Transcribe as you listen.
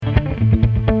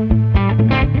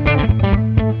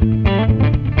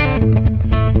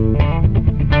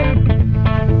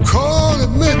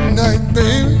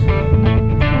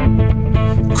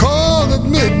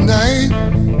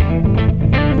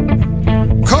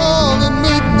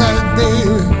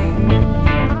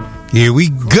Here we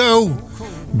go,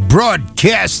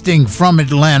 broadcasting from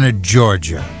Atlanta,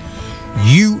 Georgia.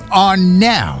 You are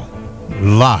now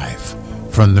live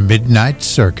from the Midnight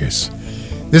Circus.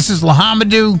 This is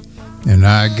Lahamadu, and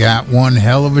I got one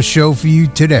hell of a show for you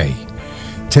today.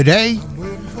 Today,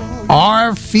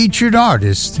 our featured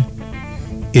artist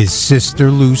is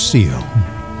Sister Lucille.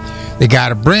 They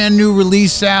got a brand new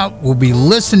release out. We'll be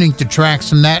listening to tracks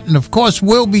from that, and of course,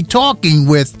 we'll be talking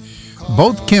with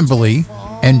both Kimberly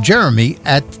and Jeremy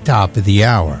at the top of the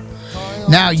hour.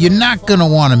 Now, you're not going to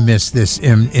want to miss this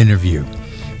interview.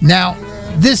 Now,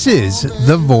 this is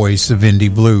the voice of indie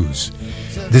blues.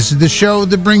 This is the show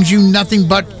that brings you nothing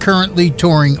but currently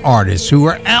touring artists who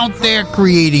are out there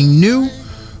creating new,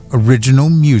 original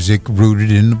music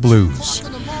rooted in the blues.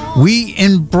 We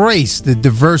embrace the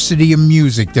diversity of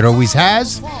music that always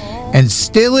has and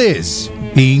still is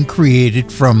being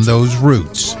created from those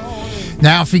roots.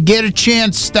 Now, if you get a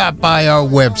chance, stop by our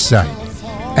website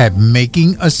at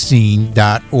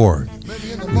makingascene.org.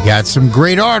 We got some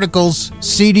great articles,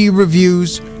 CD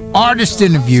reviews, artist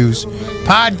interviews,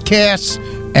 podcasts,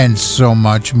 and so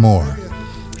much more.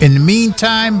 In the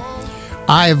meantime,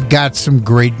 I have got some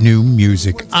great new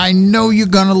music I know you're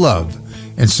going to love,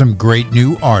 and some great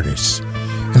new artists.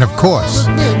 And of course,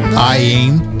 I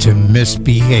aim to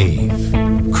misbehave.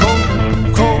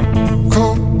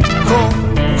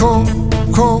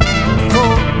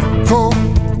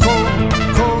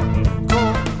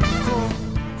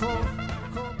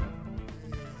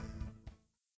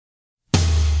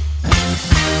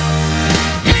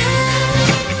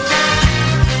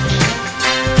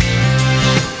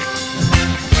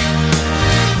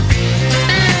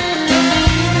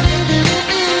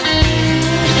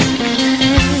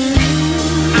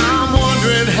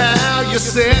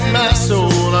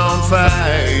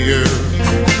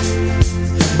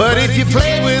 But if you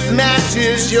play with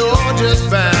matches, you're just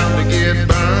bound to get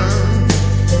burned.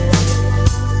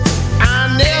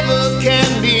 I never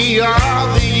can be all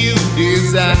that you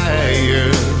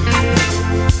desire.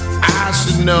 I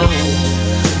should know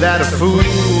that a fool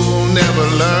never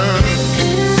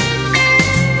learns.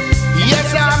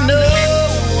 Yes, I know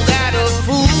that a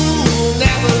fool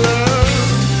never learns.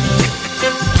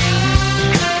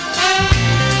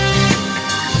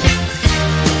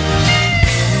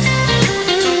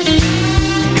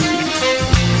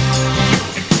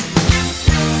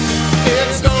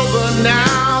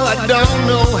 I don't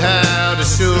know how to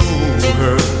show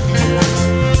her.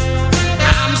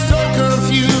 I'm so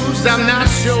confused, I'm not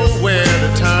sure where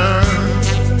to turn.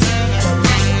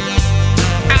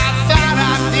 I thought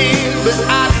I did, but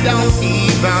I don't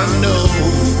even know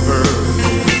her.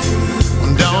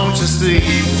 Don't you see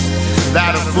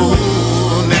that a fool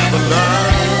never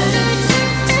learns?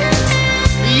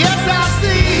 Yes, I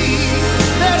see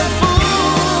that a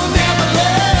fool never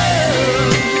learns.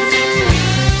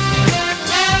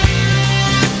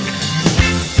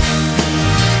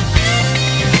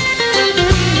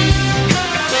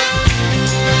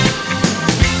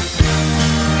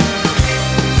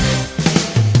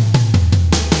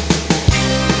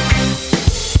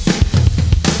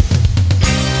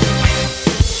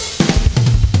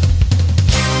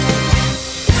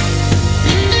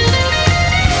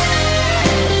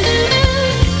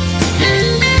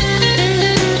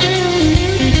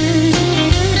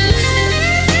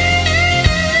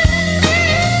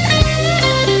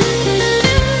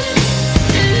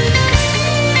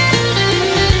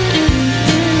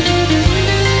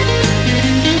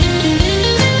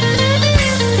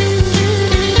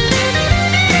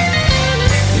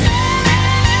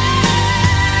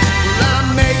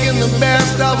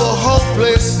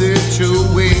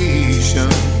 Situation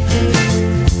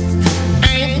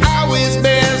ain't always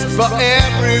best for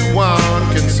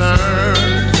everyone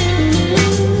concerned.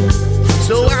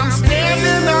 So I'm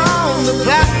standing on the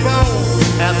platform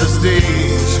at the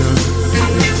station.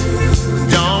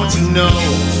 Don't you know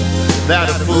that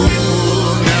a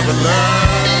fool never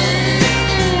learns?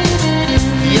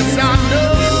 Yes, I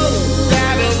know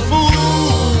that a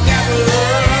fool never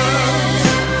learns.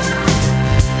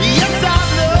 Yes, I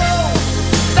know.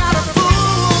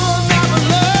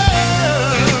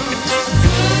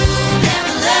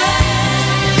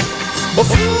 A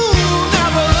fool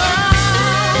never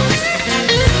learns.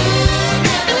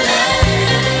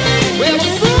 Well, a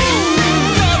fool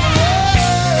never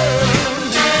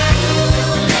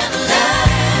learns.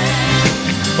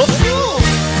 A fool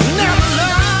never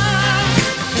learns.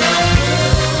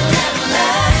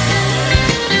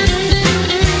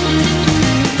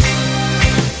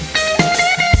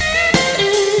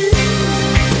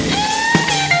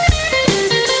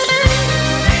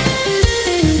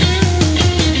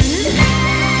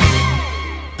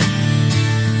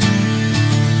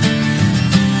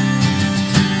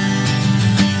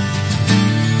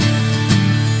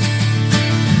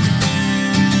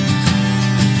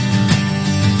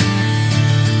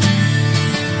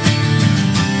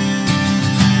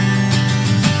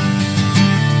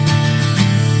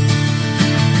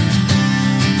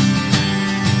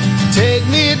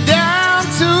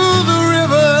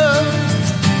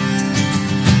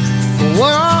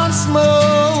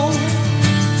 smoke.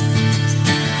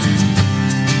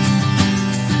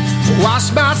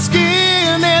 Wash my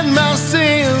skin and my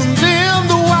sins in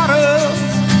the water.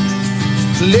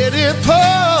 Let it pour.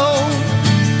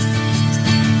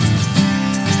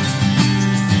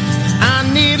 I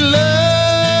need love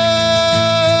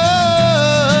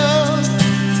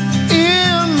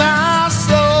in my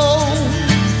soul.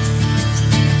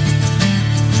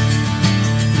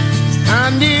 I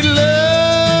need love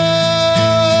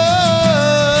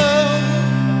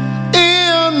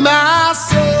in my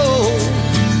soul.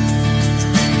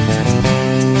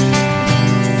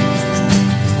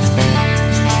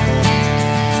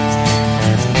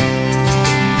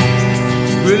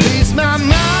 Release my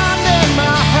mind and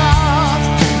my heart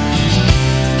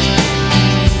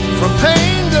from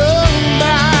pain going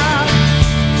by.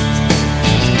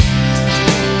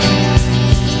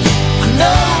 I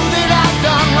know that I've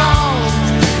done wrong.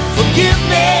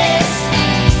 Forgiveness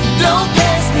don't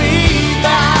pass me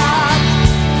by.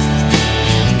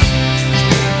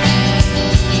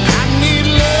 I need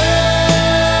love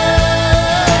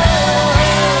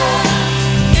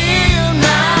in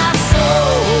my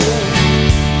soul.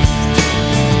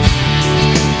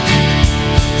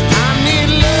 I need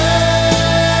love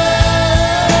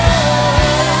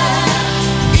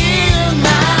in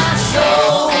my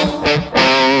soul.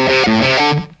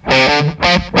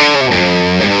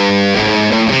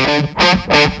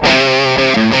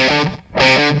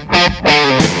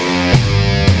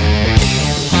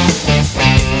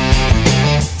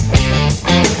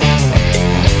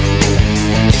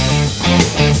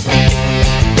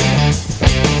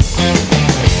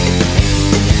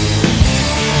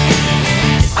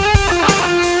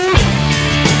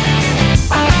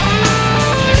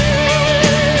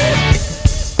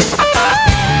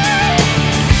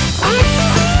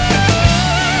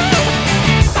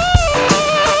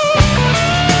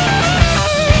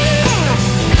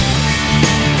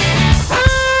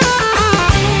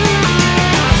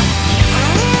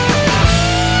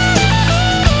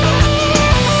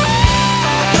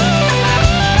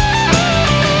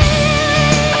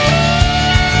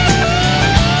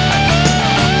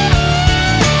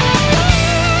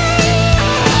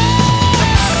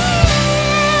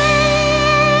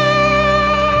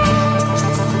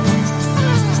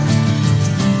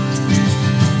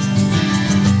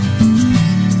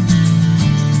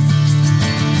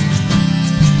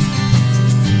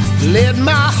 Let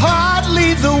my heart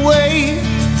lead the way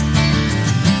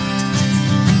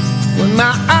when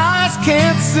my eyes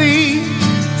can't see.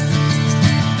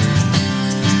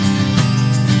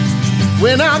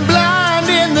 When I'm blind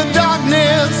in the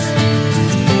darkness,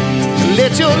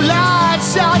 let your light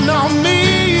shine on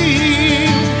me.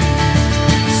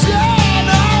 Shine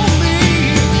on me.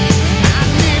 I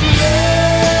need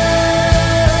love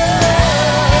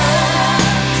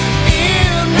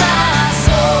in my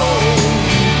soul.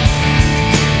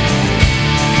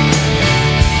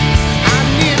 I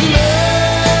need love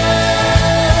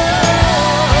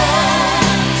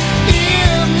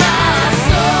in my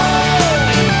soul.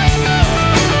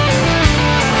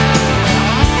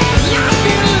 I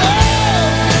need love.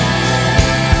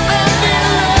 I need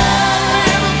love.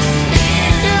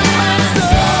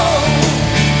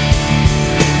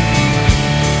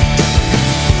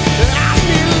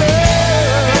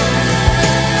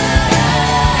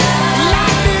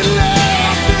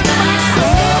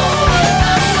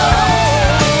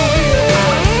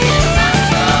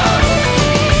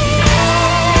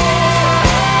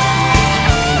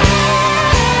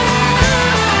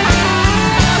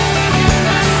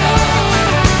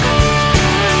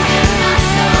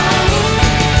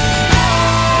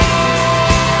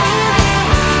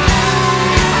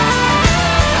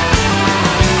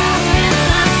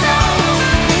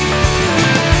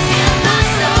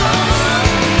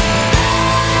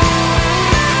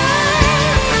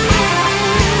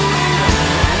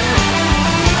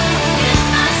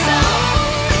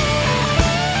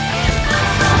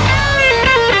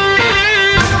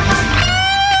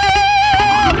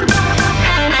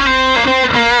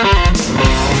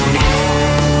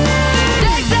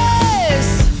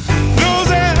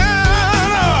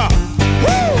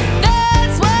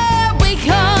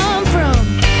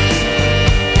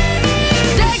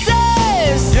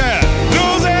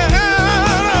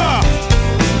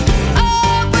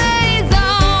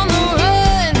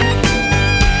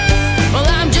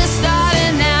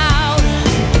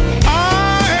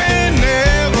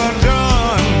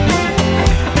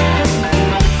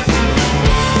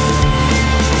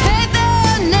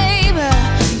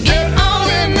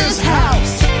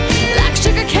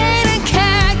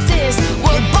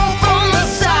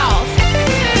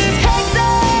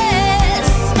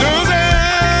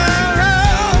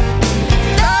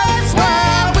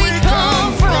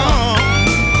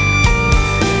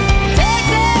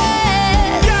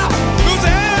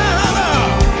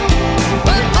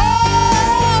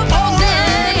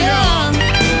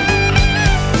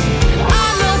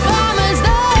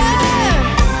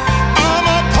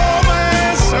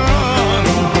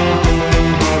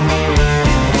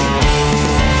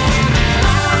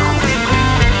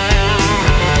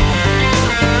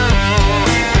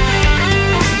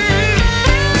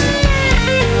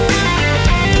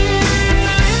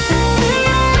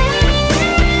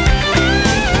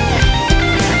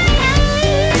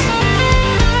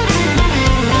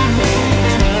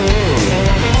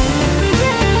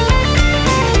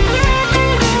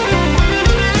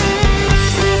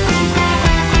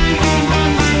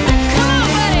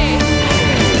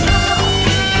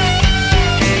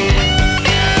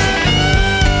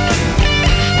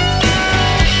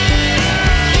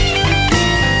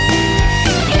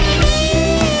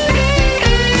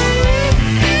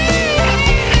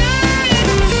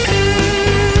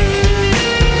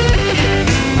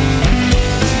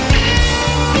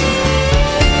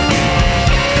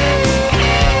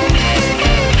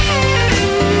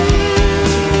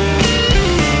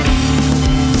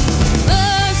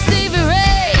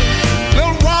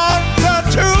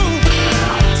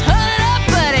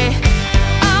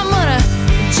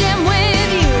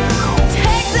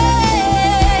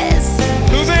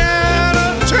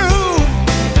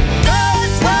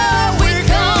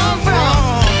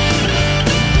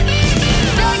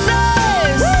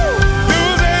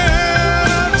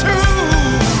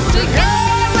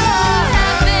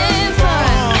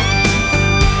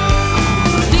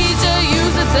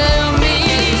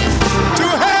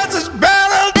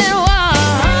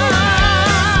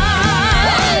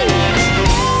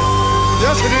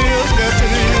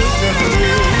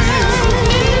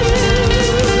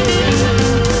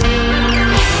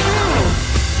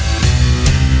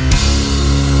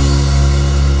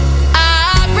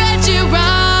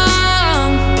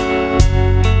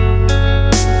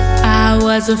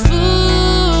 a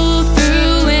fool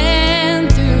through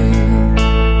and through.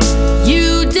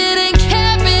 You didn't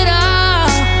care at all,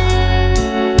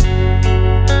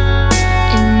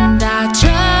 and I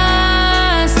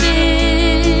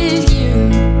trusted you.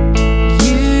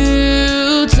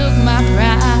 You took my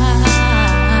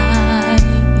pride,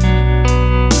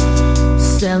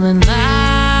 selling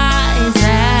lies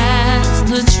as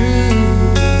the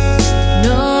truth.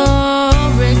 No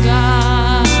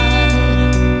regard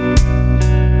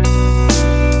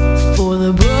for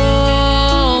the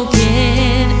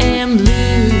broken and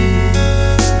blue.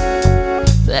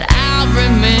 But I'll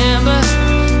remember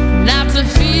not to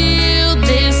feel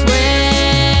this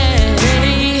way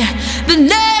the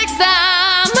next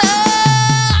time I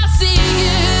see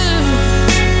you.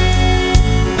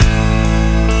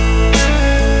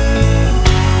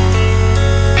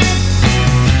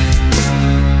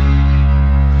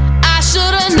 I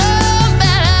should have known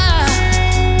better.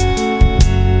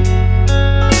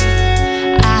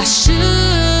 I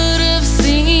should have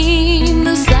seen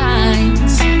the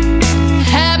signs.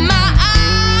 Had my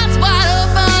eyes wide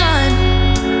open.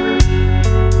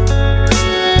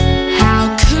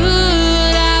 How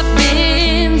could I have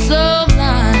been so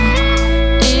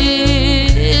blind?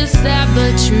 Is that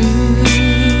the truth?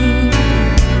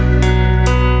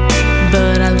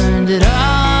 But I learned it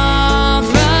all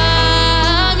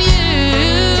from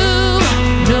you.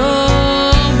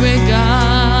 No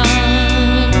regard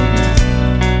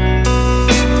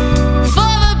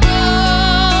for the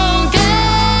broken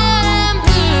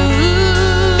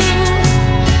blue.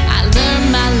 I learned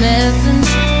my lesson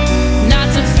not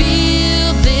to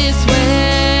feel this way.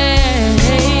 The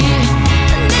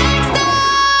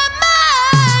next time I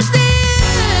see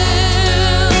you,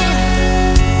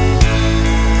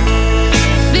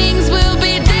 things will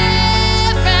be different.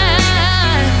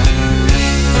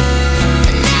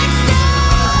 Next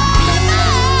time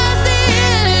I see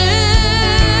you,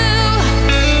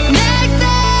 next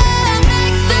time,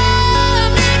 next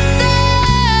time, next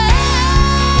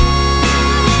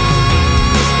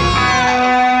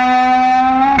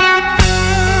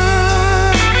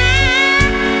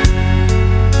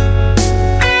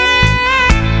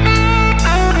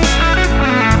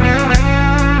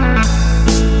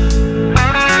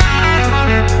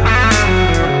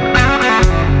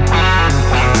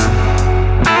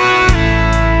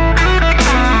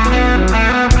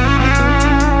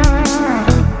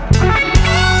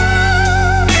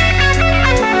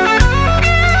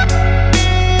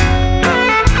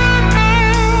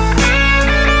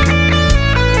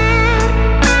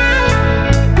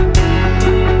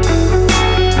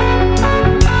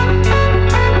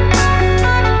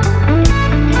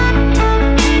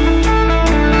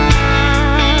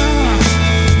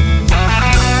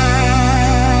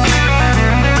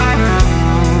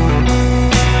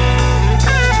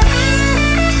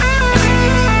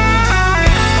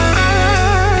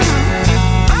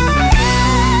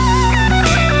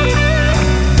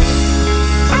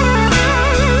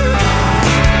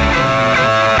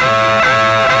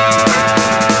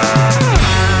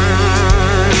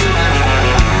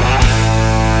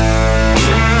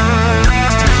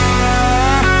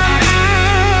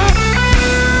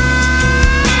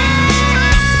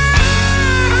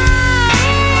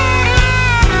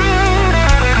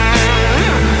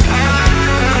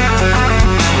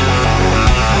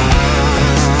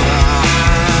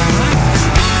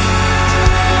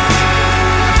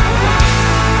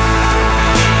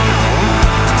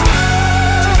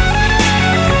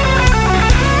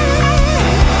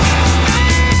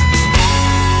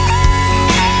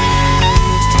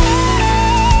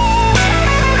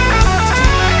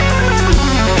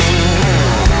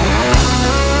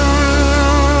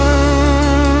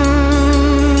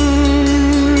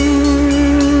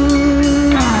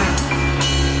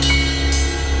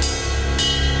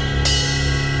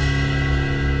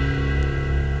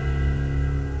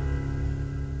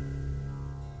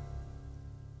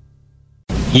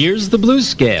Here's the blues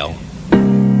scale.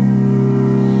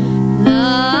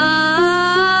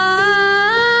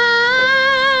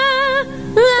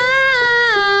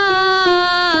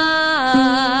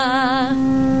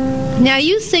 Now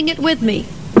you sing it with me.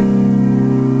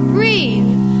 Breathe.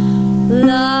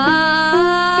 La,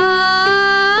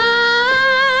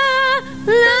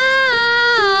 la.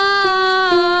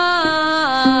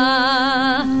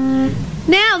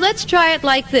 Now let's try it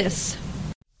like this.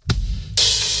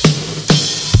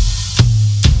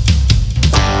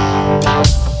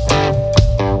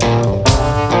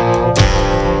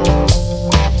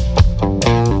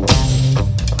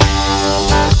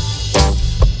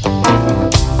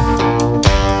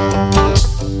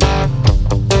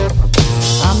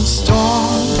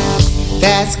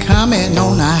 That's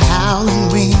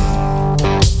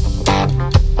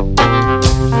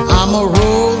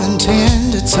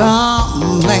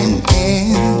tumbling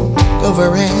in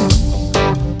over end.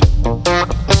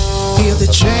 Feel the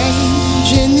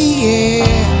change in the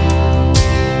air,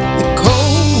 the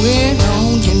cold wind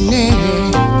on your neck.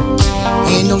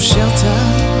 Ain't no shelter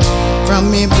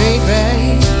from me,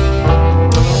 baby.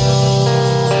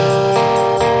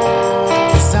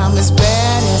 'Cause I'm as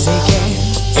bad as it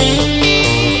gets,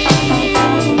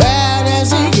 bad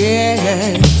as it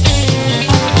gets.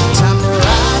 Time to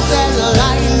ride that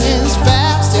lightning as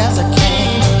fast as I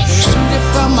can. Shoot it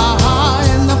from my heart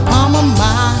in the palm of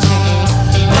my hand.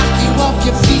 Knock you off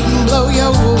your feet and blow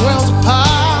your world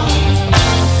apart.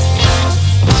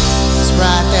 Let's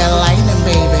ride that lightning,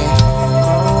 baby,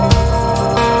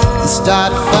 and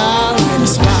start a fire with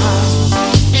a smile.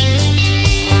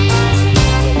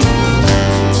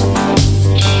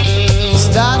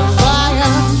 Start a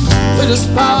fire with a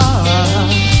spark.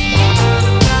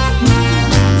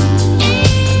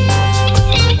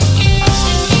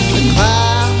 The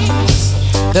clouds,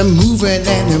 they're moving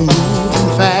and they're moving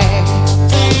fast.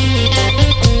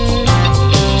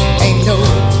 Ain't no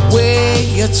way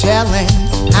you're telling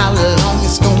how long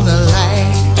it's gonna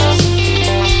last.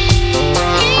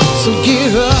 So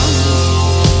get up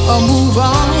or move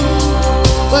on,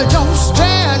 but don't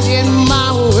stand in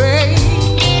my way.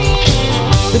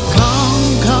 The calm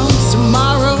comes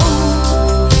tomorrow,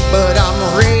 but I'm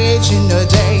raging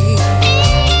today.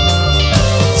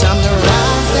 Time to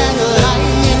ride that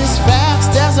lightning as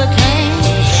fast as I can.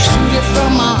 Shoot it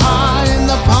from my heart in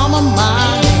the palm of my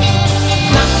hand.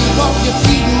 Knock you off your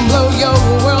feet and blow your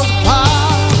world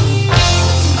apart.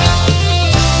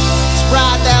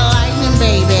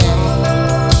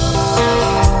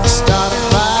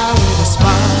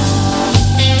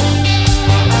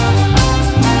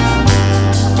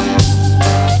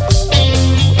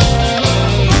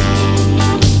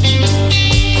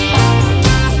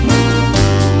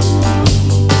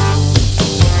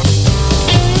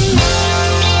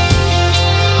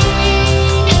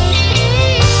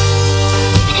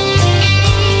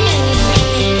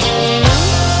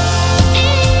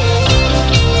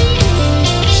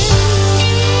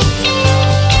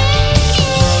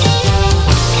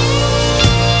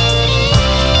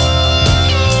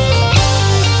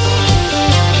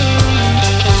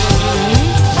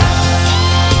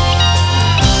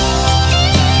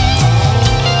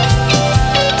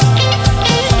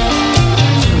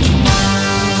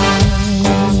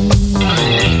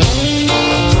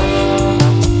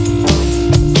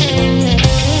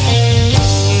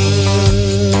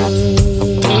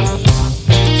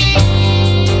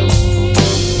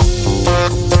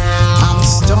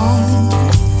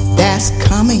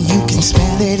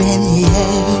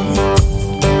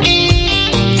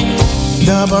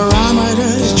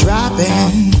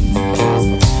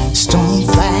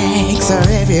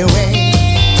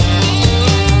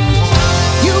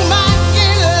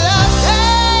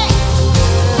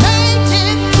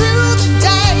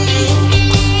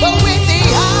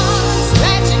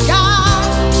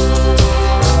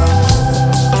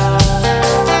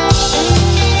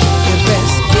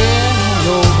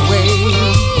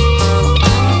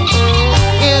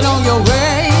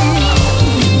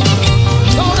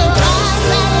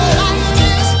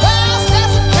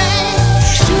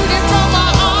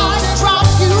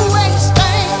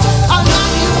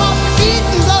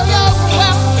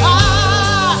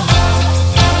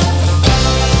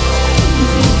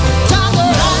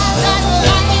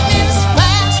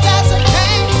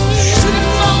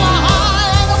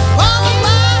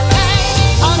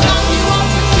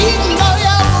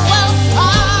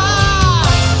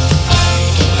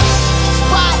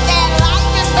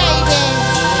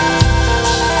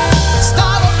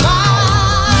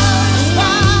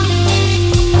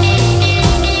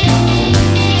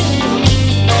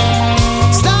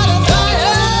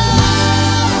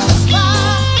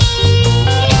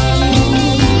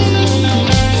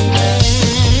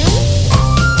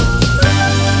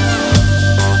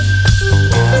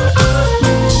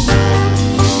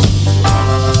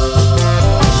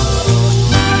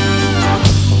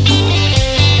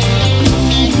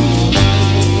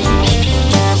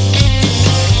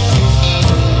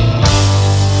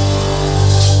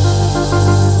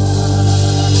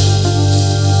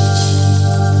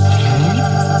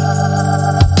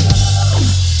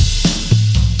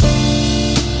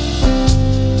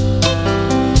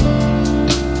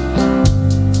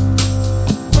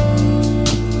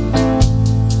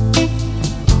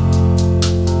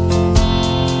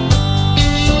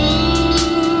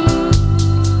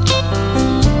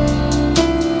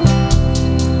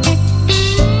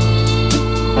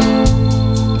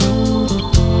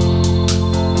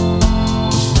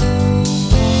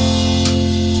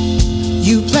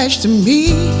 attached to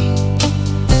me.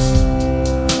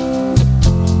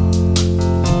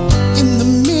 In the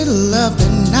middle of the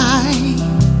night,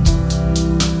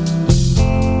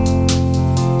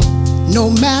 no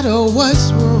matter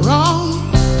what's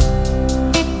wrong,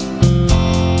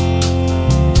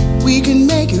 we can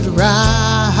make it right.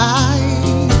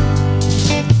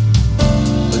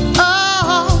 But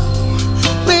oh,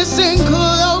 listen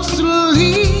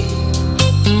closely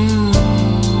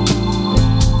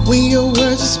when your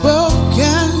words are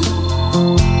spoken.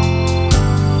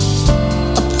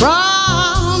 A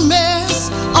promise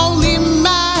only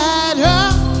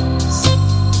matters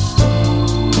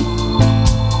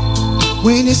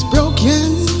when it's broken.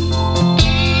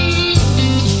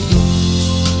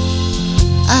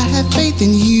 I have faith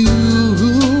in you.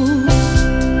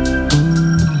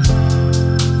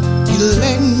 You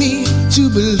led me to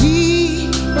believe.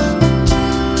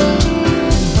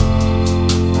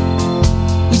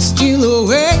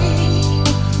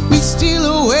 We'd steal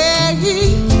away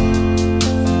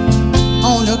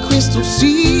on a crystal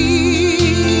sea.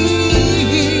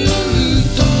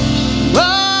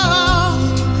 Oh,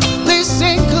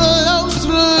 listen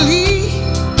closely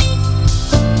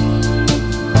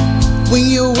when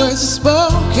your words are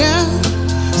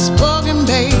spoken,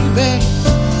 baby.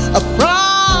 A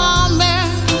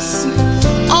promise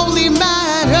only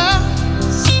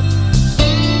matters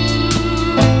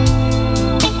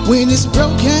when it's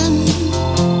broken.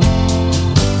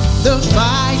 The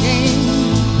fighting,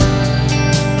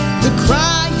 the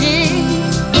crying,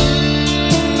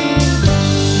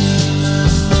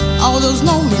 all those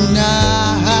lonely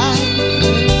nights.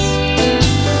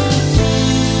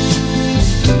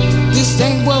 This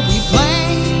ain't what we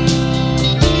planned,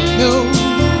 no.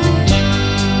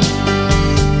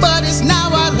 But it's now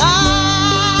our lives.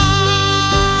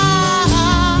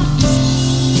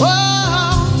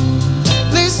 Whoa,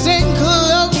 listen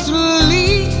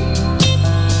closely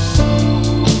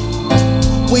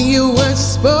when your words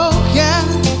are spoken.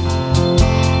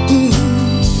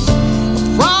 A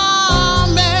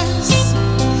promise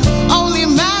only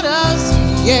matters,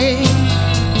 yeah,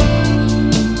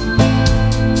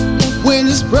 when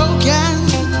it's broken.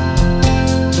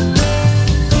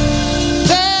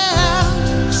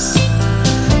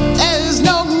 There's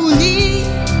no need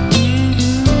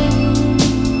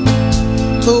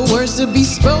for words to be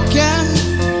spoken.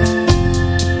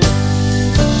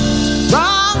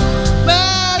 Promises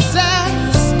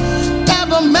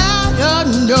never matter,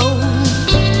 no,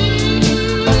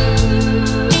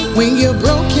 when you're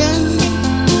broken,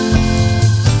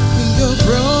 when you're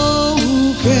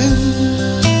broken.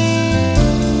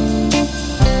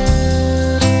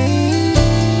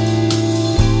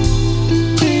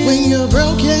 When you're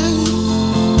broken,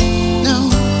 no,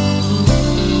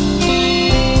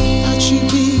 thought you'd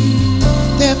be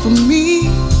there for me,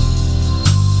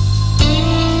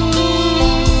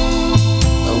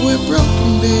 but we're broken,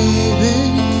 baby.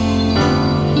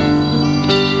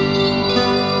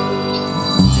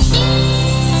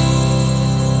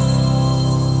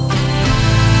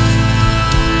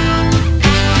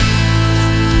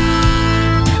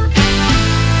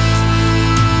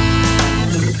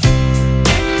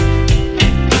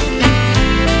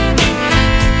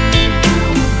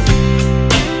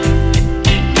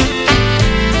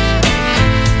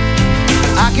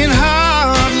 I can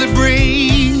hardly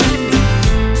breathe.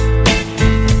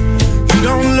 You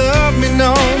don't love me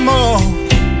no more.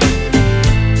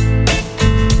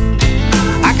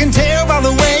 I can tell by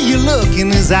the way you look in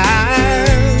his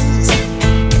eyes,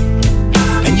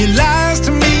 and your lies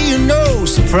to me are no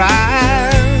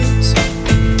surprise.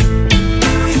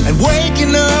 And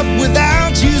waking up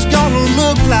without you's gonna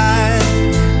look like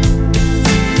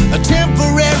a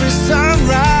temporary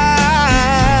sunrise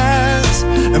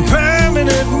and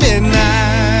permanent midnight.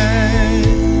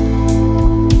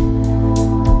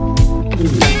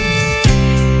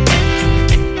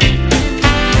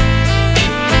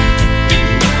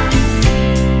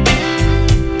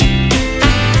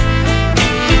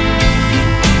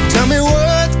 Tell me,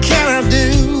 what can I do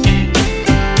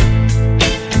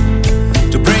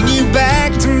to bring you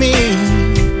back to me?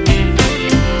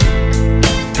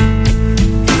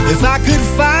 If I could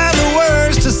find the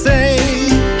words to say,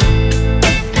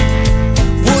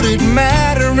 would it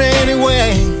matter anyway?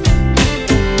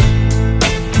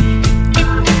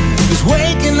 'Cause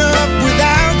waking up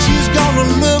without you's gonna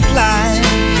look like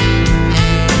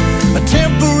a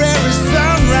temporary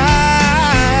sunrise,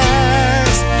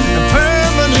 a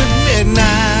permanent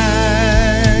midnight.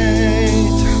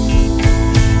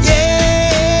 Yeah,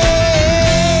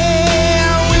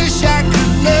 I wish I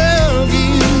could love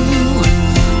you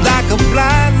like a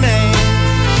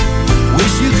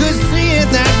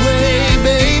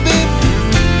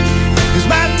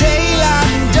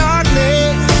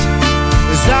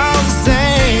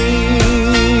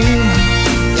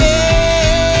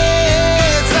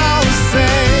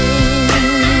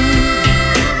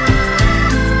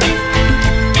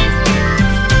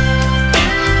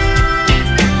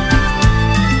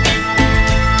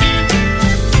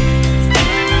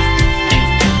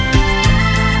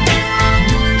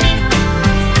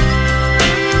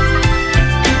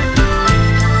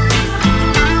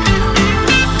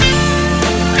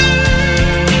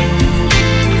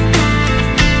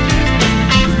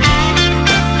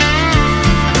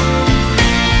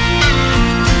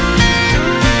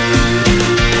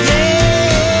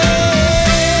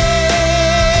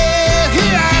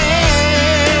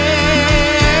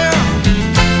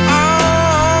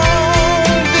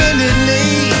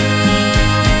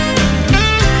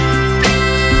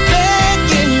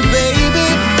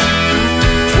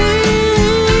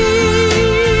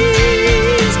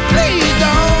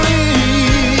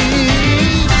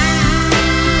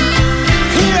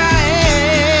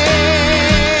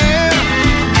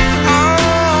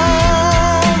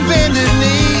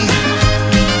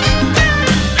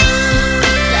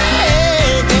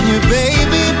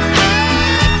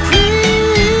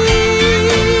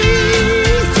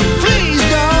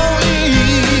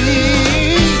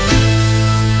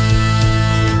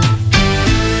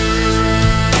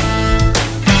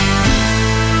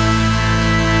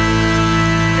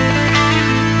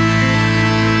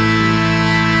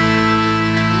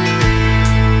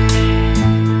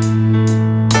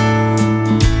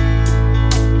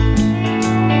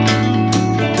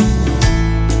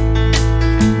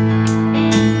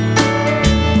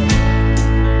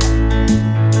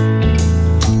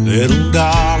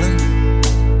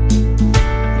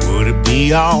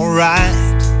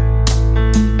alright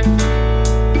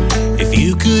if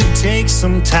you could take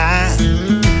some time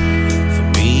for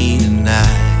me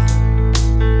tonight.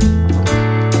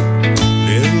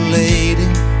 Little lady,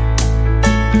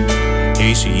 in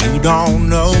case you don't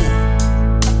know,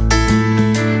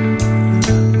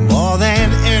 more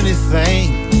than anything,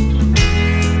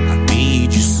 I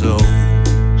need you so.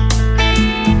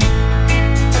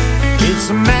 It's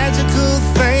a magical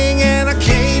thing and I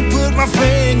can't put my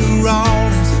finger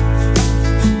on it.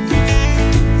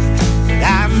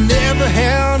 I've never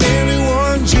held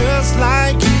anyone just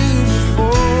like you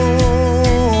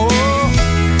before.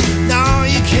 No,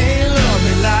 you can't love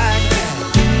me like that.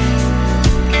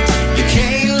 You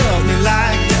can't love me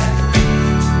like that.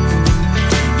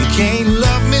 You can't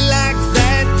love me like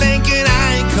that, thinking I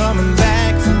ain't coming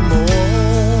back for more.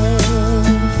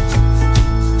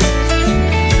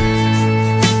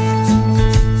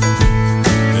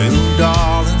 Little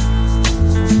darling,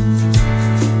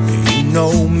 you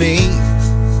know me.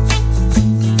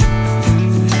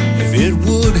 If it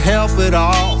would help at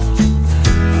all,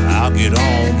 I'll get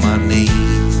on my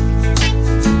knees.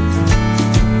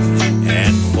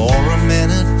 And for a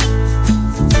minute,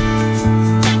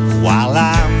 while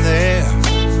I'm there,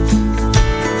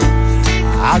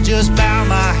 I'll just bow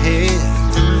my head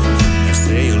and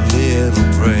say a little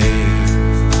prayer.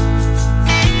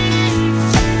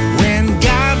 When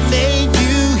God made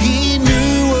you, He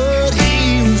knew what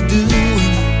He was doing.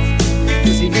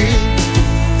 Yes, He did.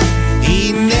 He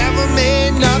never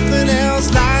made nothing else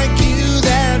like you,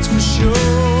 that's for sure.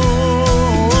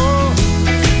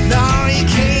 No, you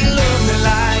can't love me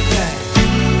like that.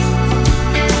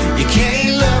 You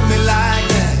can't love me like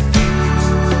that.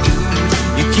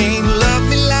 You can't love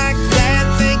me like that,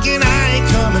 thinking I ain't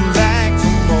coming back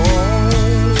for more.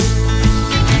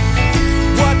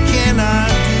 What can I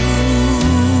do?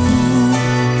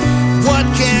 What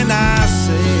can I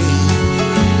say?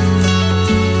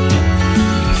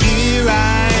 Here I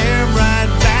am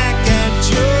right back at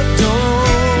your door.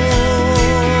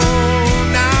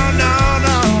 No, no,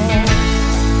 no.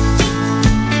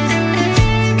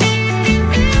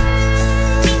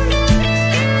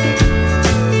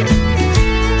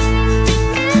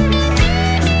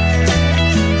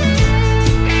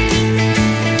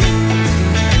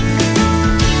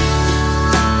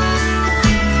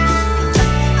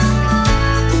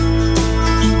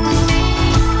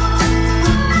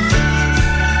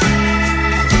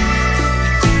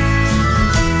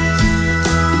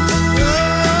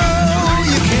 Oh,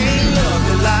 you can't love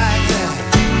me like that.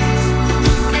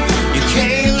 You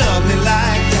can't love me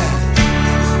like that.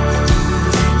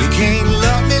 You can't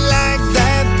love me like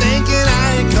that, thinking I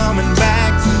ain't coming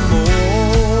back for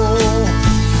more.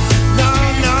 No,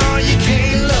 no, you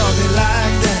can't love me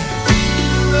like that.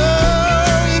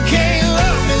 Oh, you can't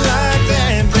love me like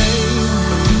that, babe.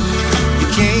 You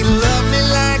can't love me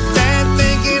like that,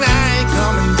 thinking I ain't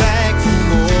coming back for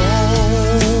more.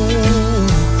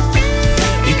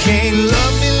 You can't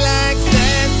love me like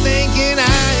that, thinking I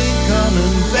ain't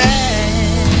coming back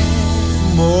for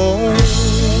more.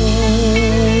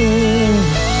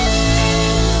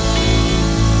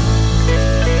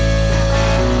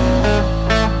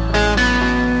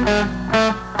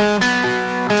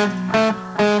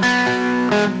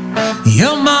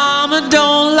 Your mama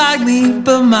don't like me,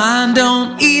 but mine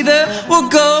don't either. Well,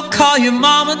 go call your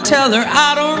mama, tell her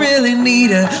I don't really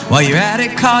need her. While you're at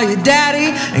it, call your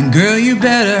daddy, and girl, you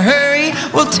better hurry.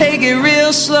 We'll take it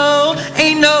real slow,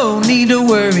 ain't no need to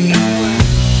worry.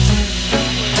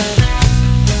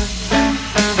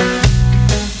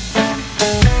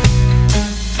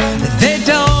 They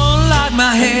don't like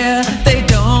my hair, they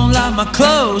don't like my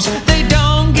clothes, they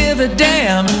don't give a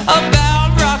damn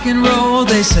about rock and roll.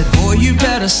 They said, boy, you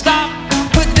better stop,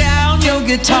 put down your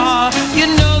guitar. You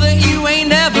know that you ain't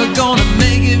never gonna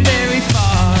make it very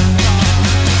far.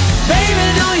 Baby,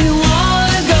 don't you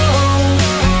wanna go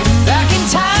back in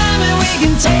time and we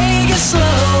can take it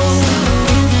slow?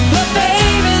 But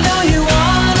baby, don't you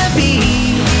wanna be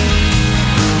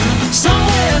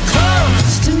somewhere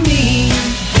close to me?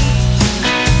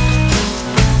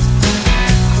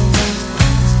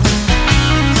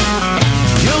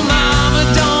 Your mama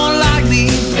don't like me,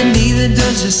 and neither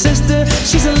does your sister.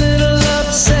 She's a little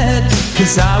upset,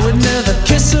 'cause I would never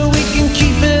kiss her. We can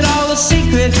keep it all a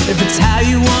secret if it's how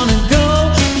you wanna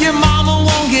go. Your mama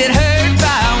won't get hurt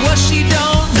by what she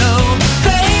don't know.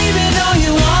 Baby, don't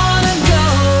you wanna go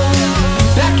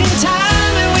back in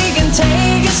time and we can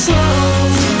take it slow?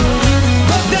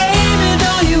 But baby,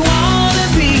 don't you wanna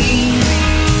be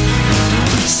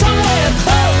somewhere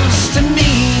close to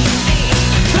me?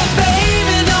 But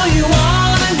baby, don't you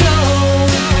wanna go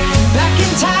back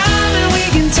in time and we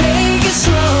can take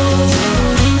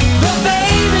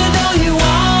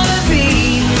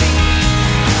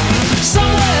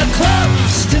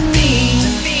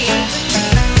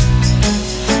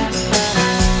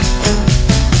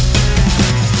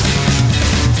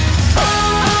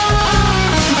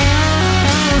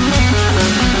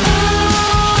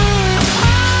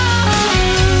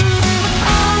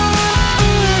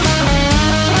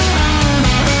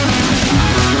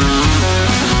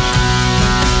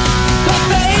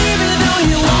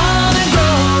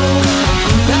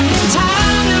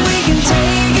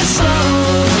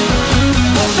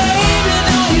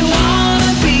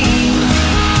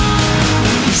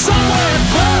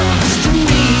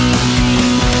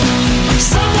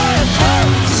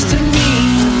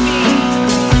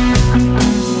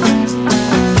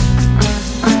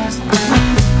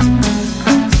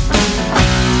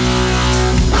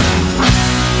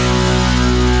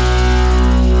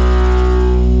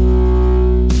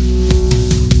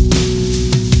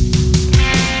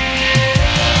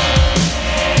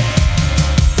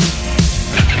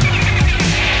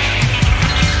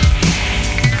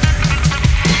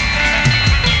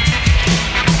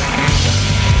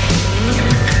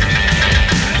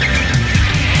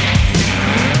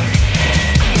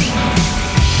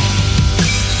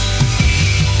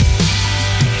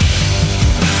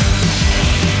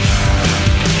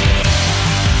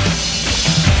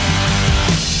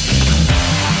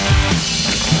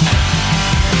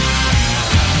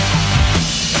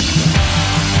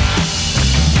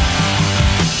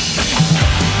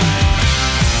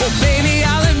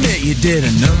did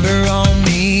a number on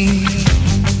me.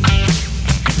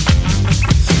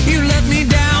 You let me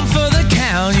down for the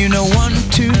count, you know, 1,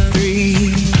 2,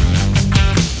 3.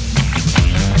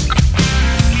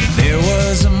 There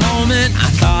was a moment I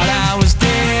thought I was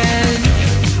dead,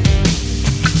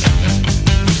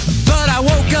 but I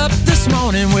woke up this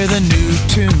morning with a new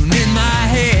tune in my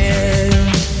head.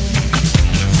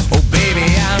 Oh baby,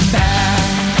 I'm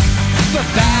back, but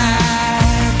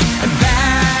back and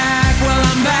back. Well,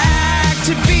 I'm back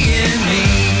to being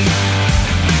me,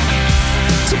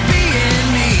 to being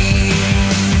me.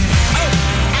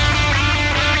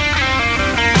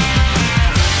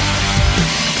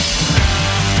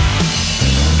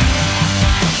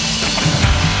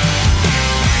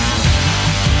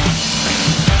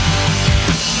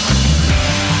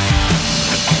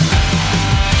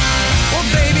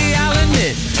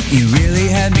 You really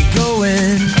had me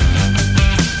going.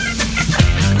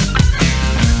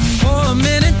 For a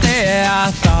minute there, I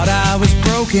thought I was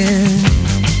broken.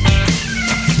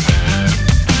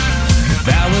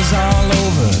 That was all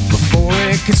over before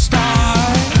it could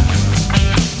start.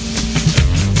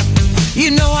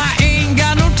 You know I ain't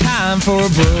got no time for a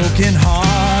broken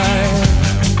heart.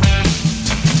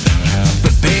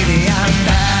 But baby, I'm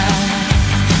back,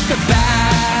 but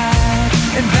back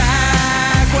and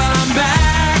back. Well, I'm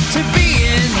back to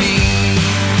being me,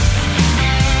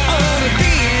 oh, to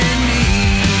being me.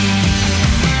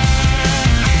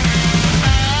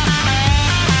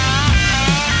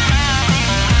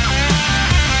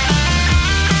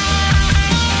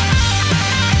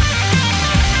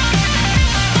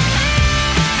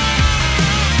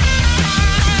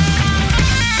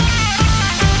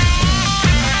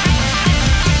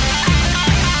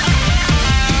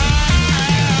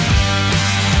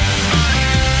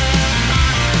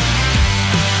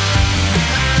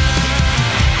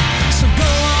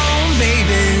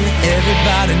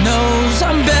 Everybody knows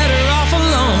I'm better off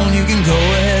alone. You can go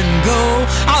ahead and go.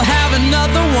 I'll have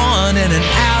another one in an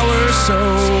hour or so.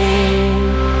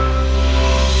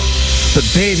 But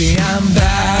baby, I'm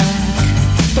back,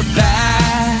 but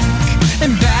back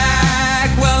and back.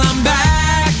 Well, I'm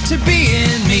back to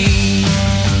being me,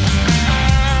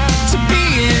 to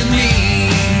being me.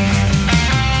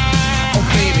 Oh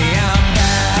baby, I'm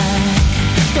back,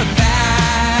 but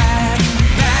back,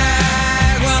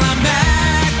 back. Well, I'm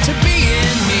back to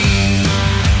being me,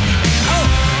 oh,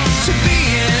 to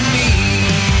being me.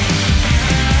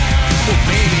 Oh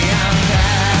baby, I'm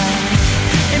back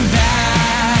and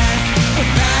back, but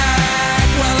back.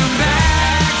 Well, I'm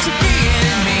back to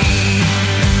being me,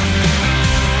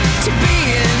 to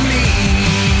being me.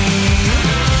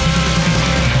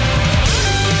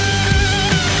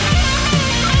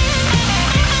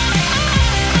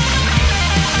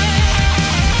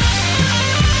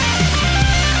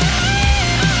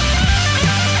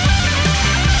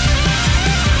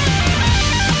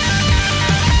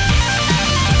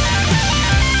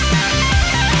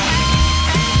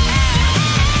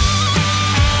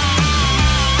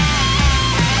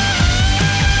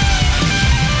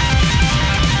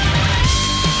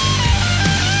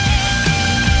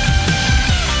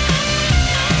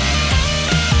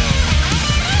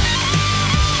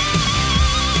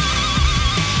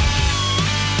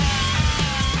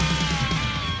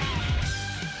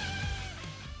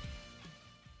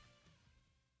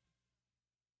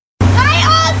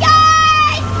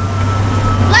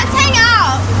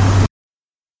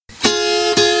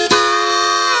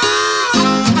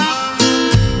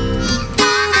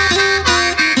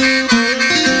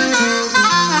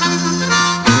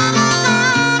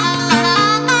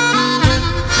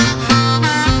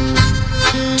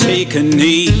 Take a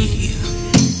knee,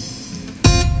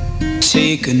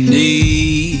 take a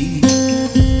knee,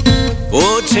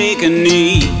 oh take a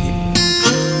knee.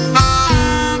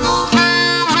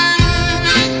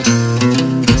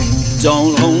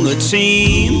 Don't own a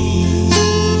team,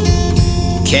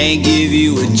 can't give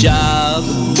you a job,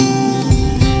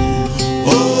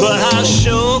 but I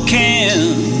sure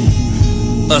can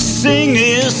sing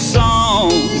this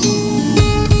song.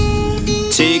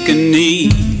 Take a knee,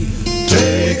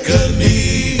 take a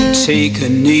knee, take a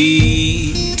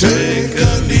knee, take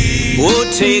a knee, oh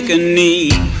take a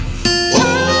knee.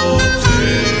 oh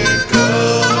take a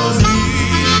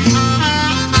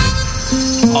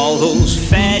knee. All those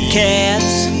fat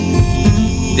cats,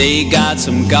 they got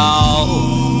some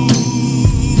gall.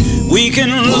 We can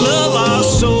love our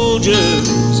soldiers,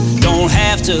 don't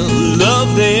have to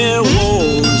love their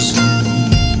wars.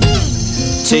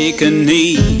 Take a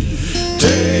knee,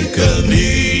 take a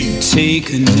knee, take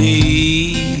a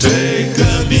knee, take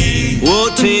a knee, oh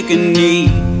take a knee.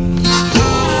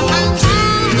 oh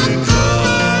take a knee.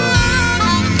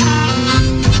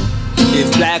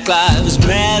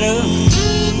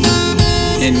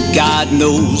 and God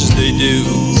knows they do.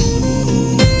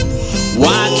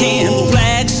 Why can't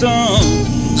black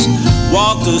sons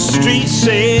walk the streets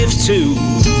safe too?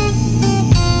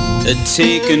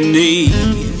 Take a knee,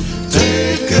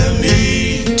 take a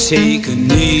knee, take a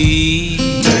knee,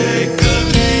 take a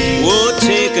knee, oh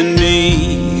take a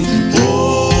knee,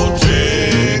 oh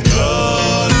take a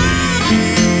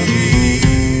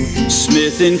knee.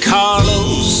 Smith and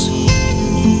Carlos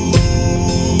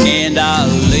and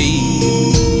Ali,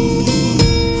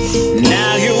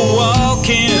 now you're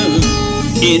walking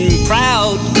in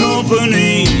proud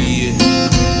company.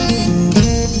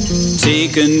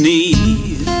 Take a knee,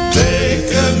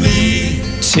 take a knee,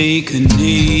 take a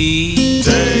knee,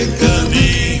 take a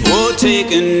knee, oh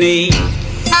take a knee,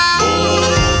 oh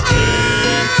take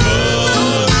a knee.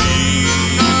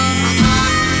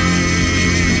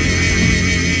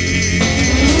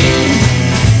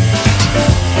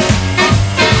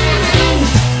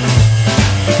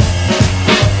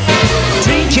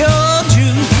 Drink your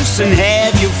juice and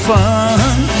have your fun.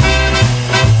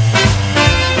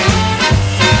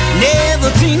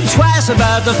 Think twice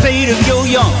about the fate of your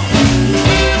young.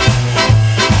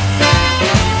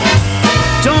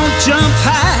 Don't jump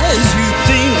high as you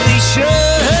think they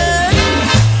should.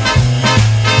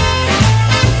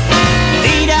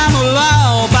 Lay down the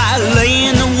law by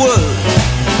laying the wood.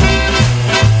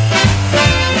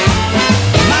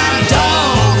 My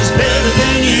dog is better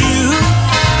than you.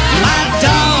 My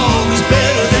dog is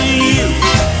better than you.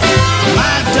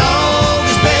 My dog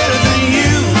is better than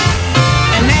you.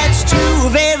 And that's true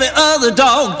of every other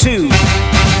dog too.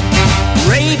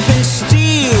 Rape and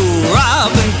steal,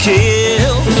 rob and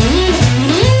kill.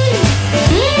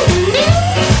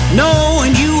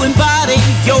 Knowing you embody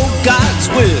your God's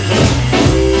will.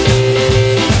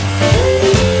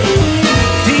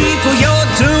 People you're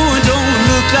doing don't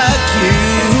look like you.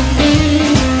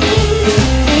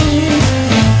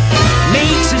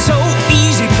 Makes it so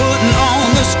easy putting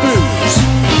on the screws.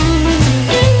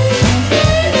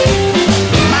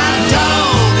 My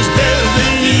dog is better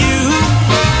than you.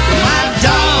 My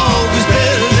dog is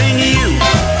better than you.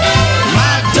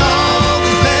 My dog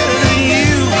is better than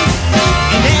you.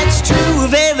 And that's true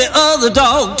of every other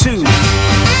dog too.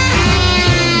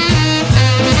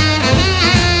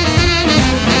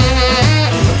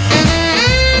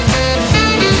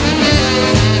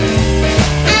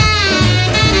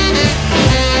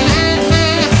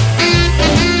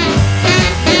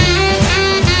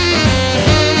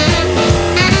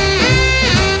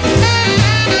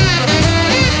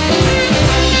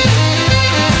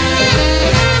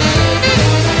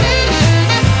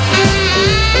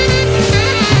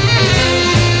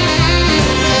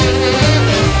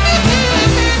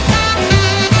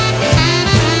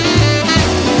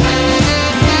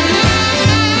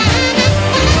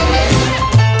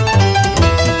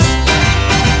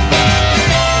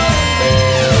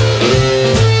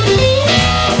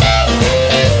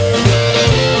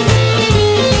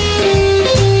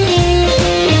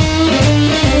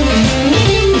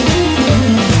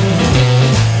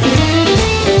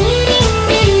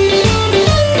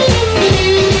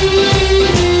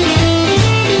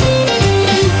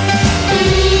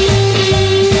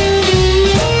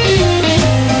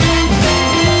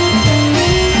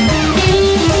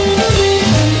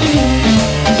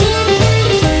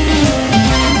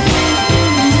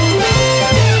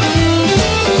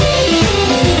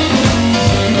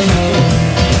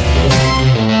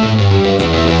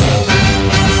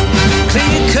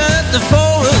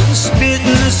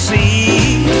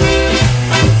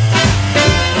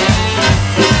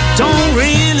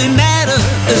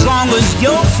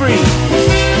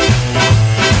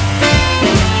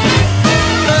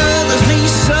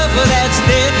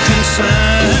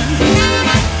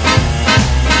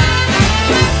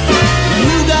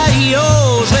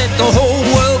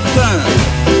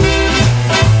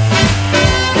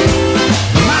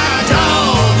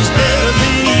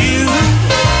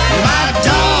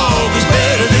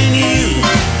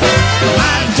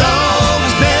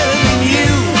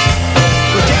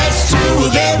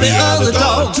 Every other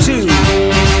dog too.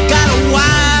 Got a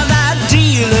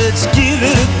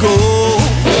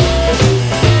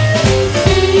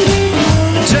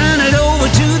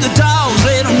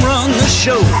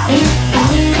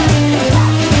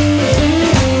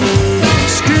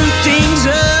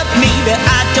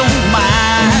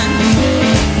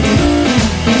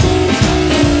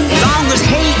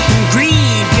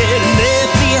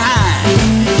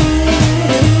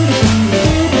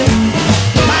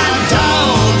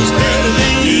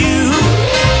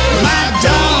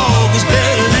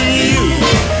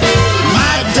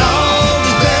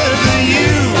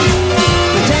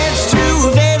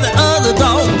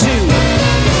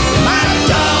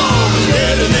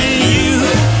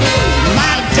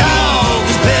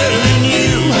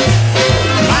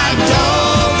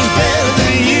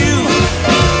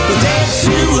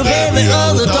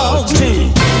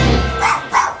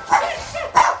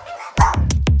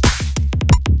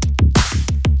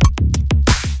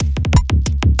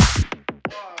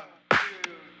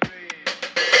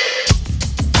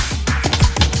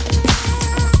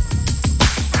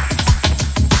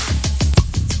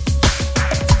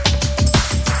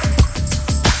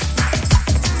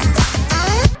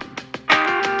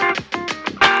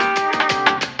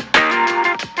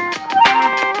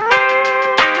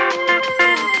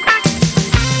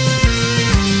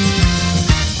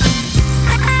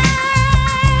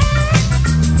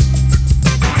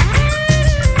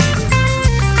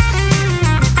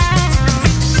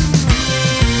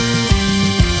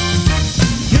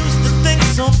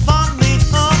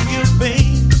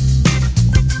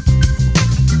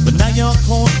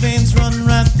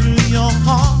your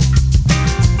heart.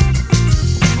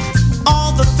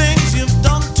 All the things you've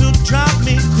done to drive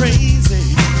me crazy.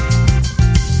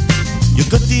 Your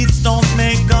good deeds don't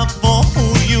make up for who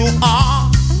you are.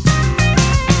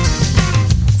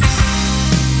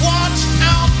 Watch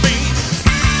out, baby.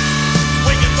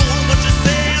 Where you going, what you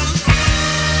saying?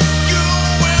 You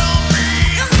will be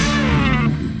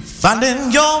finding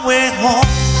your way home.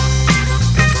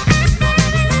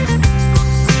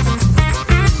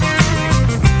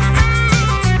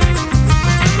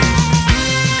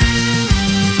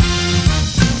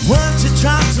 Words you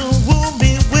try to woo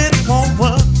me with won't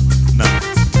work. No.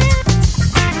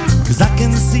 'Cause I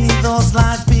can see those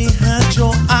lies behind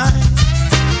your eyes.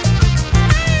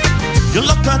 Your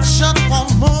look cut shut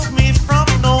won't move me from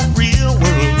no real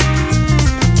world.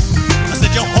 I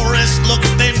said your horrorous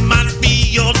looks, they might be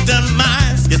your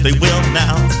demise. Yes, they will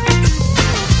now.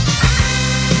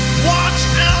 Watch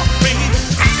out, baby.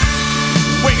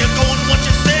 Where you going, what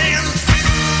you saying?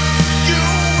 You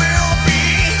will be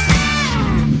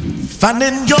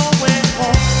finding your way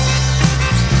home.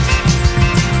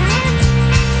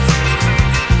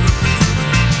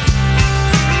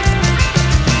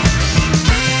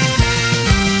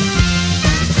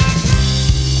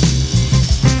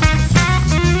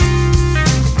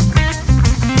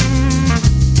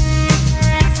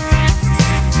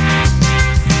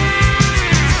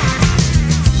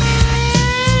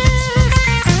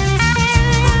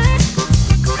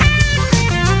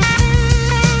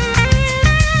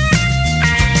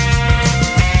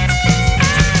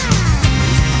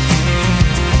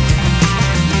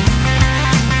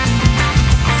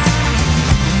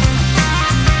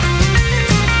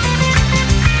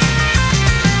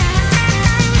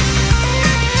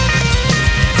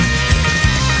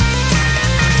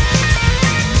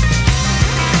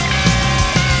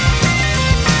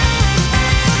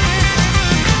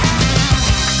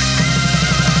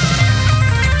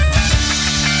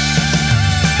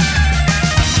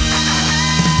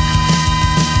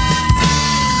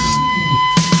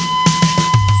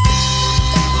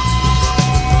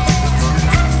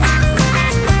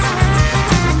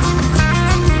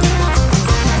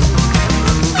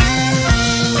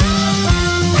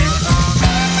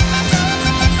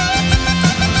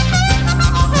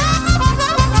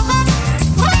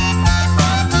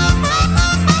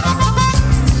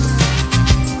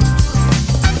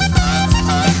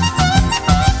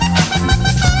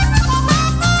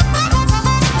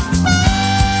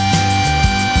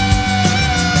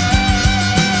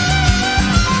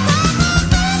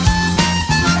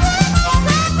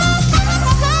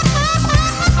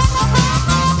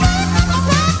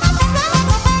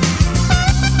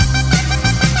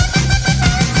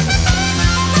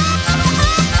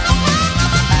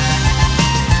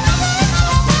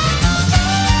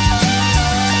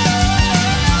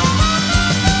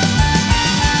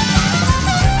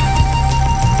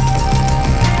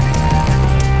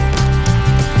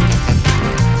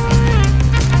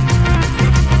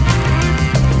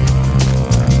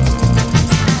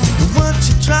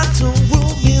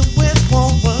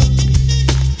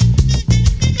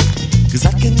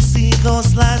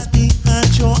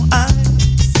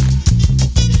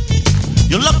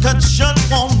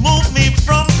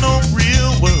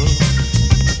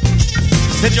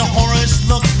 Said your horrors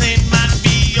looks, they might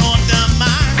be your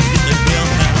demise. They will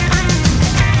now.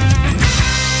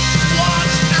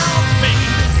 Watch out, baby.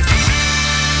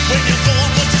 When you're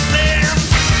going, what you say,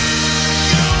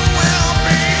 you will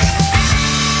be.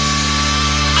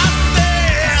 I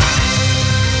said,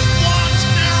 watch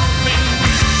out, baby.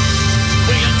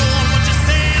 When you're going, what you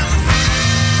say,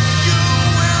 you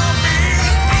will be.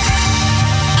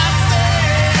 I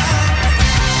said,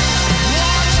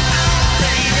 watch out,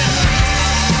 baby.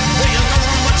 When you're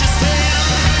going, what you say,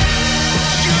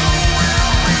 you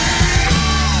will be.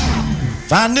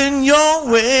 Finding your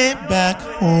way back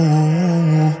home.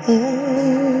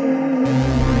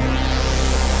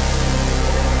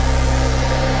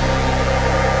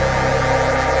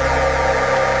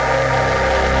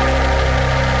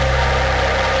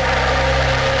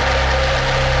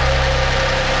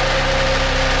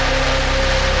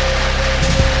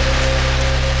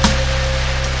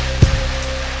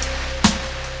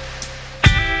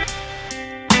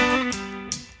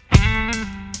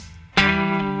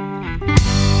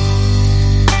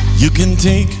 You can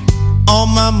take all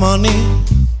my money.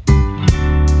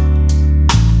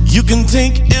 You can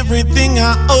take everything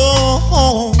I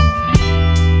own.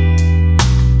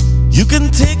 You can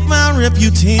take my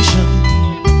reputation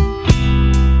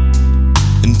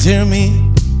and tear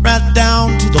me right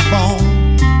down to the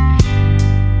bone.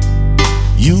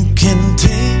 You can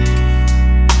take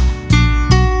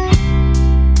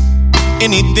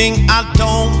anything, I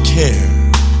don't care.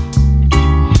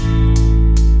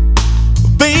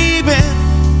 Baby,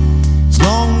 as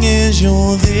long as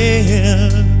you're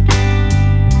there.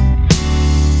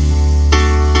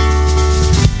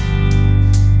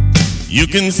 You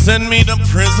can send me to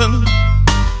prison.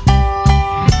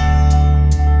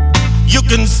 You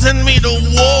can send me to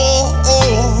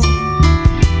war.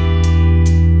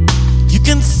 You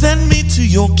can send me to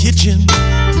your kitchen.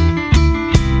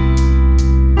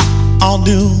 I'll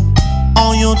do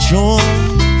all your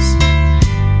chores.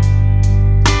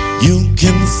 You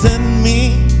can send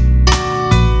me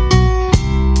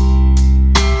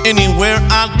anywhere,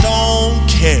 I don't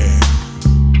care.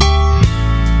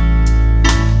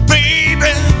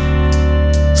 Baby,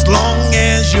 as long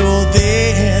as you're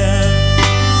there.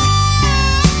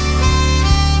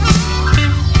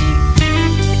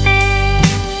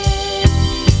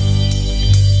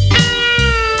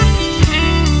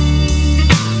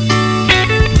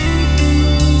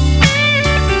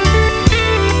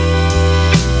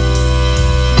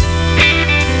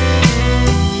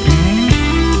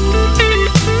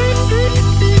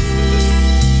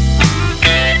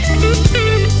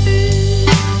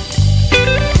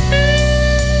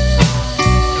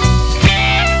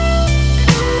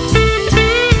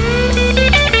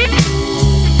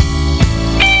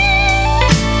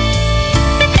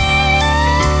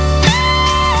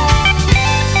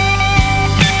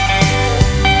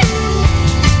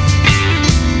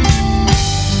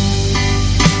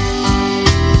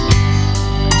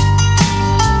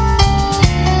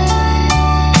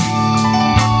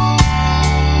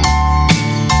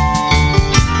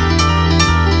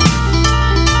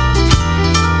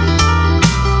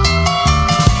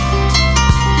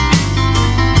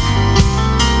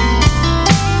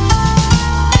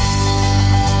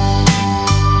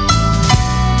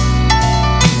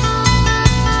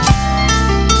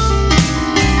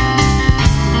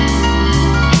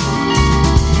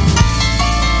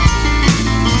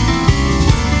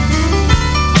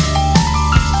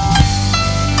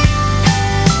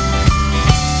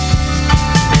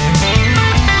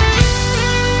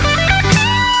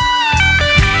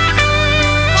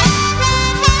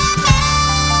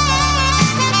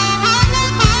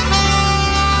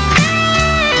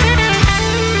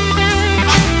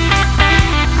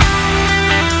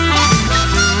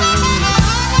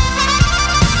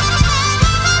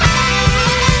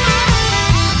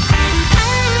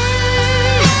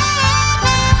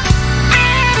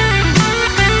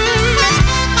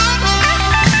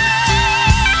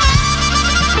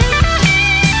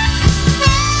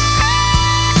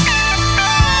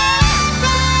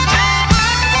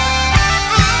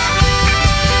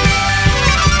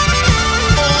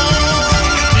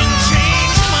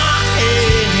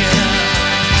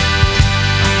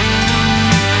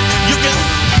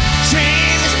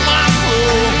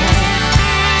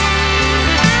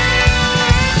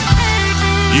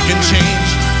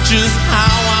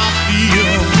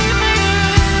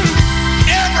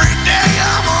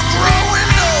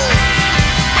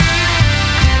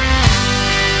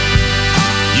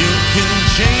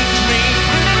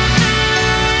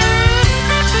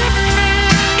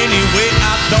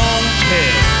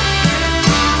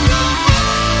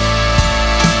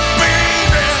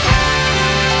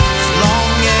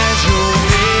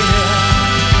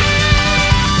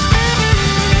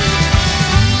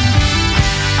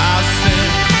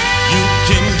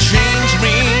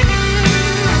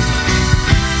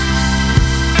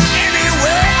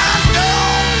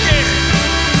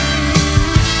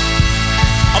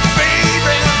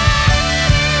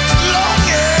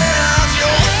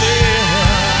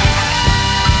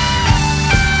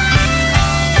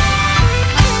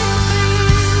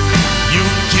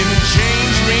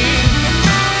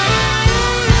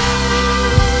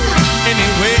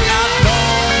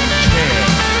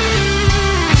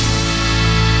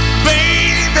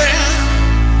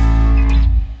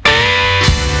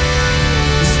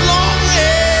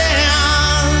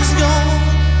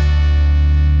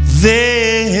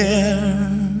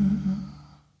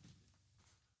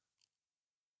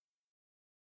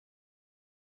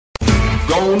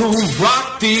 Gonna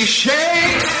rock the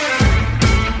shade,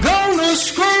 gonna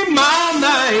scream my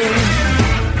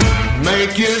name,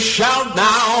 make you shout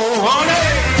now,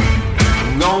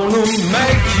 honey, gonna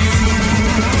make you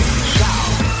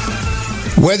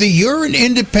shout. Whether you're an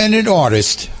independent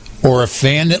artist or a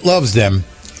fan that loves them,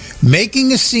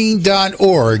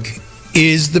 MakingAScene.org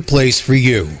is the place for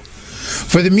you.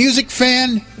 For the music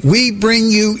fan, we bring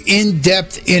you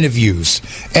in-depth interviews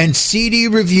and CD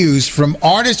reviews from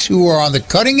artists who are on the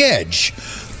cutting edge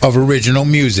of original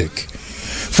music.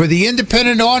 For the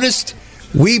independent artist,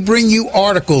 We bring you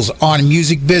articles on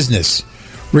music business,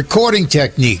 recording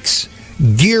techniques,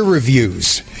 gear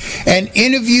reviews, and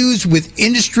interviews with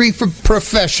industry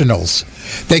professionals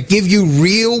that give you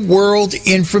real-world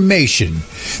information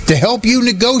to help you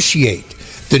negotiate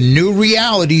the new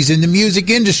realities in the music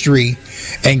industry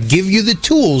and give you the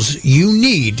tools you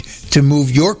need to move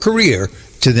your career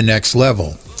to the next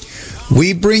level.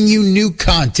 We bring you new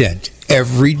content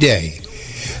every day.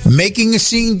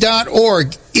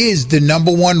 MakingAScene.org is the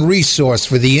 #1 resource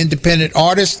for the independent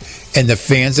artists and the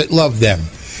fans that love them.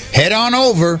 Head on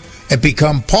over and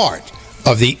become part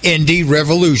of the indie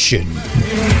revolution.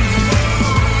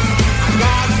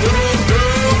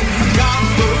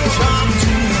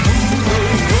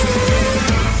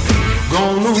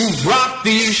 Gonna rock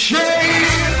these shades,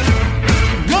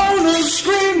 gonna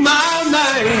scream my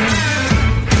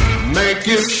name, make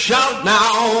you shout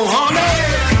now,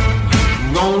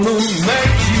 honey, gonna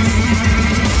make you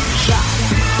shout,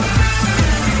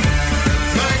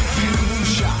 make you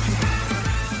shout,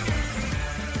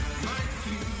 make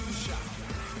you shout.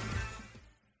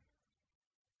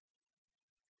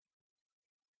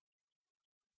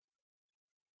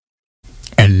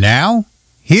 And now,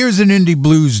 here's an Indie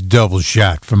Blues double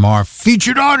shot from our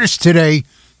featured artist today,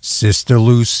 Sister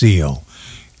Lucille.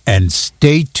 And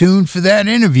stay tuned for that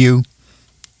interview.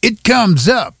 It comes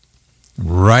up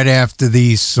right after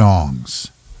these songs.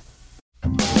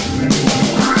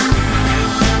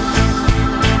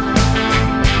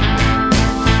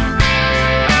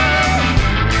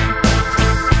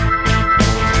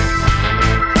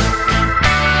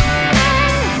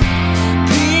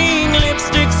 Pink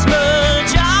lipstick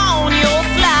smudge on your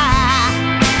fly.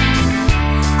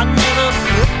 I never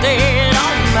put that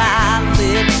on my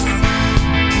lips.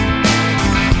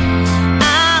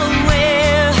 I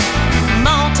wear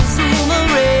Montezuma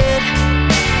red,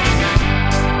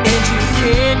 and you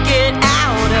can't get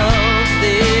out of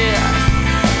this.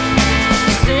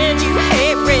 You said you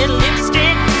hate red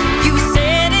lipstick. You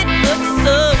said it looks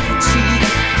so cheap,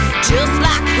 just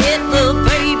like Hitler,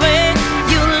 baby.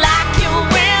 You like your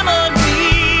women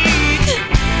weak.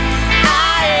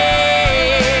 I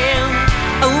am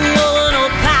a woman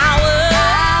of power.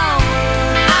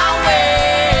 I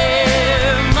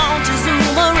wear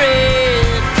Montezuma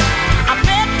red. I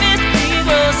bet Miss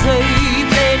Peebles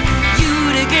hated you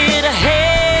to get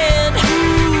ahead.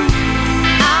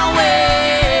 I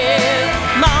wear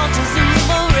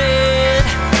Montezuma red,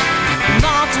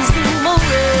 Montezuma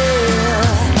red.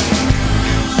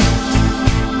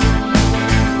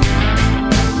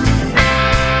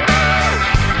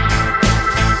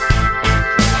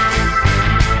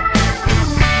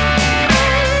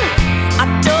 I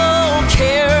don't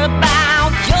care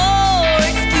about your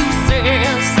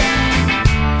excuses.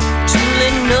 Truly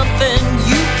nothing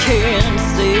you can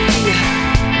say.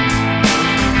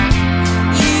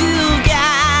 You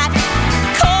got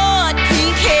caught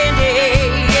pink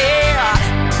handed, yeah.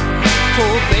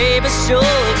 Poor baby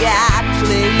sure got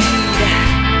played.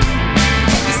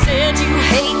 You said you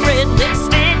hate red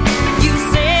lipstick. You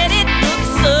said it looks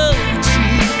so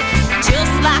cheap,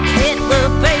 just like Hitler,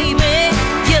 baby.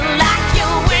 You like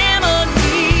your women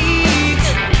weak.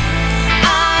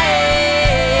 I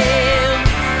am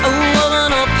a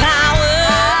woman of power.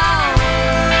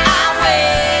 I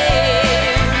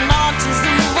wear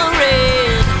Montezuma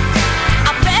red.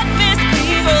 I bet Miss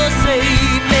Peebles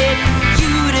hated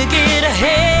you to get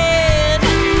ahead.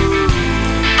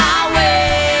 I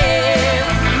wear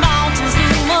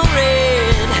Montezuma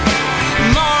red,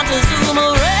 Montezuma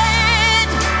red.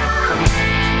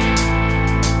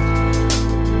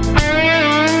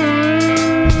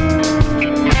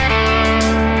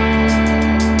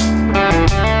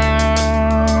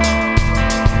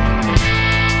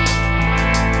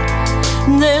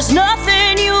 There's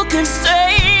nothing you can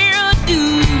say or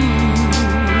do.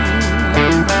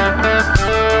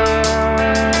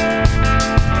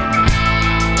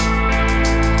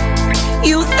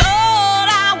 You thought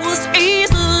I was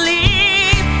easily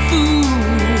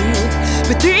fooled,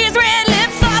 but these red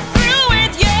lips are through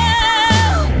with you.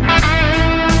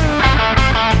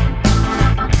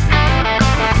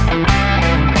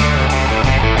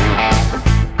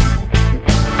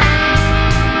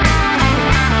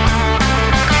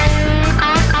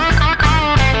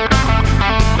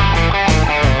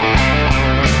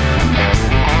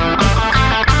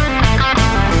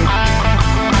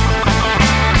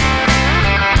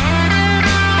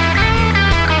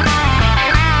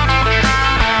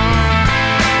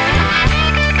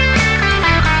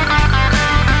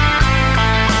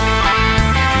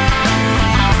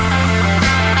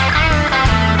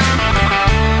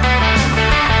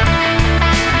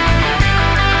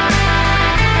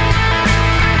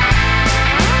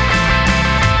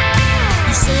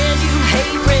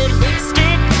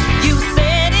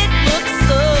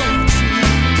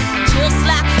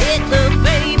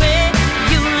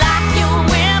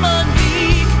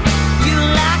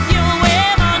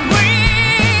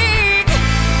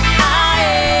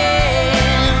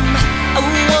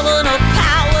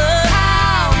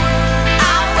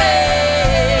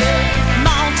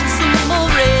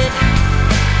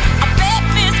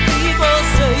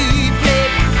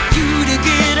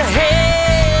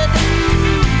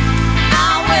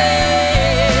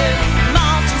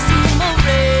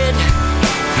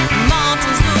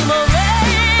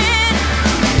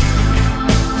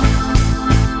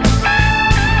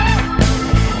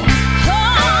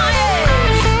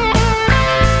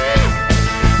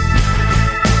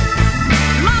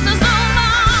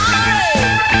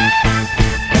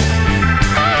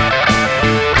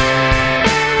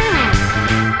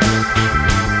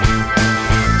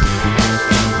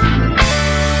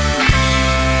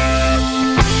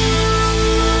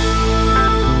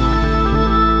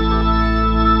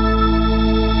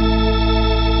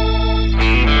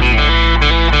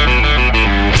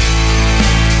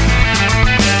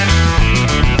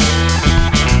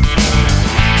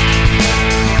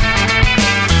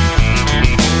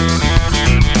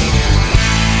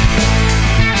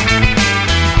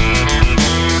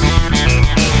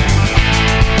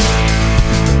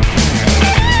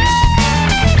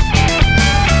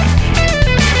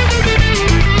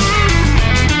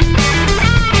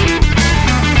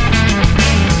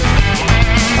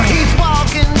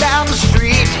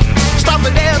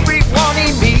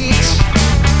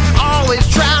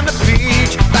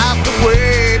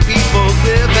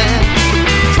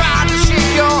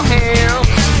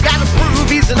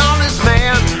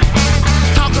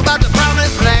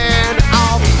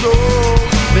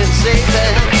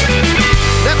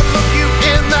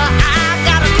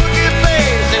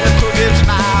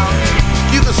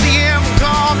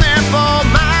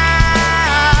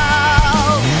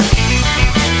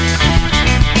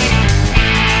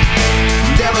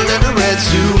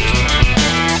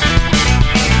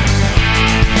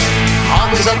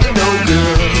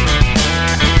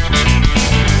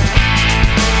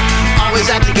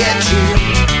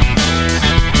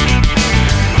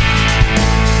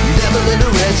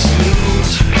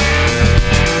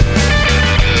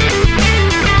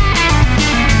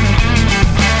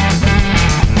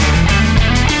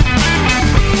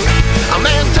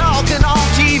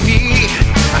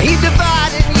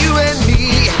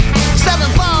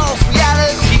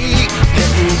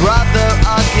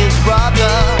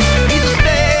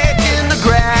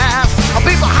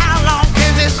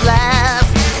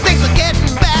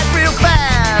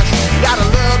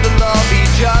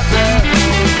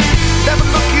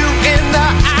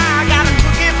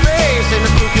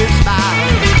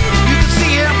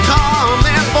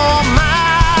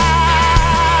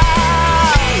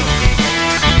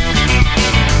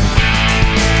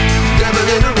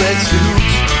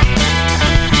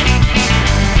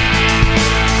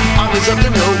 always up to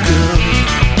no good.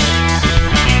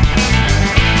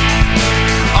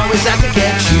 Always out to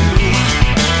get you.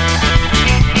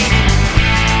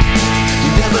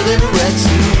 You never in a red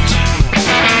suit.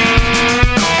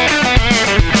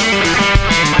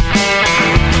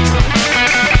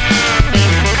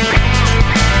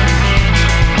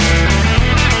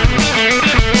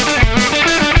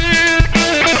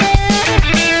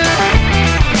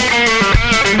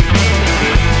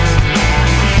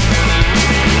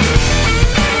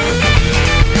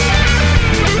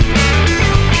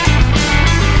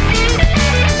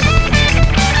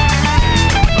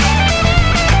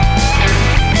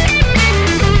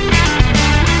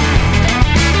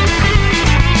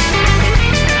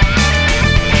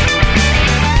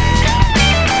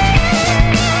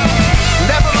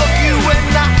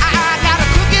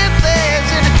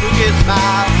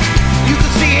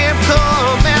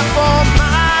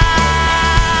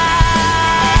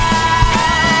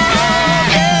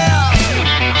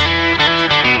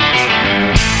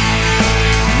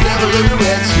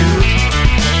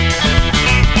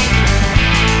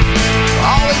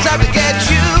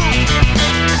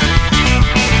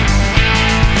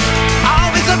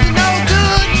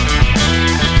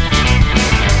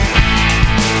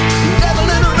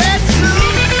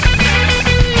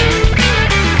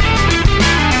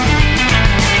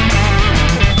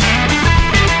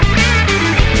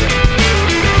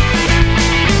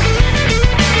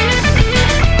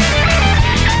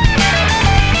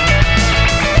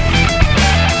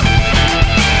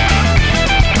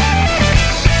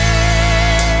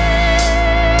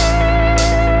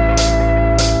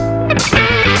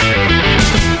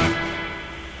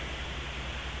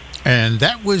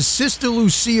 That was Sister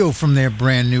Lucille from their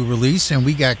brand new release, and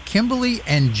we got Kimberly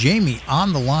and Jamie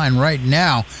on the line right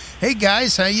now. Hey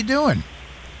guys, how you doing?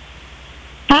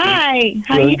 Hi,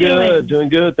 how doing you doing? Good, doing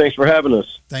good. Thanks for having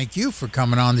us. Thank you for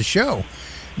coming on the show.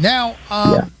 Now,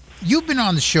 you've been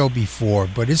on the show before,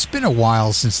 but it's been a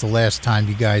while since the last time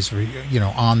you guys were,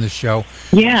 on the show.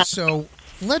 Yeah. So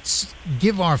let's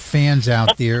give our fans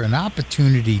out there an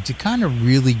opportunity to kind of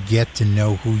really get to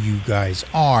know who you guys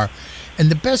are. And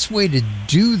the best way to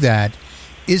do that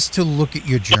is to look at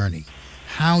your journey,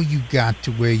 how you got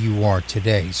to where you are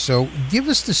today. So give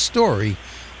us the story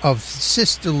of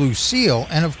Sister Lucille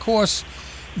and, of course,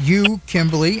 you,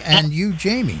 Kimberly, and you,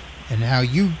 Jamie, and how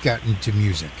you got into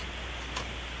music.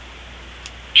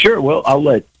 Sure. Well, I'll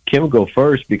let Kim go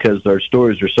first because our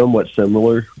stories are somewhat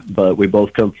similar, but we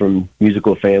both come from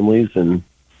musical families. And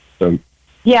so,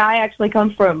 yeah, I actually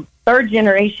come from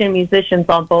third-generation musicians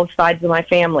on both sides of my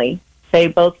family. They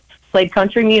both played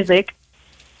country music,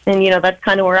 and, that's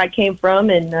kind of where I came from,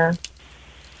 and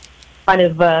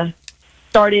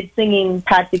started singing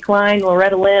Patsy Cline,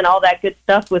 Loretta Lynn, all that good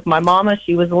stuff with my mama.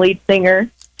 She was the lead singer.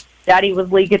 Daddy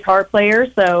was lead guitar player,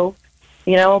 so,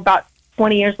 about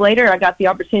 20 years later, I got the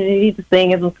opportunity to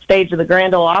sing on the stage of the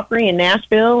Grand Ole Opry in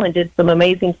Nashville and did some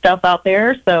amazing stuff out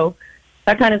there, so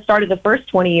that kind of started the first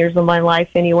 20 years of my life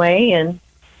anyway, and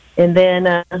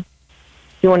then...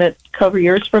 you want to cover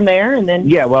yours from there, and then?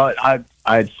 Yeah, well,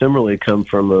 I'd similarly come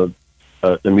from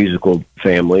a musical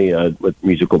family with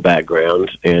musical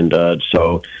background, and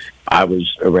so I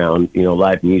was around,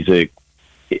 live music,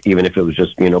 even if it was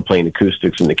just, playing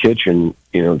acoustics in the kitchen,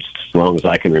 as long as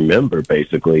I can remember,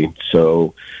 basically.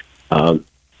 So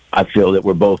I feel that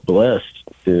we're both blessed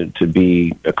to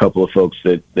be a couple of folks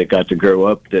that got to grow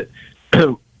up that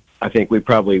I think we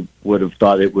probably would have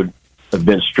thought it would have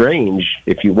been strange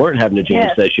if you weren't having a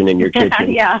jam session in your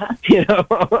kitchen. Yeah.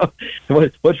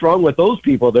 What's wrong with those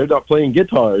people? They're not playing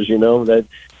guitars,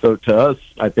 So to us,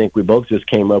 I think we both just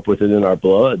came up with it in our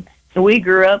blood. We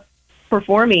grew up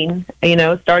performing,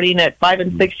 starting at 5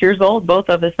 and 6 years old, both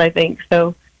of us, I think.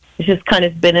 So it's just kind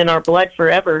of been in our blood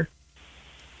forever.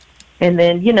 And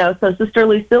then, so Sister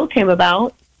Lucille came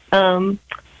about. And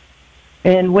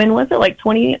when was it? Like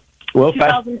 20... Well,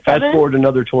 fast forward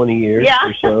another 20 years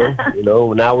or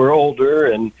so. Now we're older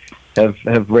and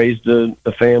have raised a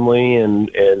family and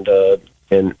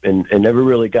never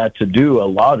really got to do a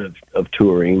lot of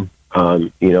touring.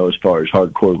 As far as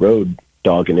hardcore road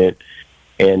dogging it,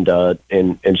 and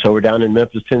so we're down in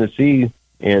Memphis, Tennessee,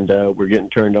 and we're getting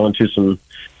turned on to some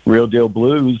real deal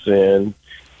blues, and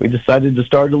we decided to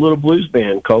start a little blues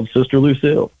band called Sister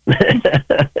Lucille.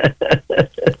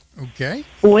 Okay.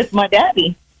 With my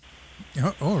daddy.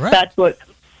 Oh, all right. That's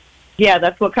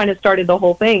what kind of started the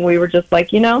whole thing. We were just like,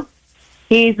 he's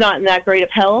not in that great of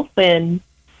health, and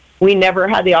we never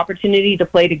had the opportunity to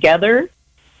play together.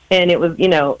 And it was,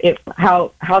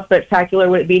 how spectacular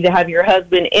would it be to have your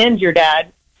husband and your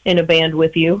dad in a band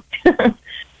with you?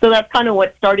 So that's kind of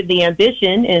what started the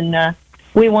ambition. And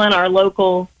we won our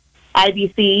local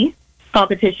IBC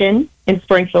competition in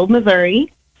Springfield,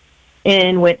 Missouri,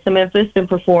 and went to Memphis and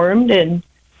performed. And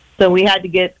so we had to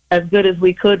get as good as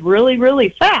we could really, really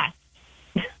fast.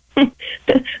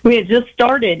 We had just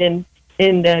started and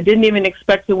didn't even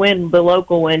expect to win the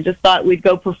local one. Just thought we'd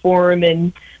go perform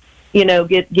and, you know,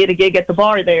 get a gig at the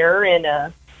bar there.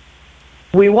 And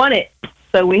we won it.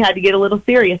 So we had to get a little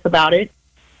serious about it.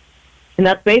 And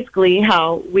that's basically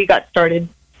how we got started,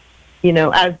 you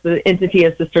know, as the entity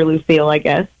of Sister Lucille, I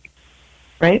guess.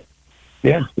 Right?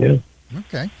 Yeah, yeah.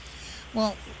 Okay.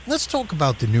 Well, let's talk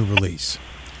about the new release.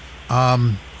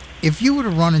 If you were to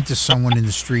run into someone in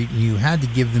the street and you had to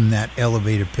give them that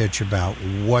elevator pitch about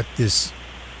what this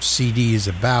CD is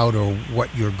about or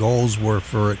what your goals were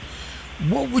for it,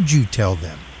 what would you tell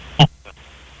them?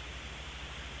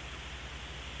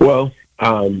 Well,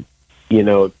 you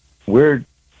know, we're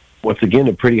once again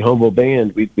a pretty humble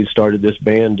band. We started this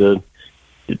band to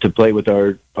play with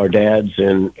our dads,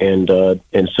 and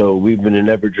so we've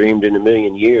never dreamed in a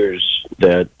million years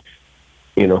that,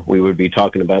 you know, we would be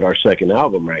talking about our second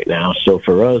album right now. So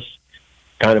for us,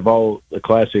 kind of all the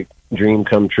classic dream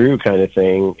come true kind of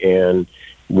thing. And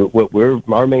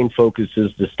our main focus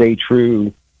is to stay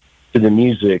true to the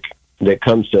music that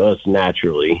comes to us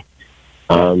naturally.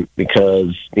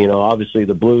 Because, you know, obviously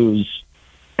the blues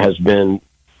has been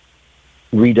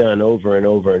redone over and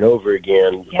over and over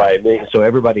again by me. So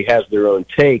everybody has their own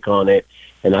take on it.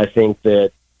 And I think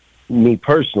that, me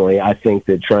personally, I think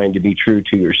that trying to be true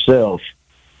to yourself,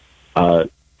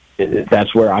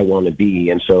 that's where I want to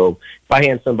be. And so if I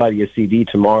hand somebody a CD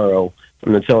tomorrow,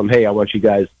 I'm going to tell them, hey, I want you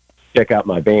guys to check out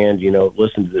my band, you know,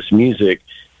 listen to this music,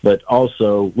 but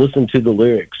also listen to the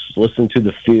lyrics, listen to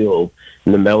the feel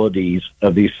and the melodies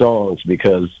of these songs,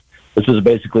 because this is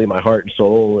basically my heart and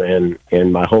soul and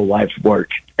my whole life's work,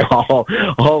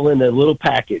 all in a little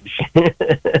package.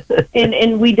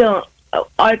 and we don't,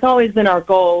 it's always been our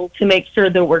goal to make sure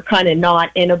that we're kind of not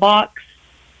in a box.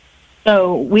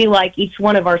 So we like each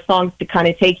one of our songs to kind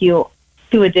of take you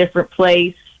to a different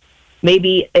place.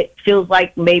 Maybe it feels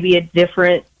like maybe a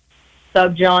different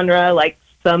subgenre, like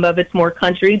some of it's more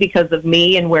country because of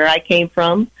me and where I came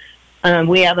from.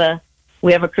 We have a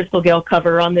Crystal Gale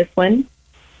cover on this one.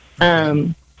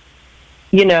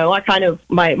 You know, I kind of,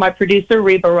 my producer,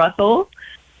 Reba Russell,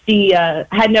 she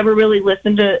had never really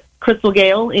listened to Crystal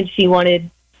Gale, and she wanted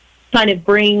kind of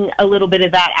bring a little bit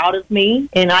of that out of me.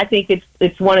 And I think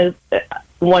it's one of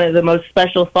the most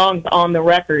special songs on the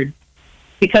record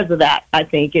because of that. I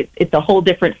think it's a whole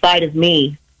different side of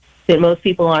me that most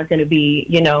people aren't going to be,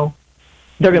 you know,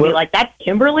 they're going to be like, that's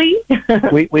Kimberly.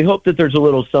 we hope that there's a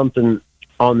little something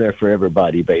on there for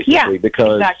everybody, basically,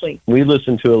 because we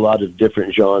listen to a lot of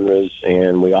different genres,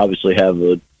 and we obviously have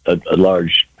a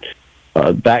large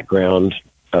background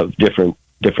of different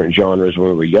genres when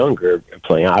we were younger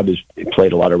playing. I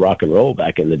played a lot of rock and roll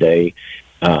back in the day.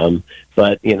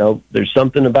 But, you know, there's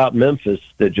something about Memphis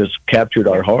that just captured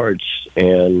our hearts,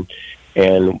 and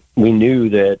we knew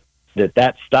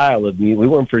that style of music, we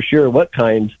weren't for sure what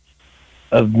kind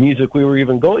of music we were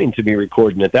even going to be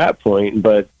recording at that point.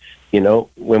 But, you know,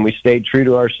 when we stayed true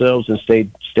to ourselves and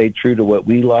stayed true to what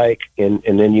we like, and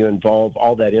then you involve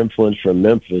all that influence from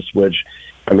Memphis, which,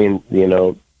 I mean, you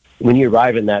know, when you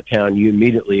arrive in that town, you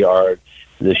immediately are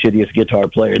the shittiest guitar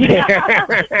player there.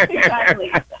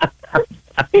 Exactly.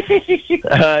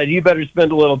 You better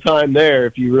spend a little time there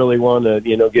if you really want to,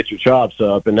 you know, get your chops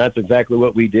up. And that's exactly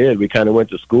what we did. We kind of went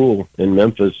to school in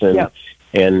Memphis, and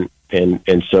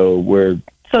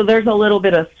so there's a little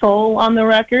bit of soul on the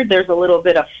record. There's a little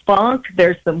bit of funk.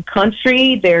 There's some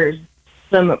country. There's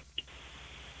some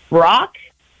rock,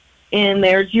 and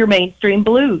there's your mainstream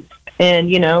blues.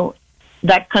 And, you know,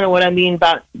 that's kind of what I mean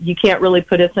about you can't really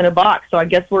put us in a box. So I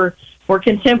guess we're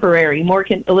contemporary,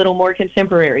 a little more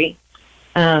contemporary.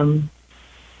 And,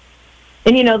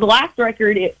 you know, the last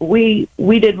record, we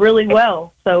did really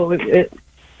well. So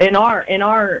in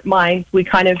our minds, we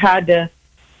kind of had to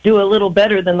do a little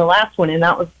better than the last one, and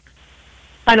that was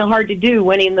kind of hard to do,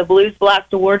 winning the Blues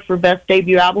Blast Award for Best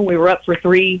Debut Album. We were up for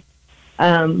 3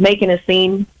 Making a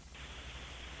Scene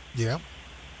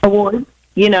awards,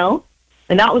 you know,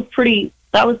 and that was pretty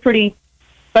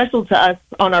special to us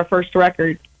on our first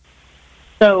record.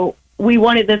 So we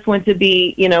wanted this one to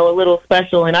be, you know, a little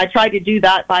special, and I tried to do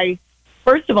that by,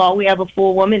 first of all, we have a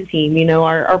full woman team. You know,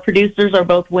 our producers are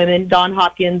both women, Dawn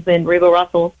Hopkins and Reba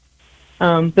Russell.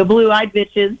 The Blue Eyed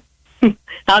Bitches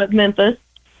out of Memphis.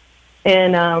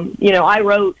 And, you know, I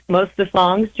wrote most of the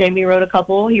songs. Jamie wrote a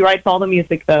couple. He writes all the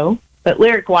music, though, but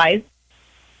lyric-wise.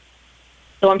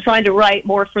 So I'm trying to write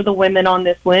more for the women on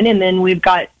this one. And then we've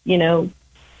got, you know,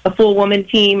 a full woman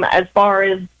team as far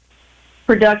as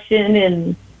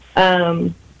production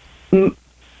and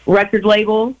record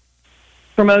label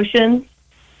promotions,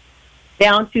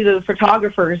 down to the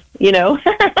photographers, you know.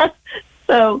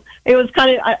 So it was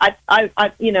kind of,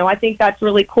 I think that's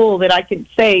really cool that I could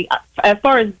say, as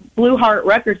far as Blue Heart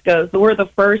Records goes, we're the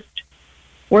first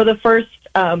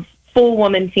full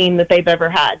woman team that they've ever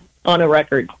had on a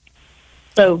record.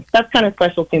 So that's kind of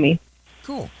special to me.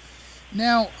 Cool.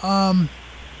 Now,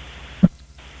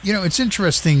 it's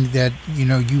interesting that,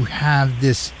 you have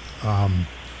this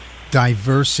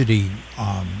diversity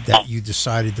that you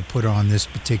decided to put on this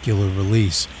particular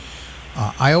release.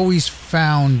 I always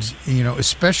found,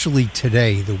 especially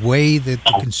today, the way that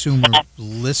the consumer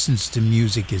listens to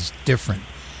music is different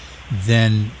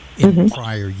than in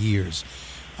prior years.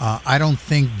 I don't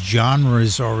think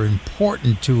genres are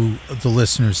important to the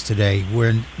listeners today,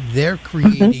 when they're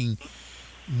creating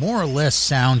more or less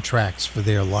soundtracks for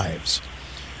their lives.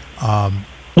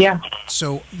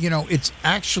 So, it's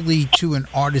actually to an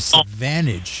artist's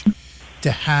advantage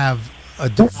to have a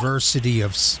diversity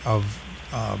of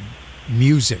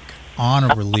music on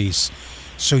a release,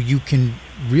 so you can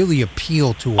really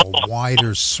appeal to a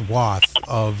wider swath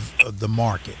of the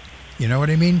market. You know what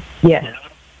I mean? Yeah.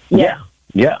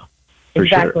 For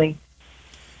exactly. Sure.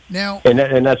 Now,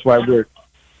 and that's why we're.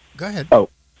 Go ahead. Oh,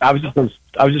 I was just going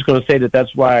to say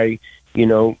that's why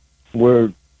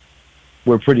we're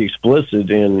pretty explicit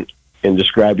in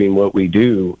describing what we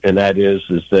do, and that is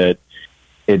that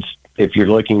it's, if you're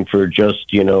looking for just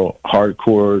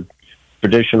hardcore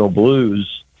traditional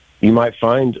blues, you might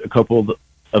find a couple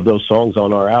of those songs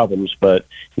on our albums, but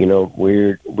we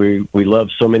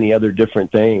love so many other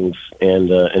different things, and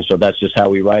so that's just how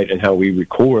we write and how we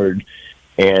record,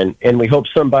 and we hope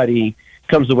somebody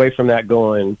comes away from that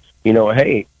going,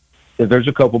 hey, there's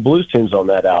a couple blues tunes on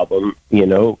that album,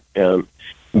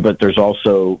 but there's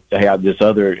also, I have this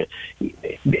other,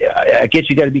 I guess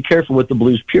you got to be careful with the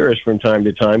blues purists from time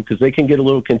to time, because they can get a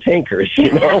little cantankerous,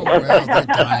 Well, they're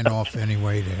dying off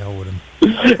anyway, to hell with them.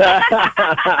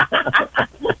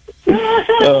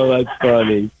 Oh, that's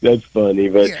funny.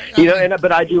 But,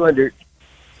 but I do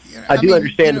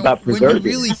understand about preserving. When you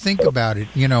really think about it,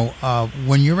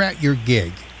 when you're at your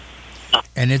gig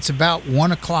and it's about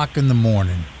 1:00 in the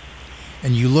morning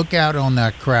and you look out on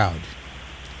that crowd,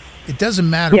 it doesn't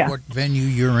matter what venue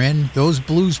you're in. Those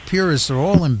blues purists are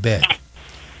all in bed.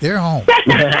 They're home.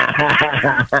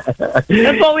 That's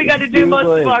what we got to do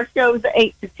most of our shows at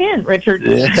 8 to 10, Richard.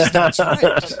 That's right.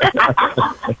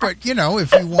 But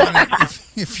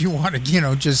if you want to,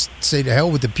 just say to hell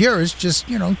with the purists, just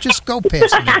go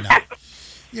past midnight.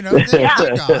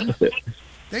 They're gone.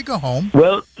 They go home.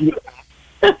 Well,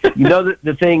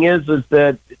 the thing is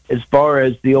that as far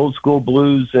as the old school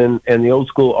blues and the old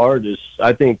school artists,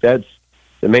 I think that's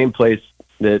the main place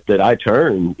that I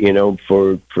turn,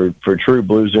 for true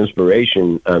blues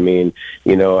inspiration. I mean,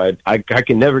 I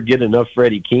can never get enough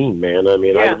Freddie King, man. I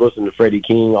mean, I listen to Freddie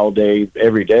King all day,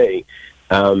 every day.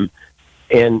 And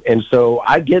so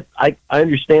I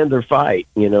understand their fight,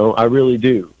 I really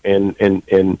do.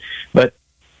 But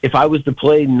if I was to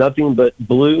play nothing but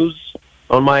blues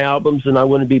on my albums, then I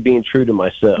wouldn't be being true to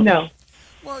myself. No.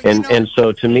 Well, and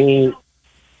so to me,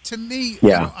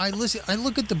 I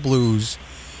look at the blues,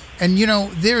 and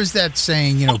there's that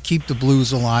saying, keep the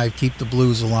blues alive, keep the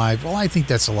blues alive. Well, I think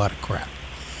that's a lot of crap.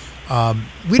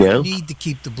 We don't need to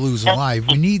keep the blues alive.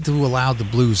 We need to allow the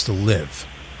blues to live.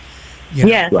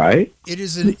 Yes. Right. It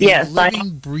is a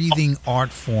living, breathing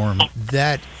art form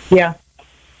that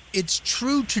its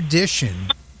true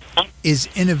tradition is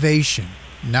innovation,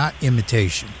 not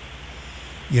imitation.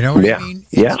 You know what I mean?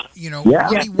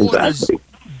 Muddy Waters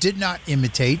did not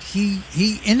imitate.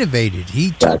 He innovated.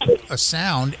 He took a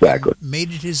sound and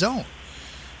made it his own.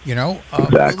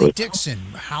 Willie Dixon,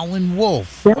 Howlin'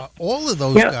 Wolf, all of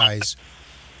those guys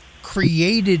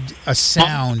created a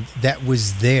sound that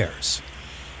was theirs.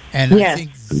 And I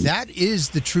think that is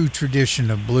the true tradition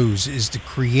of blues, is to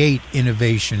create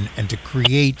innovation and to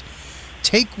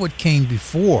take what came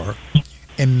before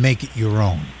and make it your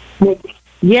own.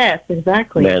 Yes,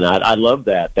 exactly. Man, I love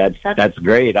that. That's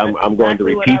great. I'm going to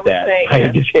repeat that if I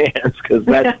have the chance, because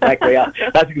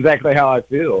that's exactly how I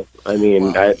feel. I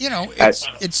mean,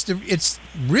 it's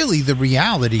really the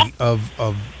reality of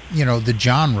the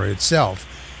genre itself.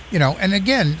 And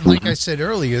again, like I said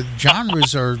earlier,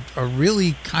 genres are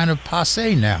really kind of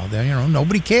passé now.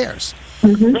 Nobody cares.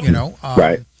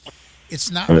 Right.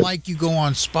 It's not like you go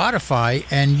on Spotify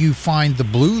and you find the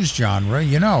blues genre.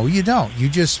 You don't. You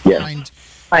just find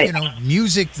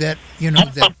music that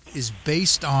that is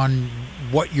based on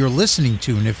what you're listening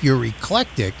to. And if you're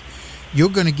eclectic, you're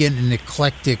going to get an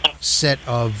eclectic set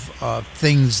of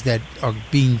things that are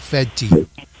being fed to you.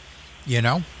 You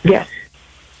know? Yeah.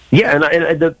 Yeah,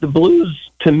 and the blues,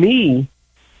 to me,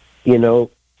 you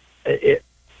know,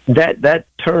 that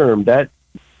term, that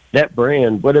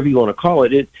brand, whatever you want to call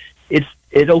it,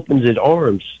 it opens its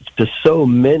arms to so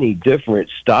many different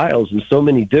styles and so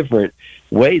many different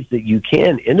ways that you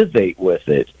can innovate with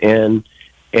it. And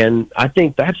I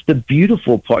think that's the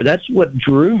beautiful part. That's what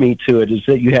drew me to it, is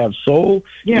that you have soul,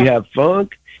 you have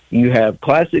funk, you have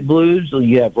classic blues,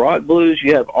 you have rock blues,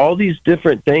 you have all these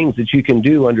different things that you can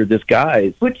do under this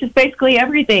guise. Which is basically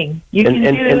everything. You can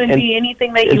do and be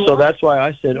anything that you want. So that's why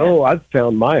I said, I've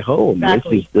found my home.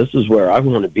 Exactly. This is where I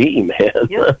want to be, man.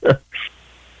 Yep.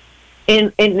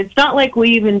 And it's not like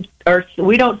we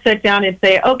don't sit down and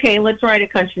say, okay, let's write a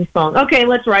country song. Okay,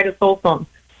 let's write a soul song.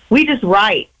 We just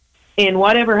write, and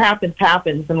whatever happens,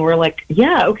 happens. And we're like,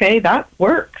 yeah, okay, that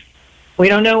works. We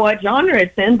don't know what genre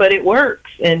it's in, but it works.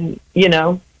 And, you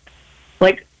know,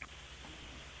 like,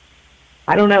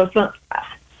 I don't know.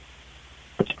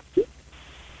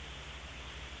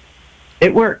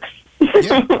 It works.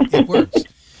 Yeah, it works.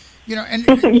 You know,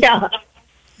 and yeah.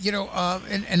 You know,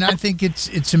 and I think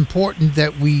it's important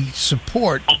that we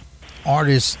support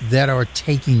artists that are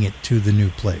taking it to the new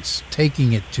place,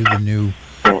 taking it to the new,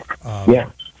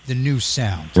 the new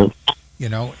sound. You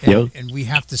know, and we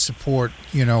have to support,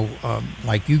 you know,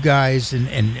 like you guys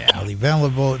and Ali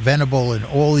Venable and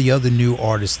all the other new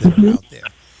artists that are out there.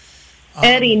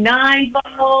 Eddie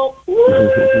Ninevolt,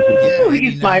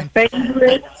 he's my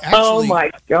favorite. Actually, oh my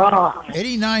God!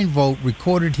 Eddie Ninevolt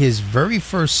recorded his very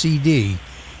first CD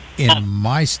in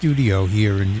my studio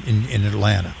here in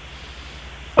Atlanta.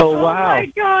 Oh wow! Oh my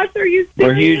gosh, are you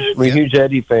serious? We're huge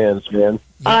Eddie fans, man.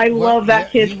 I love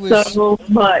that kid so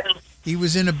much. He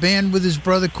was in a band with his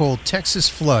brother called Texas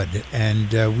Flood,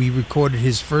 and we recorded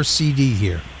his first CD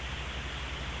here.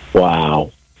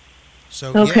 Wow!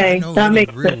 So okay, I know that Eddie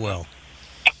makes real sense. well.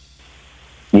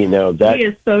 You know that he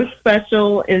is so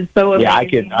special and so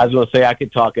amazing. Yeah, I was going to say I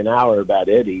could talk an hour about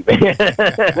Eddie,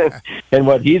 and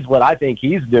what I think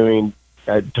he's doing.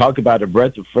 Talk about a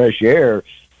breath of fresh air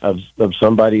of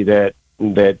somebody that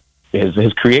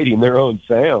is creating their own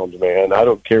sound. Man, I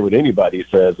don't care what anybody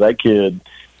says. That kid,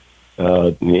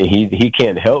 he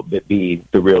can't help but be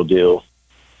the real deal.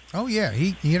 Oh yeah,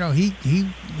 he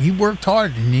worked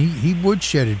hard and he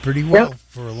woodshedded pretty well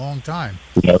for a long time.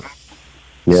 Yep.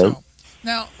 So,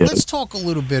 now let's talk a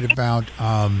little bit about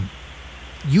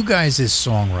you guys as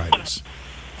songwriters.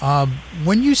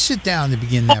 When you sit down to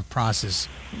begin that process,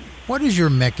 what is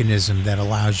your mechanism that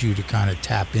allows you to kind of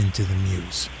tap into the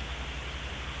muse?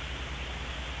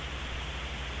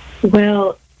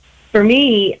 Well, for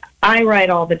me, I write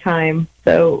all the time,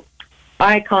 so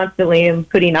I constantly am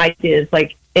putting ideas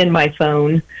like in my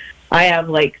phone. I have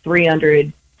like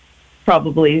 300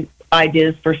 probably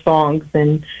ideas for songs,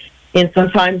 and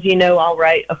sometimes, you know, I'll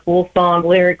write a full song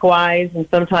lyric-wise, and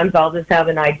sometimes I'll just have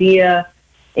an idea.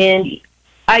 And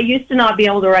I used to not be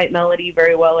able to write melody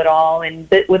very well at all, and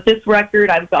with this record,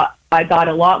 I got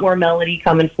a lot more melody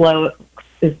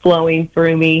flowing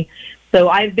through me. So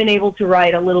I've been able to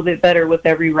write a little bit better with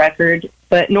every record.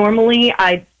 But normally,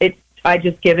 I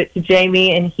just give it to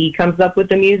Jamie, and he comes up with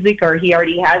the music, or he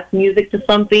already has music to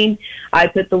something. I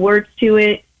put the words to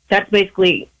it. That's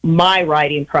basically my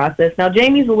writing process. Now,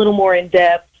 Jamie's a little more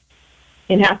in-depth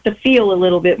and has to feel a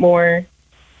little bit more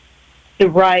to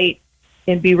write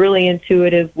and be really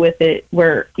intuitive with it,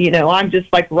 where, you know, I'm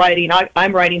just like writing.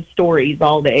 I'm writing stories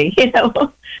all day, you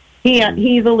know.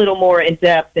 He's a little more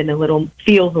in-depth and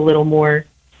feels a little more.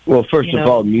 Well, first of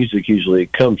all, music usually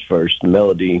comes first. The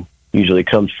melody usually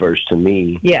comes first to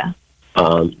me. Yeah.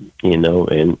 You know,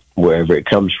 and wherever it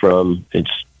comes from,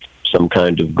 it's some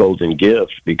kind of golden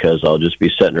gift, because I'll just be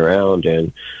sitting around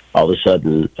and all of a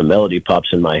sudden a melody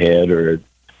pops in my head, or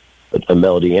a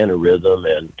melody and a rhythm,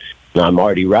 and I'm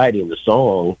already writing the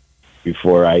song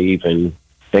before I even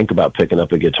think about picking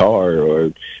up a guitar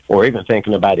or even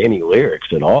thinking about any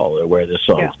lyrics at all, or where this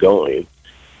song's going.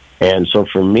 And so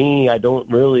for me, I don't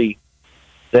really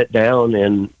sit down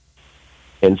and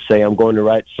say I'm going to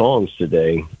write songs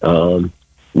today.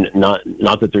 Not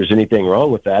that there's anything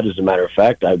wrong with that. As a matter of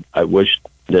fact, I wish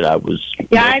that I was.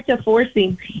 Yeah, I have to force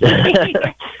him.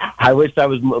 I wish I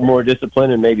was more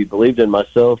disciplined and maybe believed in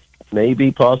myself.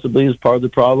 Maybe possibly is part of the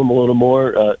problem a little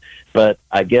more. But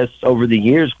I guess over the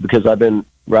years, because I've been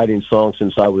writing songs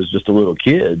since I was just a little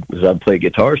kid, because I've played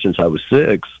guitar since I was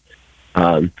 6.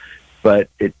 But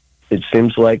it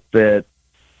seems like that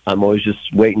I'm always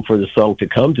just waiting for the song to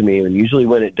come to me, and usually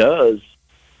when it does,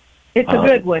 it's a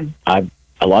good one.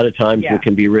 a lot of times Yeah. it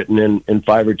can be written in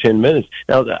 5 or 10 minutes.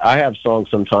 Now, I have songs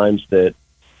sometimes that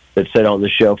sit on the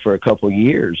shelf for a couple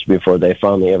years before they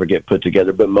finally ever get put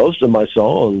together. But most of my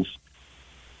songs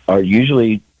are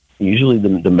usually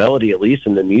the melody, at least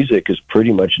in the music, is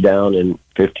pretty much down in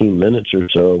 15 minutes or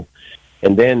so.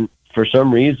 And then for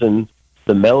some reason,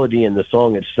 the melody in the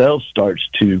song itself starts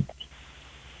to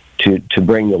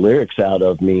bring the lyrics out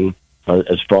of me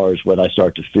as far as what I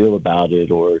start to feel about it,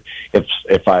 or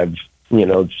if I've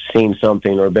seen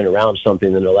something or been around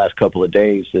something in the last couple of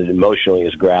days that emotionally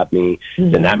has grabbed me,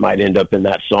 then that might end up in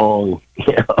that song.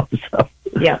 So.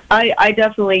 Yeah, I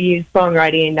definitely use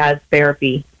songwriting as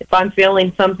therapy. If I'm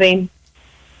feeling something,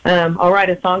 I'll write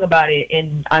a song about it,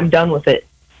 and I'm done with it.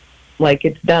 Like,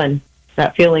 it's done.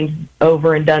 That feeling's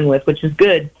over and done with, which is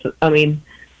good. I mean,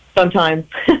 sometimes,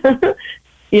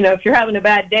 if you're having a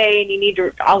bad day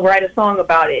and I'll write a song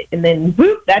about it, and then,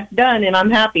 whoop, that's done, and I'm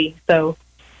happy. So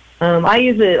I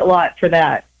use it a lot for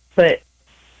that. But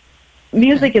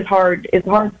music is hard. It's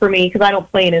hard for me because I don't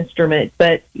play an instrument.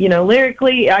 But,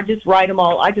 lyrically, I just write them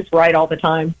all. I just write all the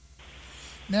time.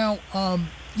 Now,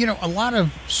 a lot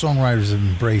of songwriters have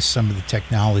embraced some of the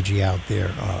technology out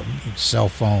there, cell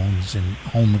phones and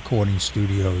home recording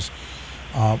studios.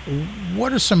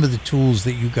 What are some of the tools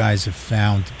that you guys have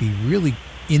found to be really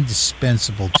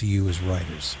indispensable to you as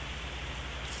writers?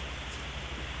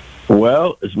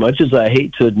 Well, as much as I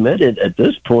hate to admit it, at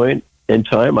this point in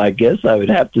time, I guess I would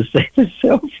have to say the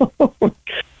cell phone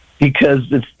because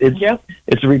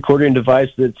it's a recording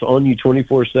device that's on you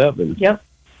 24/7. Yep.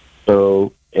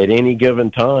 So at any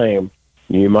given time,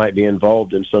 you might be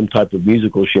involved in some type of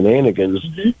musical shenanigans.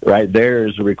 Mm-hmm. Right there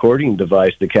is a recording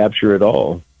device to capture it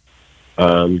all.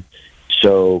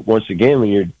 So once again, when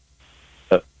you're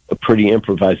a pretty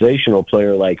improvisational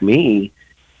player like me,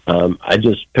 I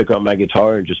just pick up my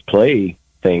guitar and just play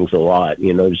things a lot.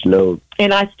 There's no...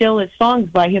 And I steal his songs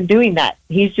by him doing that.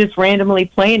 He's just randomly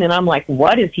playing, and I'm like,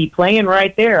 what is he playing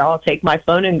right there? I'll take my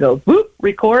phone and go, whoop,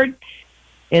 record,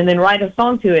 and then write a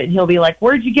song to it. And he'll be like,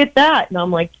 where'd you get that? And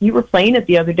I'm like, you were playing it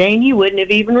the other day, and you wouldn't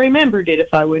have even remembered it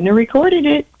if I wouldn't have recorded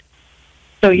it.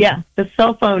 So, yeah, the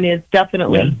cell phone is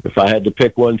definitely... Yeah, if I had to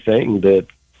pick one thing that,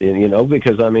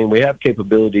 because, we have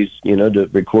capabilities, to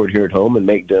record here at home and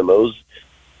make demos,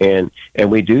 and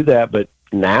we do that. But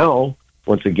now,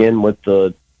 once again, with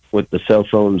the cell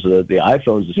phones, the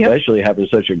iPhones especially, having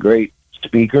such a great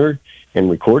speaker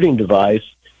and recording device,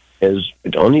 is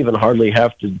don't even hardly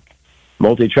have to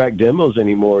multi-track demos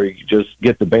anymore. You just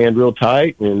get the band real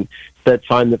tight and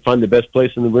find the best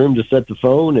place in the room to set the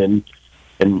phone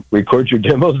and record your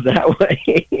demos that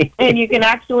way. And you can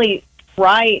actually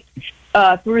write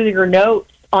through your notes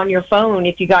on your phone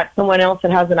if you got someone else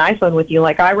that has an iPhone with you.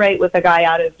 Like, I write with a guy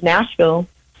out of Nashville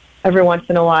every once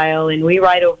in a while, and we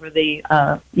write over the,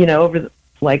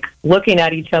 like, looking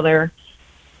at each other,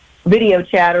 video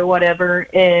chat or whatever,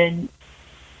 and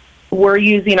we're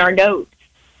using our notes.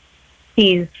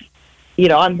 He's,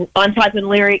 I'm typing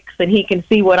lyrics, and he can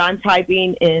see what I'm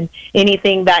typing, and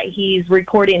anything that he's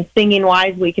recording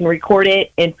singing-wise, we can record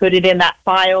it and put it in that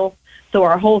file. So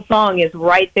our whole song is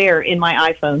right there in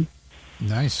my iPhone.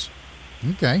 Nice.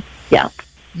 Okay. Yeah.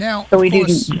 Now, so of we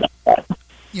course, do that.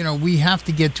 We have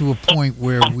to get to a point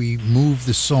where we move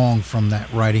the song from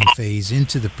that writing phase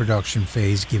into the production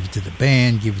phase, give it to the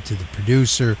band, give it to the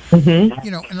producer,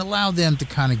 and allow them to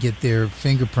kind of get their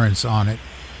fingerprints on it.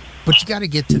 But you got to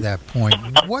get to that point.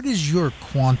 What is your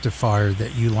quantifier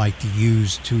that you like to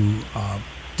use to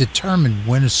determine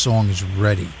when a song is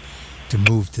ready to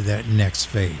move to that next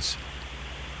phase?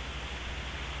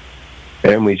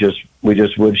 And we just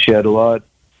woodshed a lot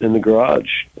in the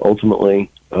garage, ultimately.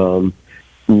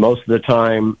 Most of the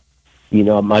time,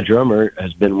 my drummer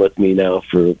has been with me now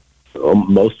for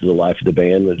most of the life of the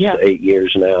band, which is 8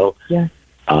 years now. Yeah.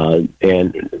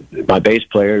 And my bass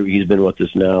player, he's been with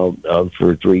us now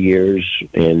for 3 years,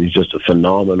 and he's just a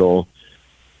phenomenal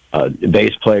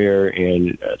bass player.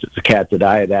 And it's a cat that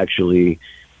I had actually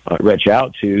reached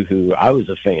out to, who I was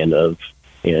a fan of,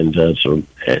 and so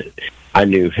I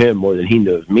knew him more than he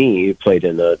knew of me. He played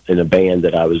in a band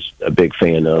that I was a big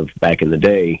fan of back in the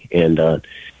day,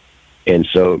 and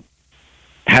so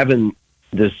having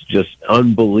this just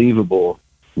unbelievable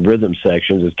rhythm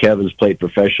sections, as Kevin's played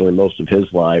professionally most of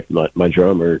his life, my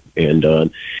drummer,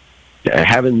 and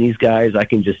having these guys, I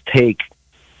can just take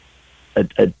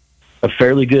a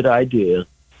fairly good idea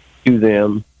to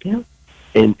them,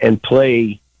 and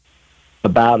play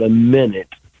about a minute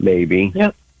maybe.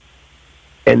 Yep.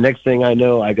 And next thing I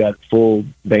know, I got full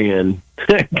band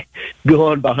go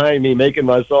on behind me, making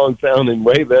my song sounding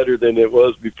way better than it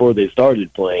was before they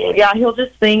started playing. Yeah, he'll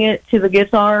just sing it to the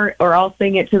guitar, or I'll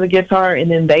sing it to the guitar, and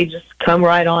then they just come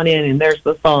right on in, and there's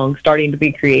the song starting to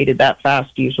be created that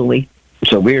fast usually.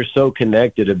 So we are so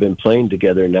connected, have been playing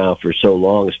together now for so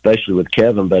long, especially with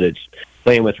Kevin, but it's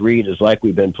playing with Reed is like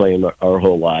we've been playing our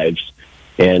whole lives.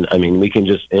 And, I mean, we can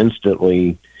just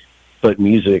instantly put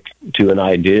music to an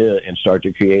idea and start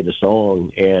to create a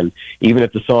song. And even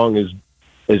if the song is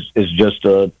just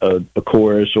a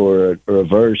chorus or a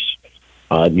verse,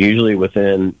 usually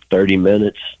within 30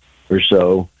 minutes or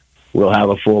so, we'll have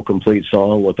a full, complete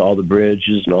song with all the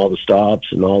bridges and all the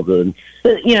stops and all the...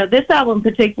 You know, this album in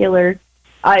particular,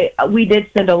 we did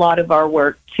send a lot of our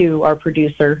work to our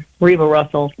producer, Reba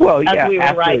Russell. Well, as yeah, we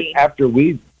were writing. After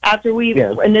we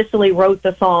initially wrote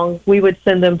the songs, we would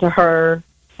send them to her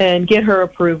and get her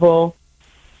approval.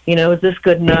 You know, is this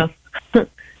good enough?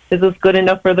 Is this good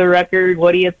enough for the record?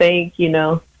 What do you think? You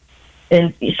know,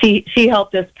 and she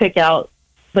helped us pick out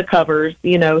the covers.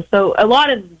 You know, so a lot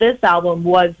of this album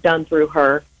was done through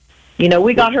her. You know,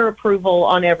 we got her approval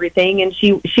on everything, and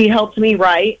she helped me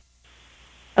write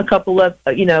a couple of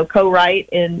co-write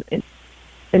and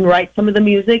write some of the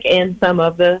music and some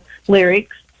of the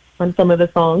lyrics on some of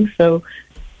the songs. So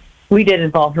we did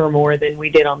involve her more than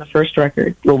we did on the first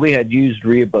record. Well, we had used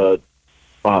Reba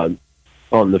on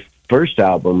the first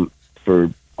album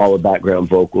for all the background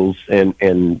vocals and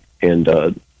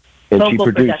she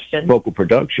produced vocal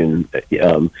production.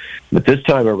 But this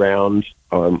time around,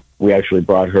 we actually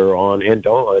brought her on and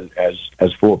Dawn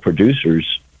as full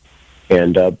producers,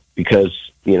 and because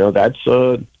that's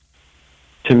to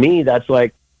me that's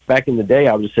like back in the day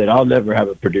I would have said I'll never have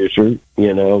a producer,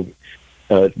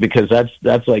 because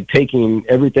that's like taking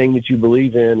everything that you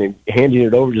believe in and handing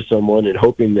it over to someone and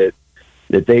hoping that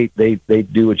they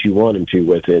do what you want them to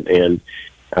with it. And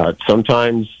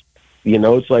sometimes,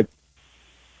 it's like,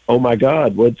 oh my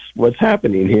God, what's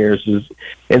happening here?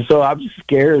 And so I'm just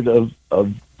scared of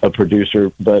a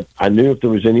producer, but I knew if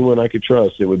there was anyone I could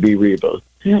trust, it would be Reba.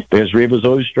 Yeah. Because Reba's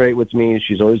always straight with me.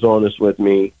 She's always honest with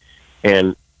me.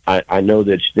 And I know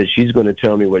that she's going to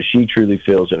tell me what she truly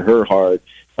feels in her heart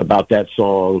about that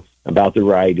song, about the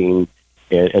writing,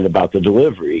 and about the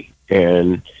delivery.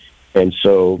 And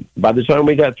so by the time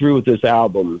we got through with this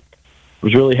album, I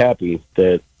was really happy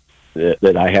that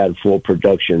I had full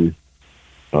production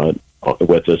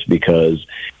with us, because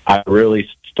I really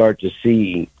start to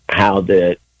see how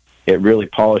that it really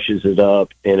polishes it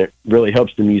up, and it really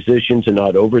helps the musician to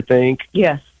not overthink.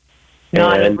 Yes,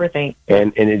 not overthink.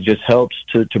 And it just helps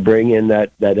to bring in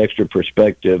that extra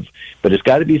perspective. But it's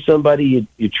got to be somebody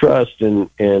you trust. And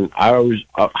I was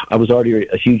already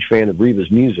a huge fan of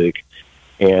Reba's music,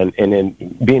 and then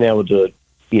being able to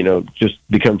just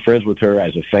become friends with her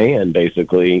as a fan,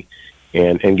 basically,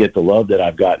 and get the love that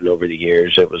I've gotten over the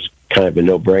years. It was kind of a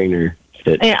no-brainer.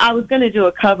 And I was going to do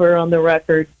a cover on the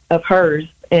record of hers,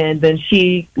 and then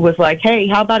she was like, hey,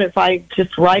 how about if I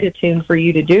just write a tune for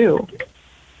you to do?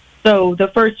 So the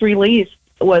first release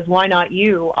was Why Not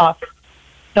You off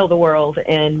Tell the World,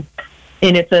 and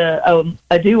it's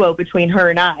a duo between her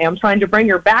and I. I'm trying to bring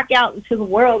her back out into the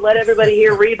world, let everybody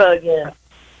hear Reba again.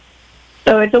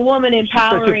 So it's a woman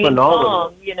empowering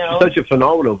song, She's such a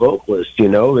phenomenal vocalist,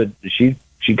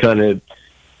 She kind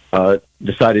of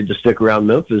decided to stick around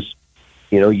Memphis,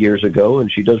 years ago, and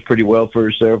she does pretty well for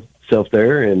herself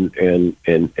there, and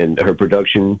her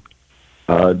production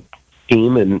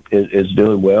team is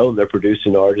doing well, and they're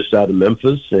producing artists out of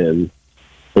Memphis, and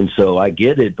so I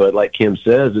get it. But like Kim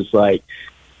says, it's like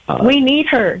we need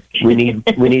her. we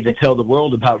need to tell the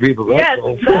world about Reba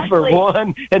Russell, exactly. for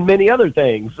one, and many other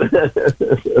things.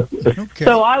 Okay.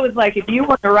 So I was like, if you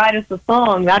want to write us a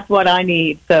song, that's what I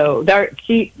need. So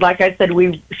she, like I said,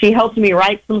 she helped me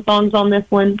write some songs on this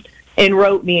one and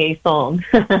wrote me a song.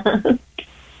 All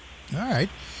right.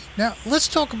 Now, let's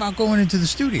talk about going into the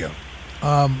studio.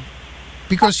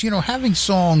 Because, having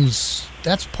songs,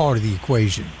 that's part of the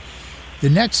equation. The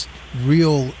next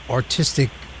real artistic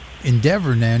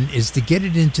endeavor, then, is to get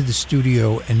it into the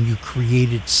studio and you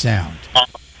create its sound.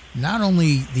 Not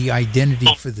only the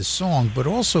identity for the song, but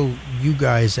also you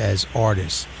guys as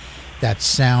artists. That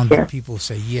sound that people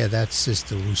say, yeah, that's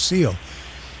Sister Lucille.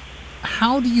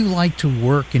 How do you like to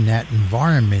work in that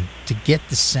environment to get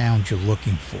the sound you're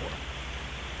looking for?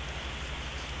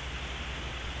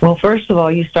 Well, first of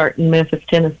all, you start in Memphis,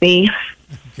 Tennessee.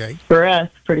 Okay. For us,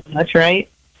 pretty much, right?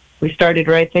 We started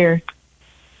right there.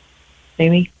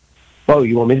 Amy? Oh,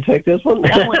 you want me to take this one?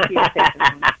 I want you to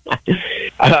take this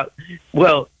one.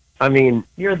 Well, I mean...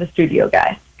 You're the studio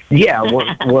guy. Yeah,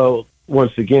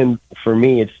 once again, for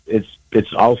me,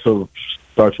 it's also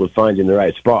starts with finding the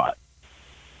right spot.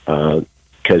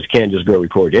 because you can't just go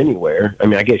record anywhere. I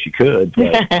mean, I guess you could,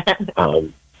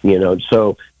 but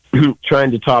so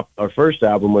trying to top our first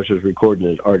album, which was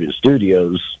recorded at Ardent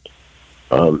Studios,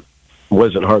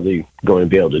 wasn't hardly going to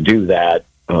be able to do that.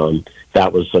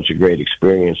 That was such a great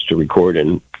experience to record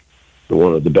in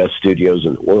one of the best studios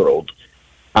in the world.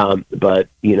 But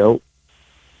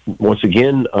once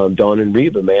again, Dawn and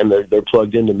Reba, man, they're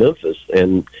plugged into Memphis,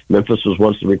 and Memphis was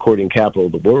once the recording capital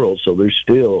of the world. So there's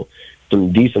still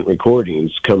some decent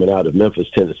recordings coming out of Memphis,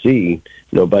 Tennessee.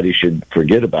 Nobody should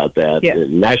forget about that. Yeah.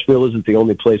 Nashville isn't the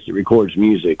only place that records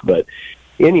music, but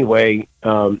anyway,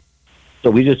 so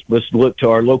we just look to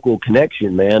our local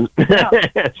connection, man.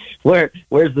 Yeah.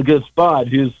 Where's the good spot?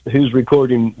 Who's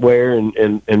recording where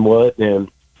and what? And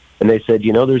they said,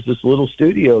 there's this little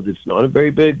studio that's not a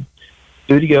very big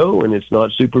studio, and it's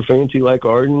not super fancy like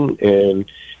Ardent,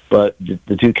 but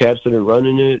the two cats that are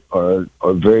running it are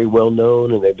very well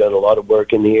known, and they've done a lot of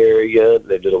work in the area.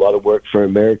 They did a lot of work for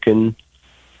American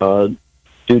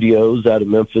studios out of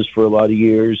Memphis for a lot of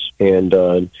years, and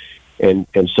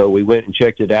so we went and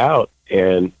checked it out,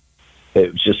 and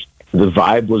it was just, the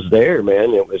vibe was there,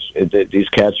 man. These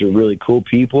cats are really cool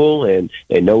people, and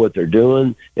they know what they're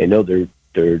doing. They know their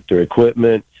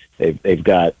equipment. They've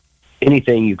got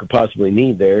anything you could possibly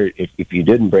need there if you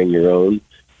didn't bring your own.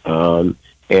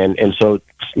 And so,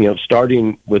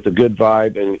 starting with a good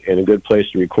vibe and a good place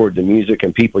to record the music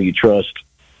and people you trust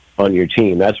on your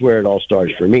team, that's where it all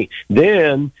starts for me.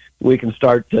 Then we can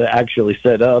start to actually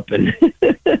set up and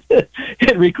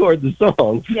and record the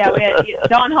songs. Yeah,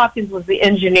 Don Hopkins was the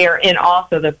engineer and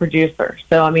also the producer.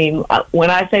 So, I mean, when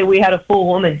I say we had a full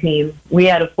woman team, we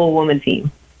had a full woman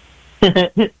team.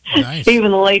 Nice. Even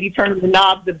the lady turning the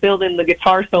knobs to build in the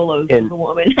guitar solos was a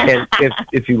woman. And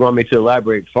if you want me to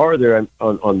elaborate farther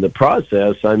on the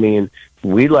process, I mean,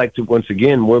 we like to, once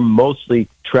again, we're mostly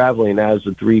traveling as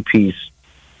a three-piece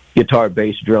guitar,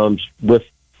 bass, drums with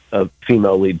a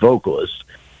female lead vocalist.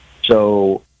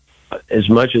 So as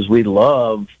much as we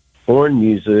love horn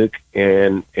music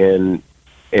and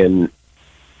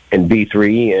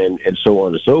B3 and so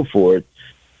on and so forth,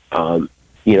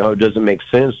 it doesn't make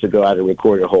sense to go out and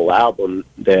record a whole album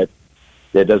that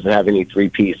doesn't have any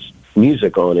three-piece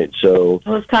music on it. So it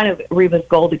was kind of Reba's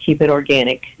goal to keep it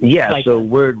organic. Yeah, so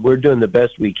we're doing the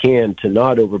best we can to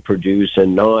not overproduce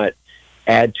and not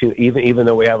add to, even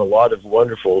though we have a lot of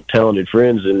wonderful, talented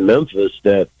friends in Memphis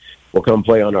that will come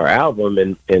play on our album,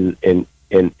 and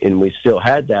we still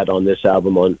had that on this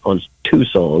album on two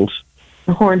songs.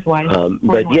 The horns wide.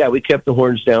 But yeah, we kept the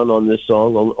horns down on this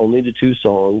song, only the two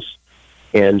songs.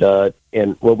 And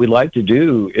what we like to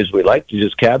do is we like to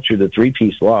just capture the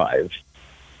three-piece live.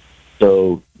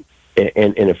 So,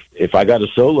 and if I got a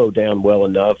solo down well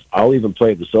enough, I'll even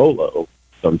play the solo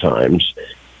sometimes.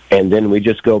 And then we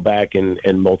just go back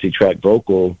and multi-track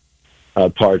vocal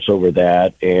parts over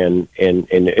that. And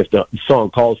if the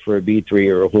song calls for a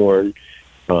B3 or a horn,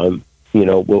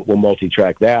 we'll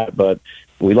multi-track that. But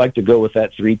we like to go with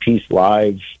that three-piece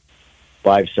live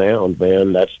sound,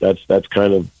 man. That's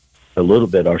kind of a little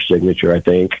bit our signature, I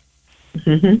think.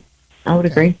 Mm-hmm. I would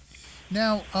agree.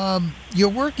 Now, you're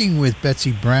working with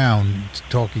Betsy Brown,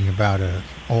 talking about an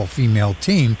all-female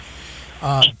team.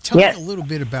 Tell me a little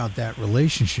bit about that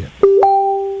relationship.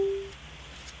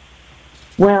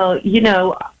 Well,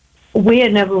 we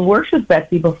had never worked with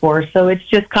Betsy before, so it's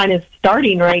just kind of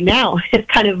starting right now. It's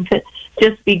kind of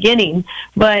just beginning,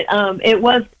 but it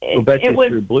was. Betsy it was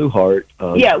through Blue Heart.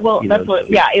 It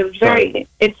was very.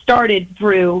 It started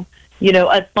through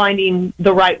us finding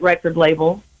the right record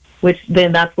label, which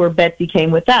then that's where Betsy came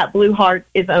with that. Blue Heart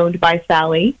is owned by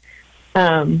Sally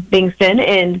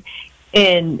Bingston,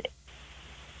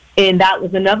 and that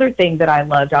was another thing that I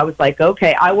loved. I was like,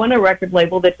 okay, I want a record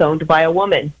label that's owned by a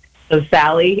woman. So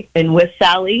Sally, and with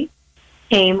Sally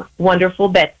came wonderful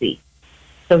Betsy.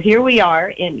 So here we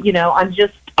are, and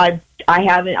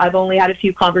I've only had a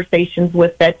few conversations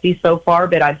with Betsy so far,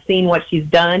 but I've seen what she's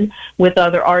done with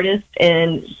other artists,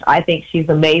 and I think she's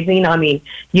amazing. I mean,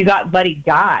 you got Buddy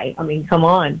Guy. I mean, come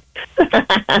on.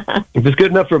 If it's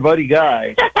good enough for Buddy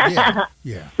Guy,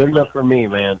 yeah, good enough for me,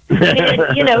 man.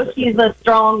 And, she's a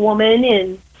strong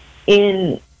woman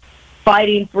in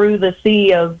fighting through the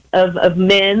sea of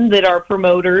men that are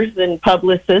promoters and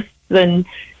publicists, and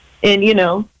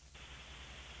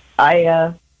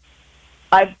I've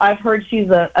heard she's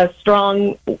a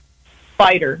strong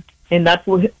fighter, and that's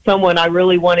someone I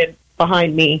really wanted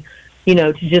behind me,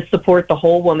 to just support the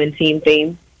whole woman team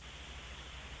theme.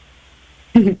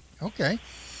 Okay.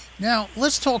 Now,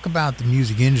 let's talk about the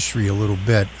music industry a little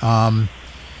bit.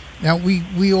 Now,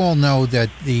 we all know that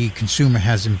the consumer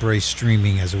has embraced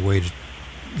streaming as a way to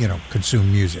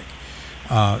consume music.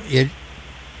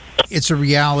 It's a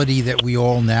reality that we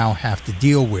all now have to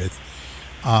deal with.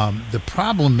 The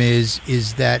problem is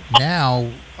that now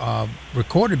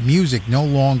recorded music no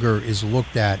longer is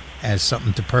looked at as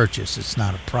something to purchase. It's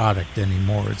not a product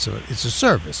anymore. It's a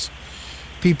service.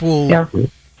 People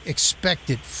expect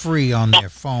it free on their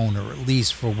phone, or at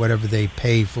least for whatever they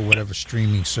pay for whatever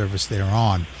streaming service they're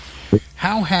on.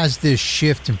 How has this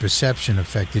shift in perception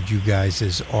affected you guys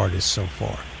as artists so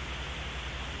far?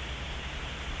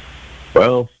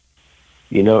 Well,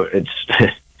 it's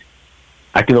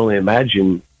I can only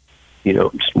imagine,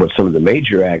 what some of the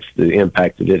major acts, the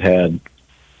impact that it had.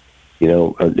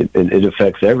 It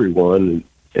affects everyone,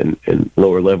 and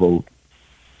lower level,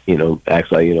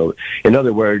 acts like, in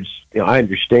other words, I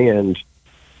understand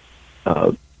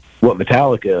what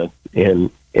Metallica and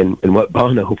what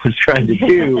Bono was trying to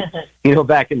do,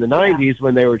 back in the 90s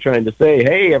when they were trying to say,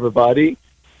 hey, everybody,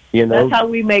 That's how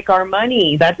we make our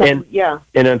money. And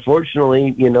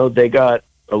unfortunately, they got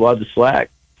a lot of slack,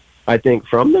 I think,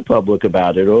 from the public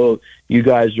about it. Oh, you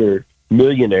guys are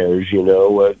millionaires,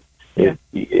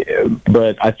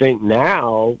 But I think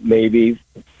now maybe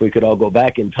we could all go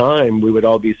back in time. We would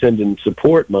all be sending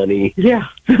support money. Yeah.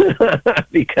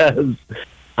 Because,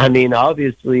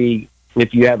 obviously,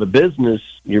 if you have a business,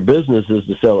 your business is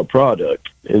to sell a product.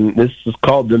 And this is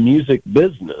called the music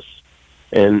business.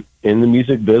 And in the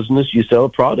music business, you sell a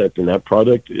product, and that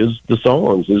product is the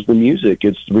songs, is the music,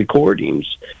 it's the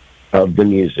recordings of the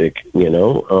music,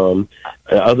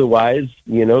 Otherwise,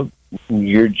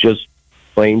 you're just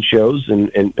playing shows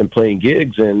and playing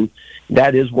gigs, and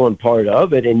that is one part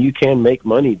of it, and you can make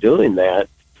money doing that.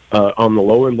 On the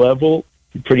lower level,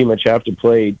 you pretty much have to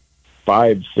play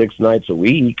 5-6 nights a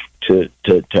week to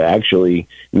actually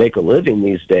make a living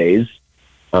these days.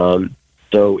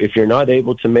 So if you're not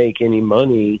able to make any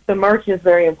money, the merch is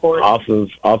very important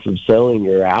off of selling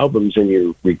your albums and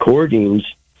your recordings,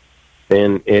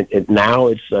 then now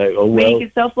it's like, oh well. You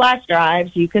can sell flash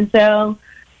drives. You can sell,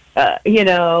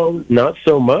 Not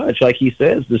so much, like he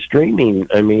says, the streaming.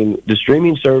 The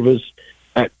streaming service.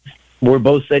 We're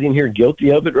both sitting here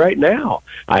guilty of it right now.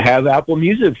 I have Apple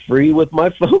Music free with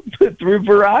my phone through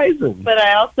Verizon. But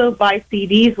I also buy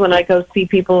CDs when I go see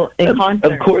people in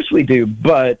concert. Of course we do,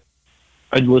 but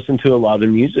I listen to a lot of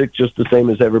music just the same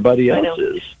as everybody else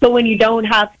is. But when you don't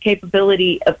have the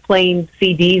capability of playing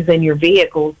CDs in your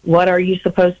vehicles, what are you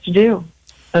supposed to do?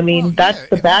 That's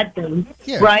the bad thing,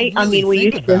 right?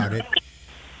 We used to.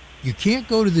 You can't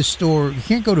go to the store. You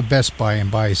can't go to Best Buy and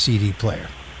buy a CD player.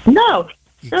 No.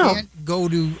 You can't go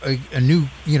to a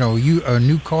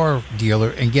new car dealer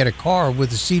and get a car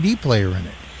with a CD player in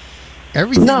it.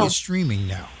 Everything is streaming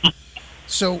now.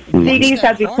 So CDs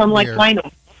have become like vinyl.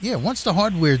 Yeah, once the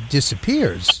hardware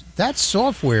disappears, that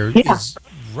software is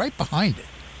right behind it.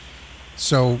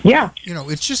 So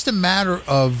it's just a matter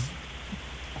of,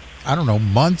 I don't know,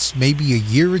 months, maybe a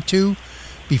year or two,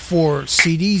 before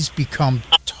CDs become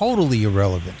totally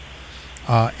irrelevant.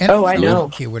 I know. I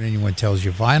don't care what anyone tells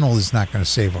you. Vinyl is not going to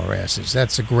save our asses.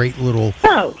 That's a great little,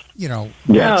 item.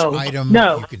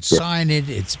 You can sign it.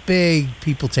 It's big.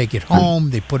 People take it home.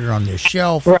 They put it on their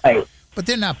shelf. Right. But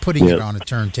they're not putting it on a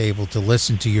turntable to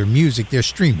listen to your music. They're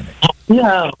streaming it.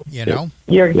 No.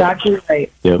 You're exactly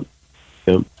right. Yep.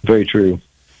 Very true.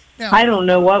 Now, I don't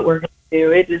know what we're going to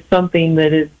do. It is something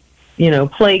that is,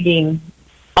 plaguing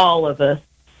all of us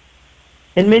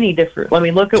in many different.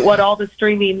 Look at what all the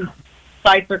streaming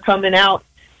sites are coming out.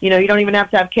 You don't even have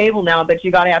to have cable now, but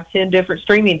you got to have 10 different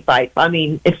streaming sites.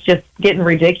 It's just getting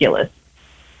ridiculous.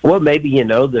 Well, maybe,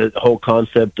 the whole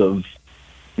concept of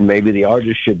maybe the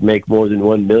artist should make more than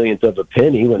 1/1,000,000th of a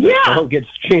penny when the song gets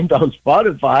streamed on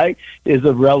Spotify is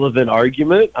a relevant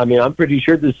argument. I'm pretty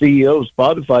sure the CEO of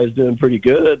Spotify is doing pretty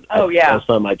good. Oh, yeah. Last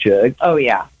time I checked. Oh,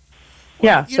 yeah.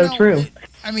 Yeah, true.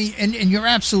 And you're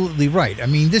absolutely right.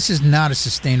 This is not a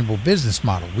sustainable business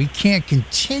model. We can't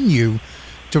continue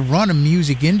to run a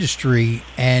music industry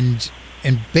and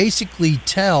basically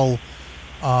tell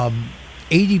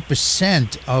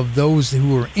 80% of those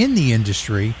who are in the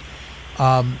industry,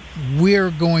 we're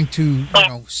going to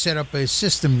set up a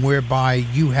system whereby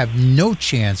you have no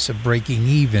chance of breaking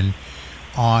even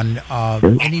on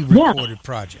any recorded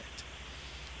project.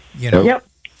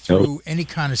 Through any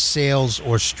kind of sales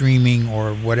or streaming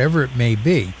or whatever it may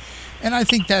be. And I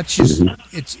think that's just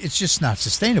it's just not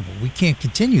sustainable. We can't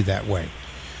continue that way.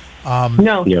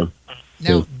 Now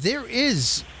there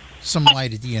is some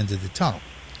light at the end of the tunnel.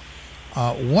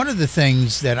 One of the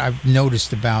things that I've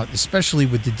noticed about, especially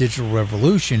with the digital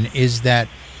revolution, is that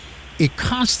it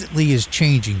constantly is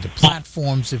changing. The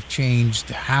platforms have changed.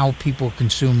 How people are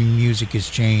consuming music has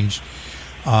changed.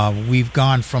 We've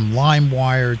gone from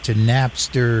LimeWire to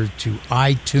Napster to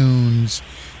iTunes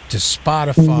to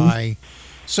Spotify.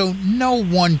 So no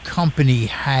one company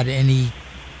had any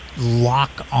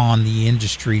lock on the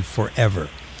industry forever.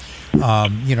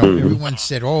 Everyone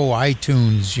said, oh,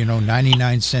 iTunes,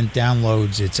 99-cent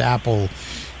downloads, it's Apple.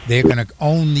 They're going to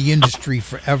own the industry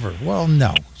forever. Well,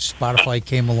 no. Spotify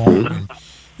came along and,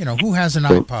 who has an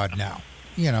iPod now?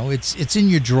 It's in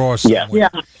your drawer somewhere.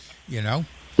 Yeah.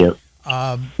 Yep.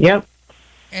 Yep.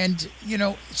 And,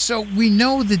 so we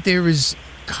know that there is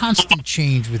constant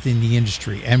change within the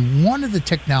industry. And one of the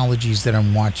technologies that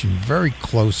I'm watching very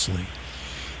closely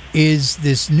is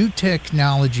this new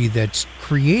technology that's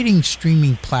creating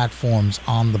streaming platforms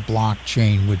on the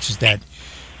blockchain, which is that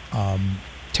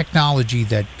technology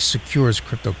that secures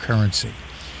cryptocurrency.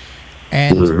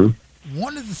 And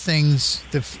one of the things,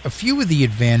 a few of the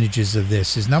advantages of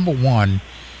this is, number one,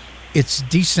 it's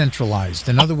decentralized.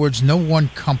 In other words, no one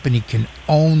company can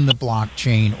own the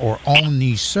blockchain or own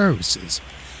these services.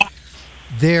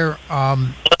 They're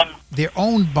owned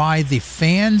by the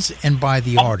fans and by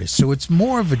the artists. So it's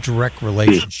more of a direct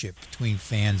relationship between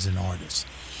fans and artists.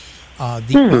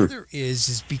 The other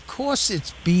is because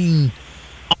it's being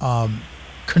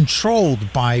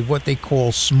controlled by what they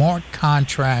call smart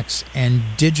contracts and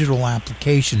digital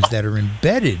applications that are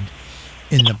embedded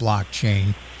in the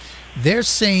blockchain, they're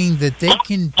saying that they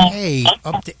can pay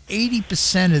up to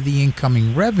 80% of the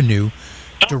incoming revenue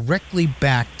directly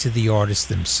back to the artists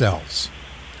themselves.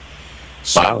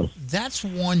 So that's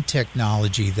one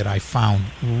technology that I found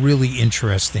really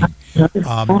interesting.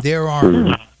 There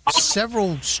are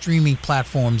several streaming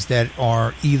platforms that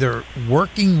are either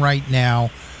working right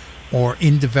now or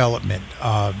in development.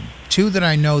 Two that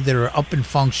I know that are up and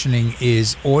functioning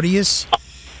is Audius,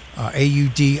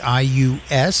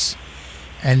 Audius,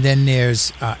 and then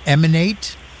there's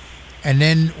Emanate, and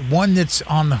then one that's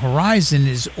on the horizon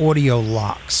is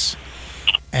AudioLocks.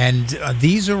 And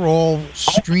these are all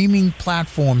streaming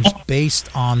platforms based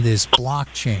on this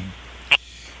blockchain.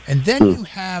 And then you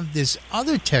have this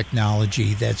other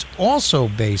technology that's also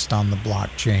based on the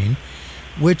blockchain,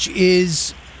 which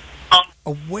is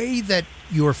a way that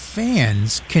your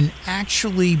fans can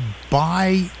actually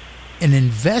buy an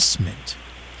investment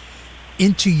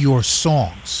into your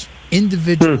songs,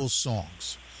 individual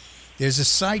songs. There's a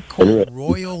site called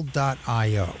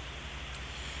Royal.io,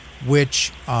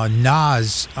 which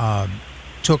Nas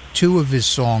took two of his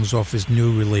songs off his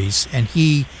new release, and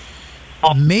he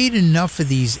made enough of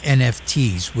these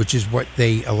NFTs, which is what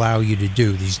they allow you to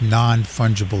do, these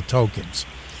non-fungible tokens,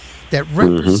 that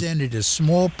represented a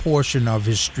small portion of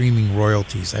his streaming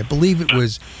royalties. I believe it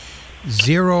was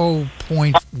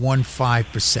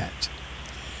 0.15%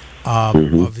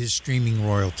 of his streaming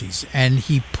royalties. And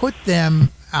he put them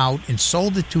out and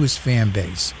sold it to his fan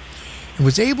base and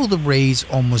was able to raise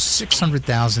almost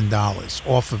 $600,000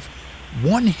 off of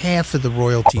one half of the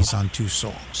royalties on two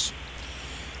songs.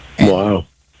 And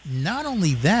not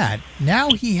only that,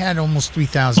 now he had almost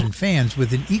 3,000 fans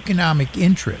with an economic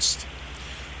interest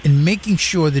in making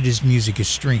sure that his music is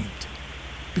streamed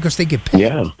because they get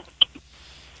paid.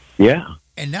 Yeah.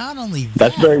 And not only that,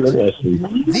 that's very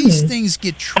interesting. These things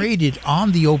get traded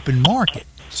on the open market.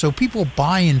 So people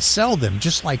buy and sell them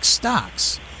just like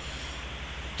stocks.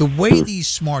 The way these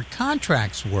smart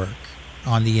contracts work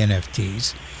on the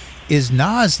NFTs is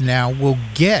Nas now will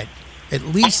get at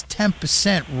least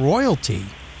 10% royalty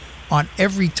on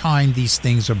every time these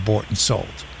things are bought and sold.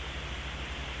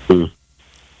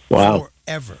 Wow.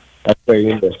 Forever. That's very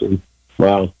interesting.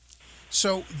 Wow.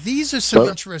 So these are some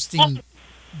interesting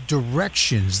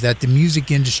directions that the music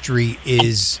industry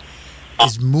is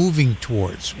moving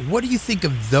towards. What do you think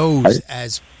of those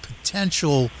as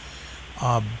potential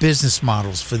business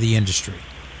models for the industry?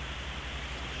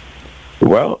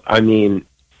 Well, I mean,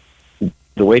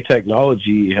 the way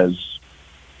technology has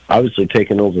obviously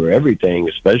taken over everything,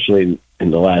 especially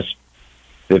in the last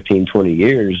 15, 20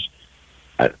 years,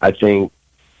 I think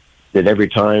that every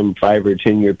time 5 or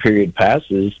 10 year period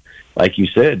passes, like you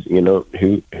said,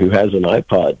 who has an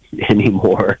iPod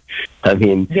anymore? I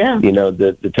mean,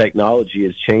 the technology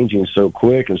is changing so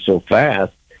quick and so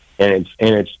fast, and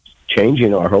it's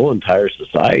changing our whole entire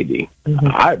society.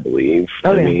 I believe.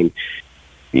 I mean,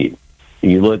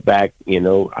 you look back.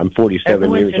 I'm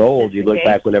 47 years old. You look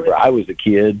back whenever I was a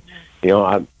kid.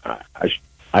 I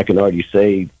can already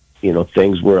say,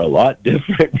 things were a lot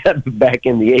different back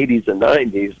in the 80s and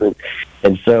 90s,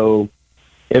 and so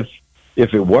if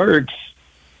it works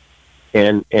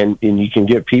and you can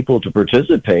get people to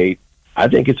participate, I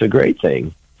think it's a great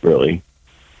thing, really,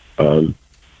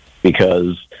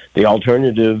 because the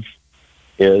alternative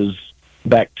is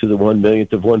back to the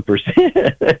 1/1,000,000th of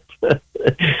 1%.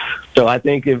 So I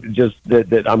think it just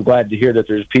that I'm glad to hear that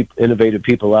there's innovative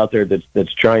people out there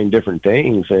that's trying different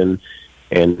things and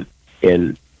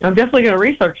I'm definitely going to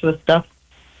research this stuff.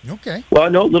 Okay. Well, I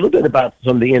know a little bit about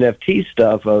some of the NFT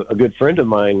stuff. A good friend of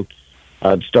mine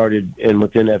started in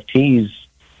with NFTs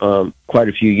quite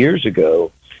a few years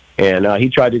ago, and he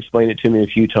tried to explain it to me a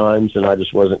few times, and I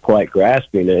just wasn't quite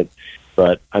grasping it.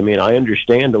 But I mean, I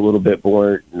understand a little bit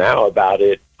more now about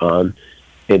it.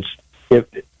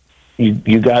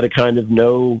 You got to kind of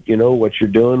know, what you're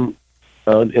doing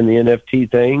in the NFT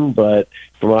thing. But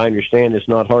from what I understand, it's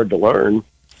not hard to learn.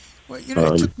 Well,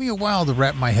 it took me a while to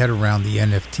wrap my head around the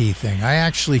NFT thing. I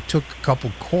actually took a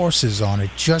couple courses on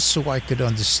it just so I could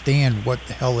understand what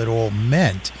the hell it all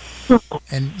meant.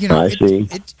 And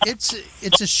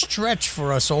it's a stretch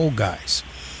for us old guys,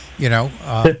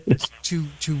 to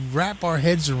wrap our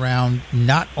heads around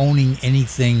not owning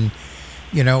anything,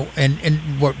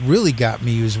 and what really got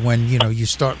me was when you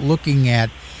start looking at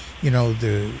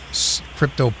the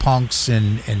crypto punks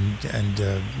and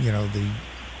the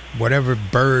whatever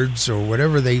birds or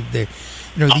whatever they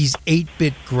these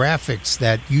 8-bit graphics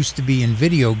that used to be in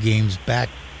video games back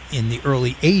in the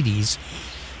early 80s,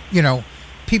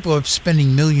 people are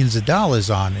spending millions of dollars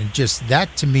on, and just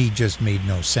that to me just made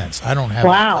no sense. I don't have a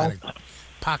lot of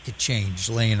pocket change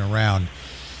laying around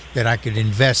that I could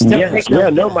invest in. That's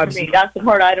the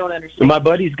part I don't understand. My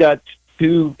buddy's got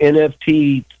 2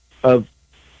 NFT of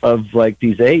like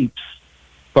these apes,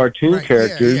 cartoon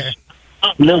characters. Yeah.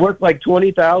 And they're worth like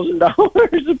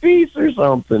 $20,000 a piece or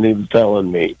something, he was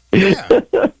telling me. Yeah,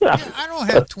 I don't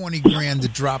have $20,000 to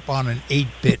drop on an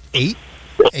 8-bit ape.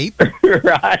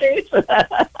 Right.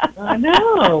 I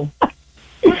know.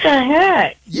 What the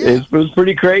heck? Yeah. It was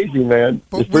pretty crazy, man.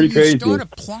 But it's pretty when you crazy. start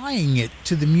applying it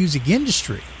to the music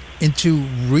industry, into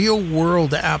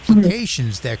real-world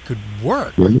applications that could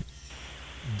work, then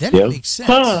it makes sense.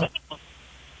 Huh.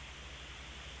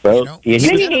 Well,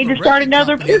 Then you need to start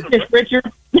another business,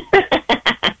 Richard.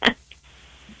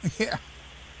 Yeah.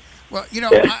 Well,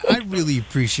 I really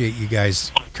appreciate you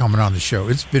guys coming on the show.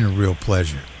 It's been a real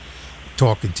pleasure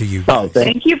talking to you guys.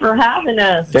 Thank you for having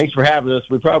us. Thanks for having us.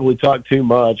 We probably talk too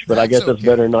much, but I guess that's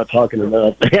better than not talking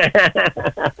enough.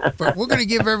 But we're going to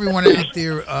give everyone out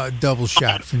there a double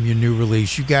shot from your new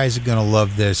release. You guys are going to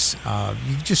love this.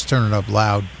 You just turn it up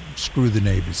loud. Screw the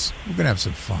neighbors. We're going to have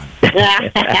some fun.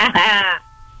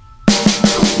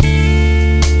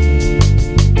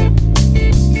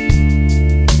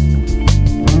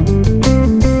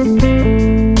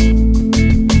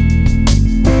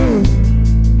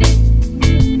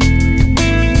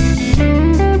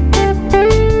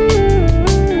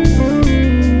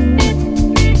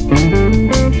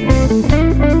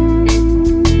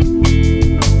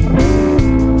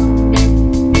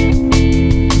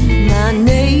 My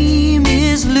name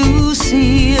is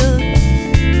Lucille.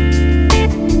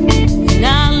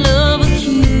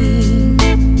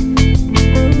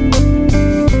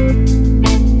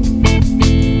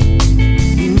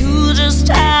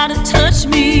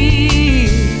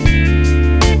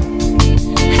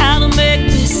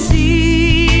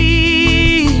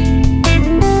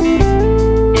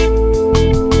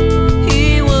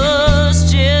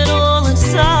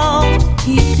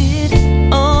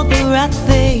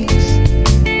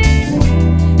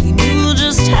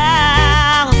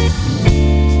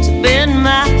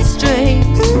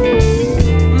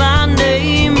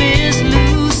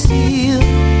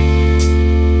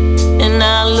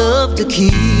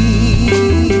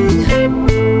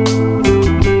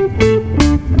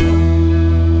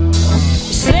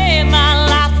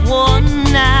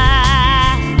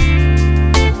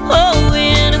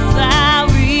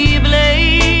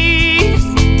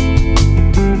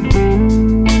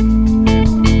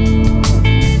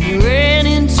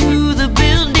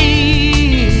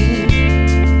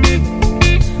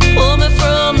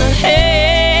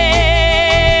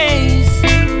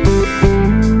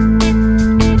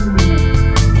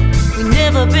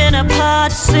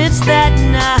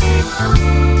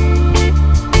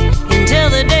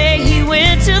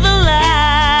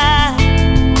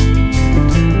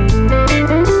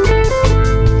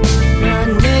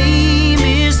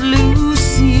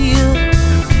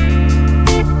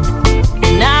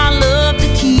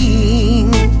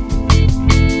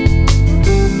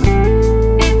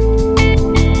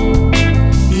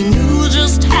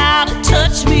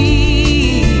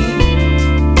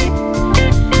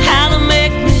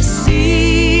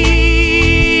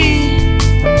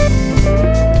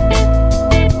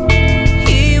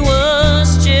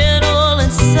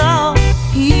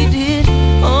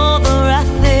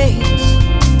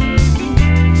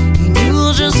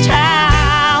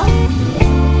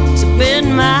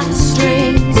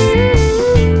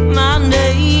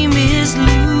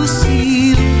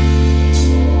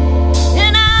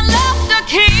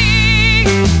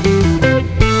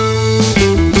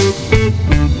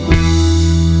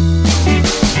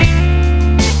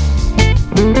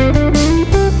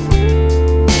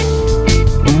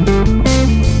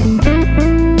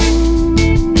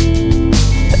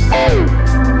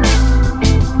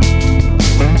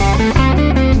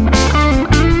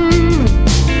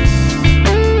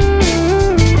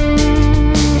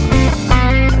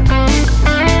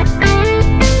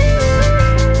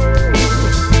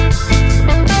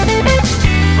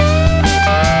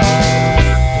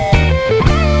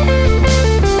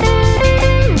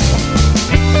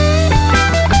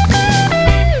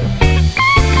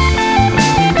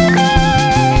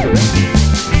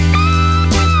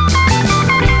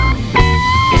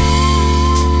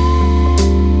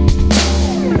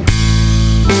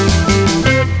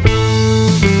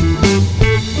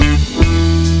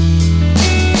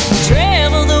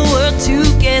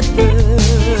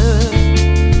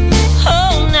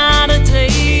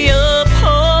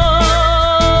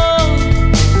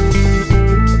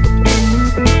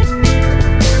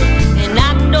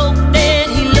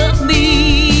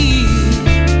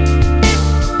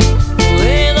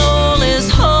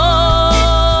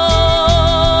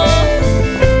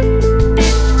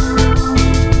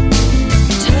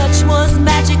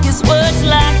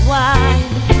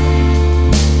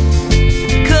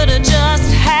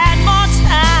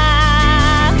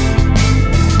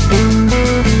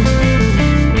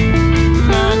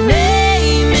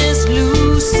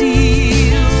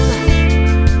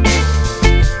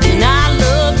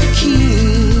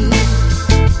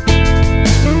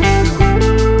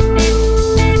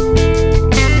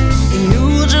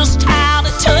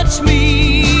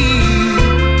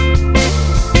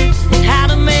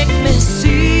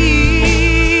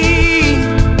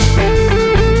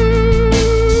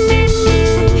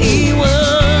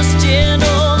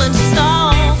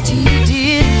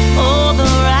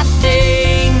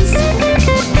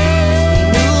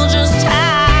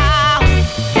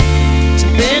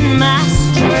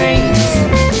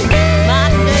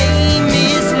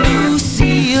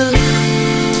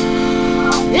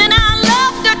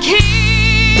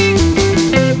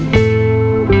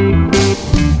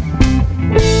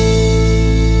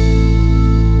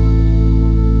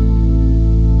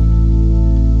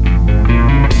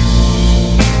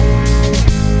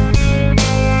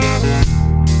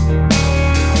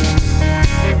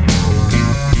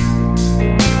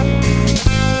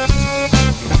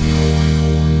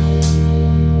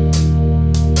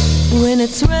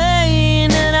 it's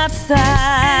raining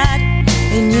outside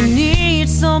and you need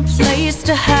some place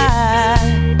to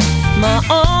hide, my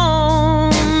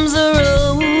arms are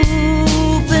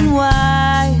open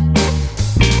wide.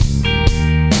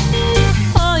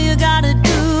 All you gotta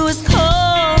do is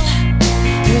call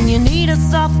when you need a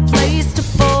soft place to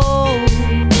fall.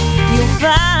 You'll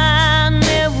find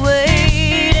me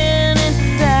waiting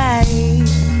inside.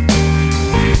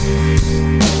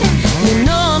 You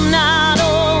know I'm not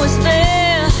always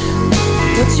there,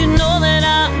 but you know that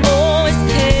I always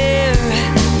care.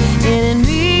 And in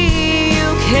me you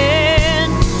can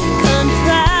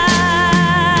confide.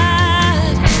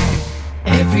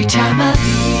 Every time I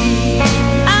leave,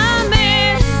 I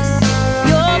miss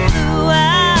your blue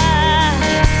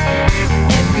eyes.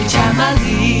 Every time I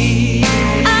leave,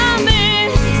 I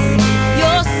miss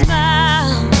your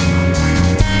smile.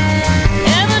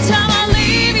 Every time I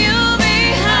leave you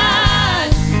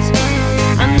behind,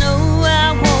 I know I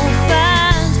won't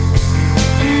find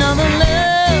another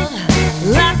love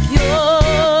like your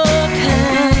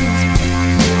kind.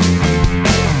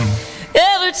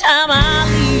 Every time I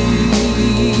leave,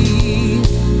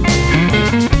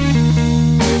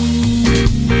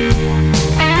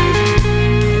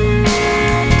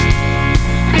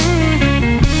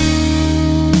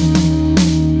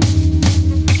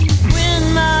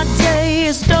 when my day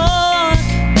is dark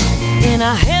and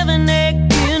I have an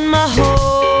ache in my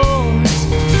heart,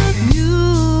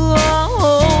 you are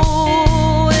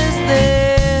always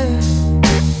there.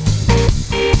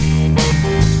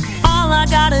 All I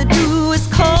gotta do is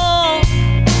call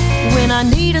when I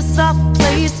need a soft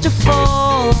place to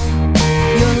fall.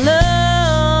 Your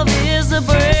love is a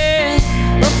breath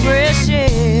of fresh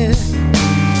air.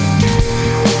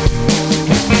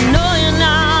 I know you're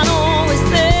not always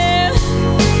there,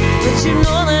 but you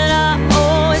know that I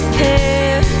always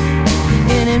care.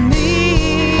 And in me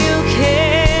you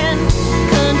can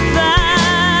confide.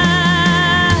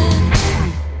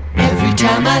 Every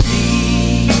time I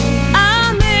leave, I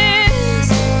miss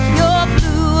your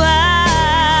blue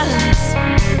eyes.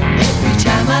 Every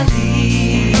time I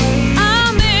leave, I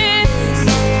miss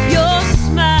your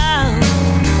smile.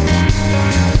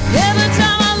 Every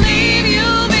time I leave you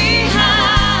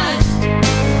behind,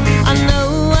 I know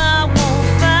I won't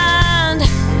find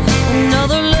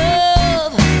another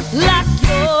love like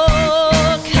your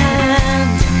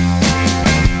kind.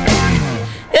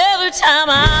 Every time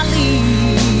I leave,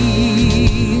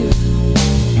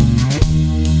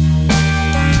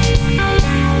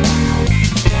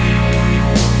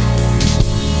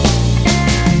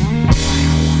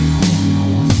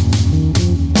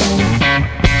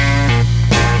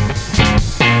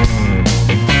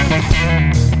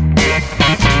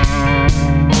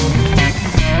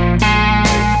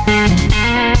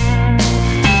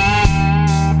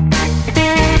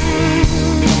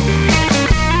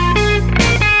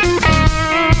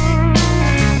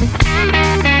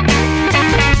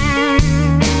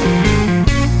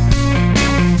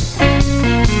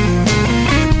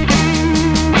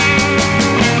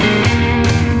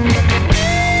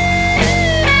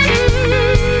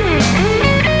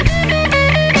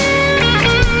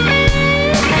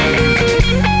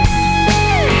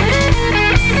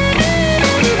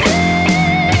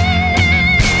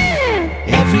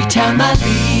 every time I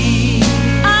leave,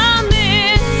 I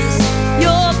miss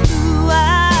your blue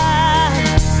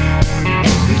eyes.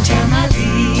 Every time I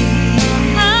leave,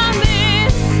 I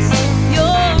miss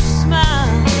your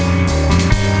smile.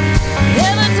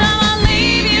 Every time I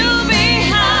leave you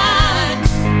behind,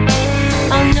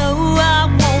 I know I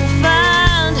won't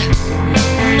find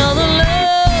another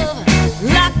love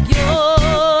like your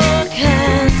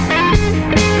kind.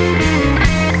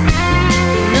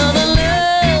 Another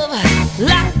love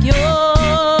like your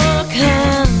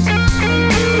kind.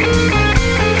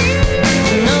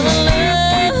 Another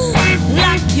love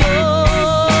like your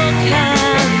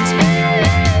kind.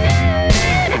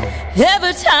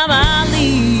 Every time I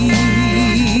leave,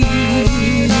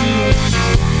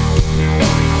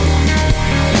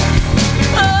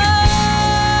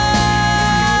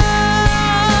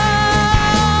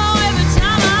 oh, every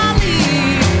time I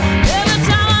leave, every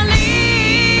time I leave,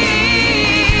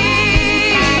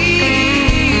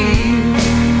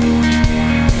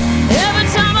 every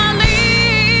time I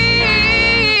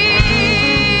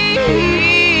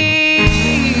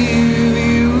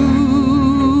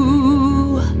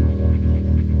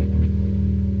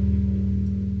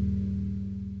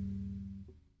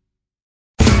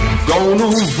Gonna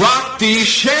rock these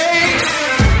shades,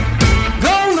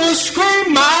 gonna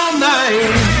scream my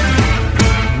name,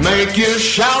 make you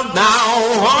shout now,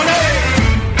 honey,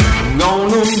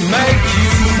 gonna make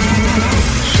you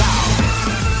shout.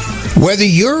 Whether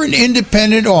you're an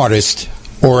independent artist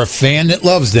or a fan that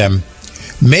loves them,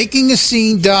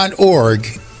 MakingAScene.org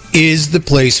is the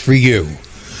place for you.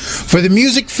 For the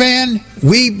music fan,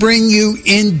 we bring you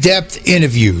in-depth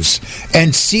interviews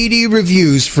and CD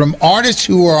reviews from artists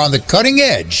who are on the cutting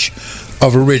edge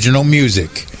of original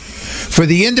music. For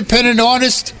the independent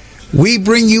artist, we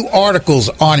bring you articles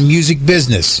on music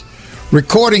business,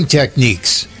 recording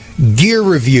techniques, gear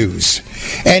reviews,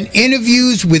 and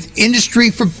interviews with industry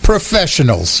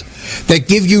professionals that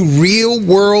give you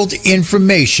real-world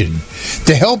information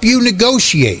to help you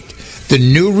negotiate the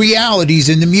new realities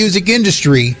in the music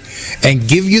industry and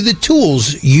give you the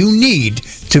tools you need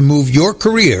to move your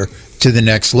career to the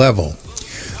next level.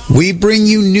 We bring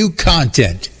you new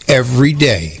content every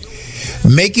day.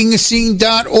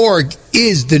 MakingAScene.org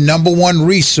is the #1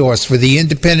 resource for the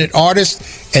independent artists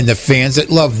and the fans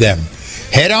that love them.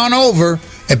 Head on over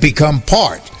and become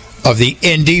part of the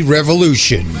indie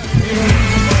revolution.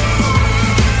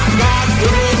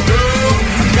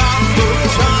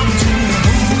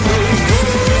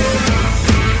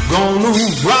 Gonna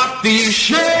rock these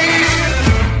shades,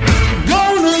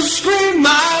 gonna scream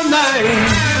my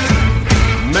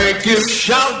name, make you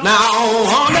shout now,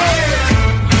 honey,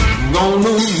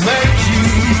 gonna make you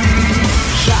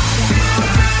shout,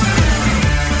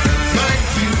 make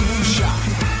you shout,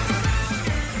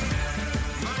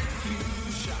 make you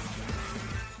shout.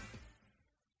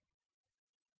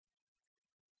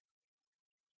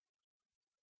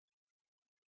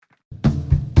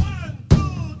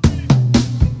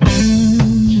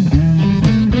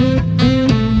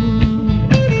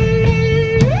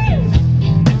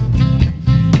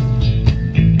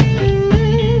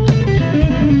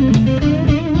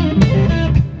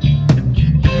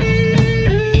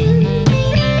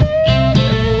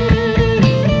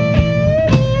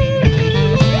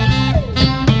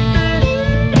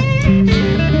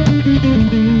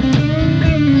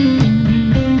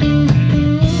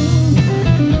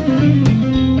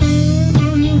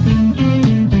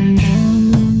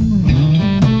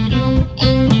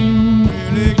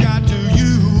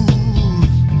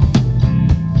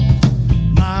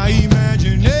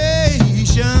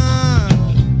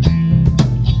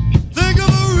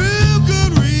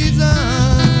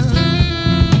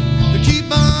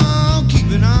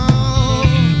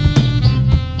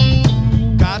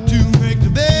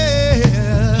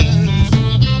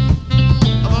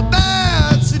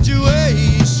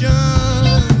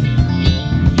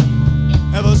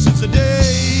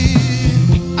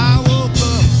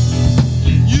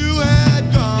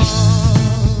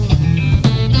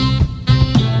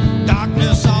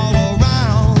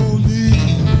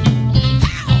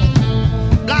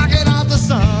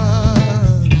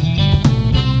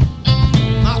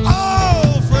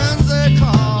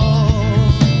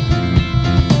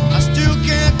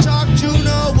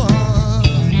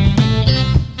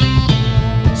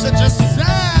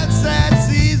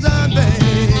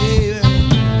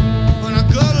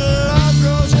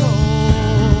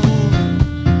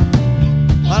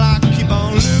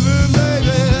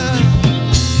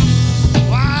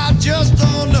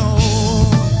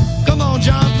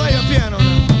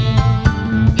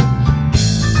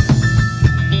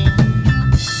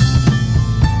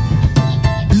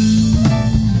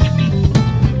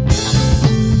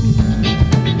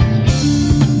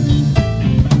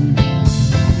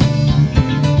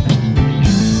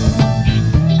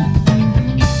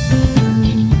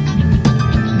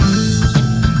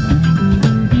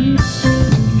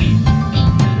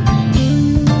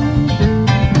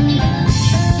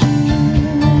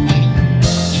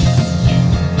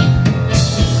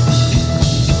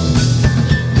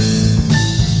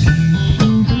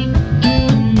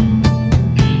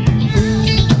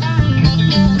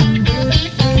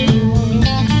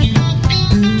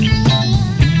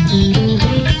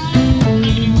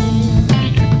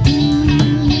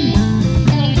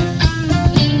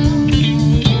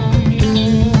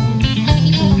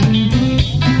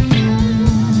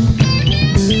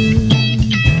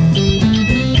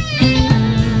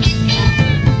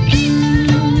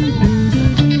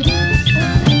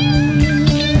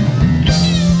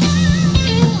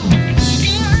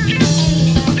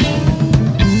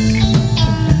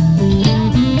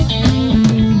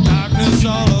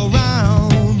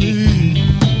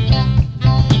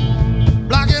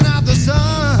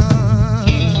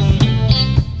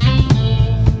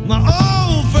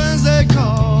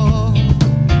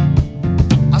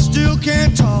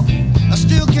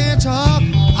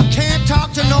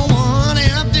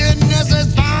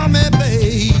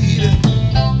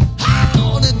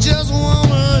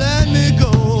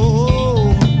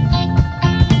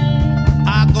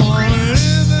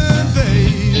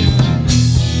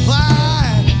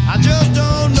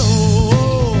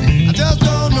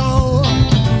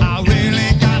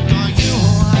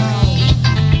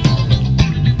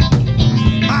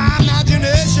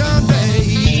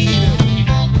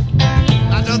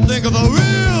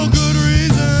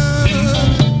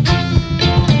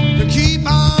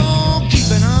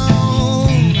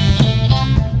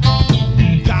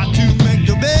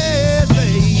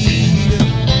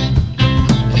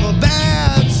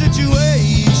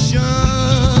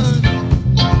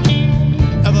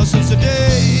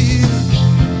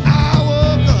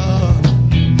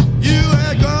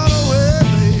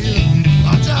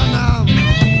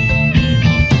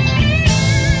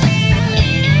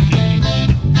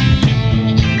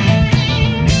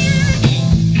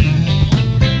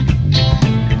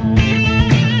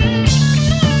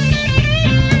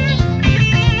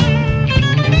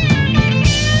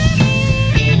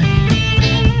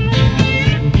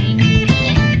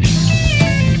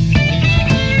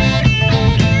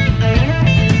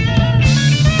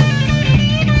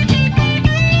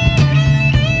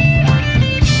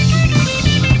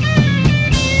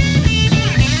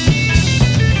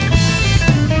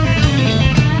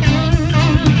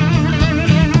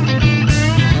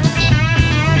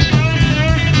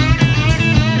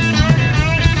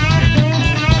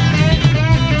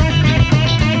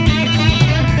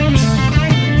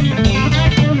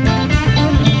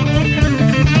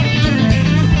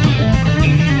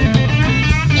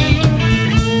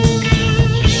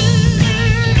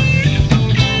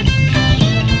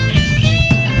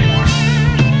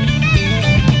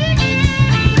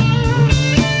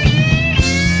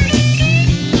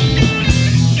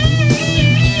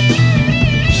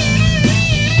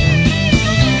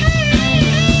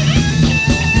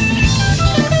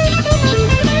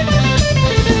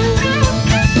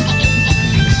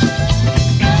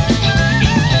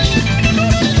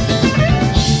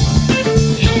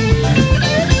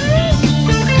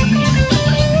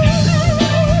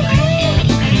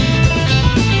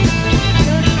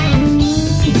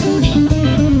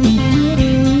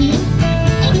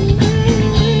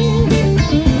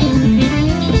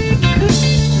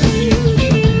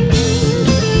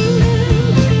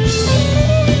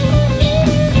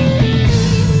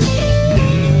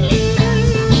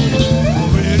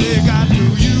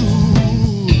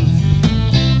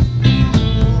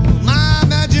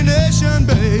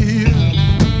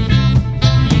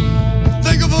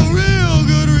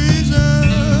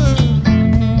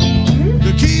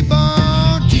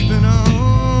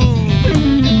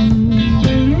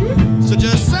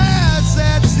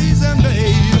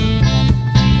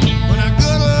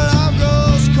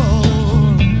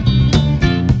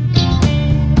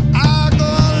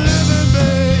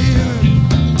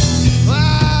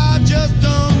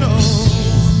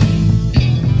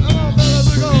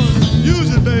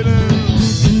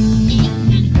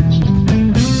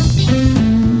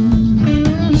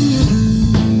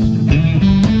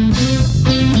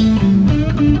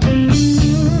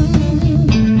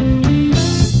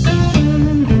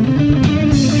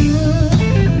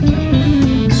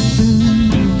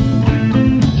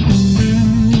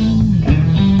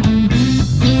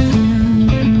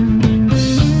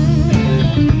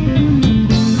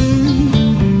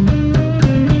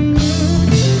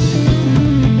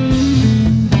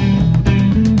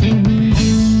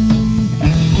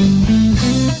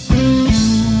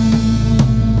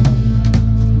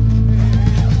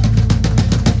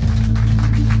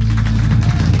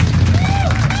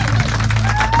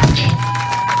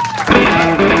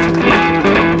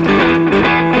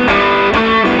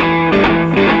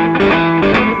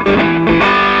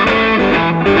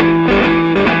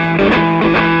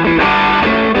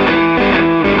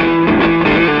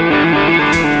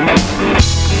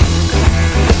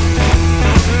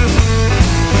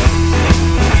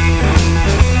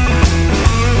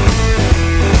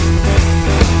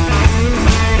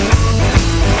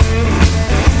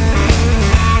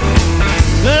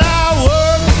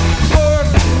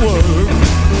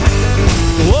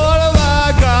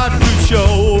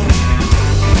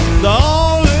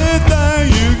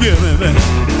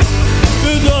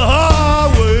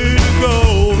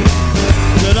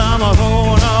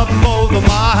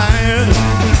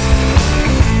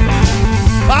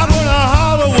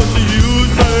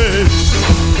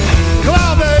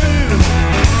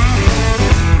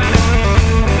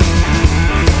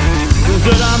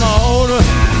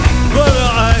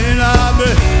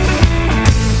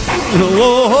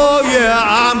 Oh, yeah,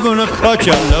 I'm gonna cut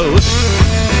you loose.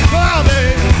 Well,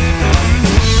 baby.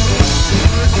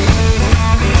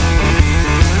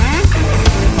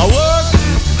 I work,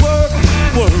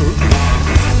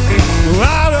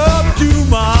 right up to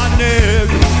my neck.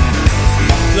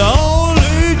 The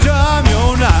only time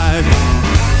you're nice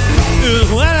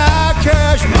is when I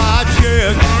cash my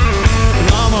check.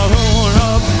 I'm throwing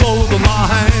up both of my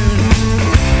hands.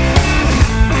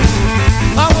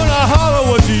 I'm gonna holler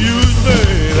what you use,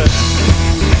 baby.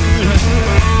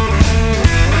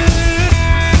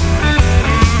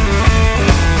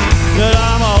 That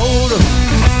I'm older,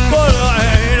 but I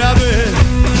ain't a bit.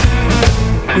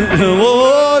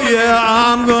 Oh yeah,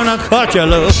 I'm gonna cut you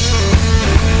loose.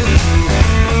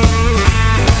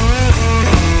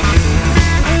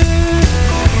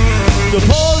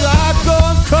 Suppose I go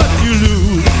and cut you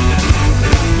loose.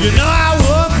 You know I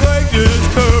won't break this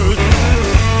curse.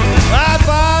 I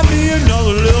find me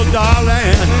another little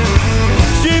darling.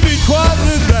 She be twice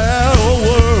as bad or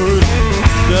worse.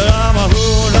 That I'm a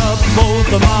holding up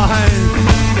both of my hands.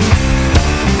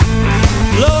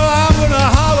 Lord, I'm gonna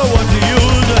holler what you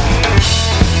use.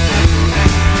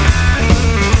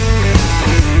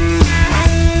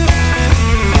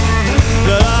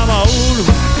 That I'm a older,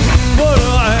 but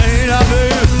I ain't a baby.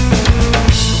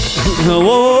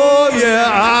 Oh yeah,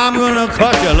 I'm gonna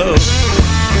cut you loose.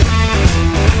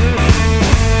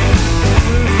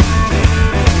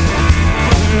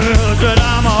 Said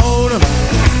I'm older,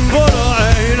 but I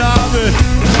ain't a baby.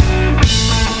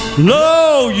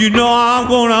 No, you know I'm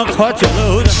gonna cut you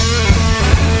loose.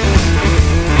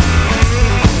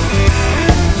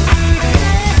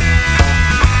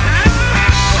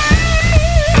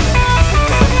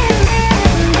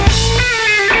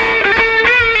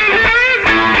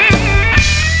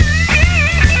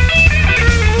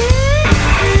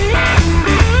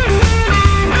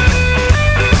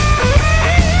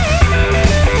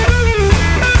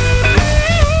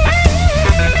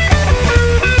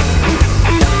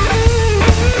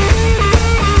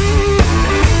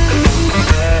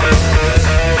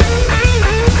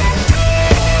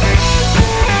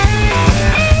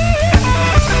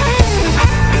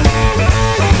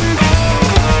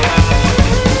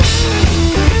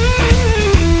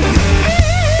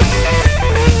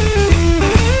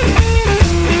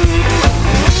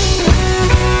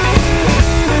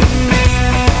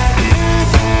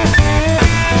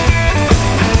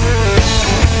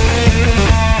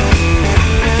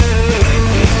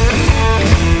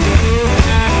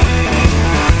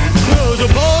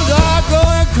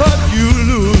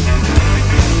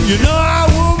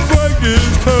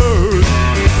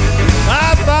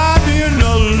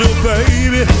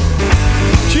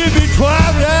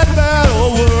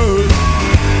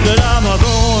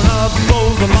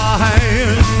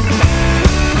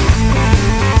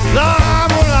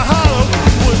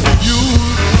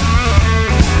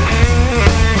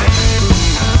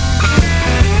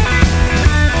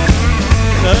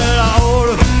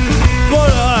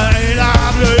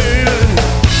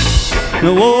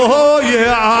 Oh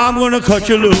yeah, I'm gonna cut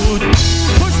you loose.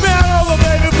 Push me on over,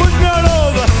 baby, push me on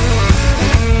over.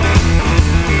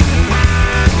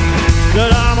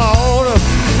 That I'm older,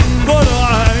 but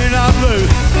I ain't a baby.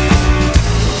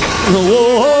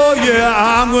 Oh yeah,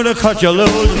 I'm gonna cut you loose.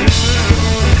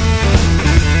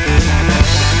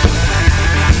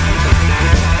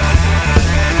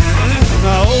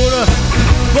 Older,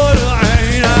 but I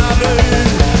ain't a baby.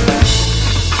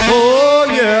 Oh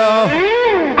yeah.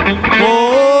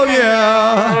 Oh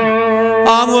yeah,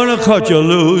 I'm gonna cut you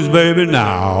loose, baby,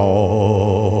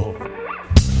 now.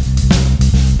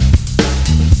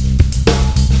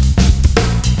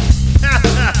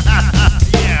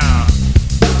 Yeah.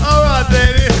 All right,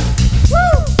 baby. Woo!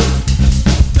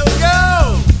 Here we go.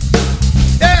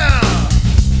 Yeah.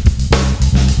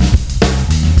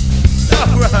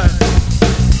 All right.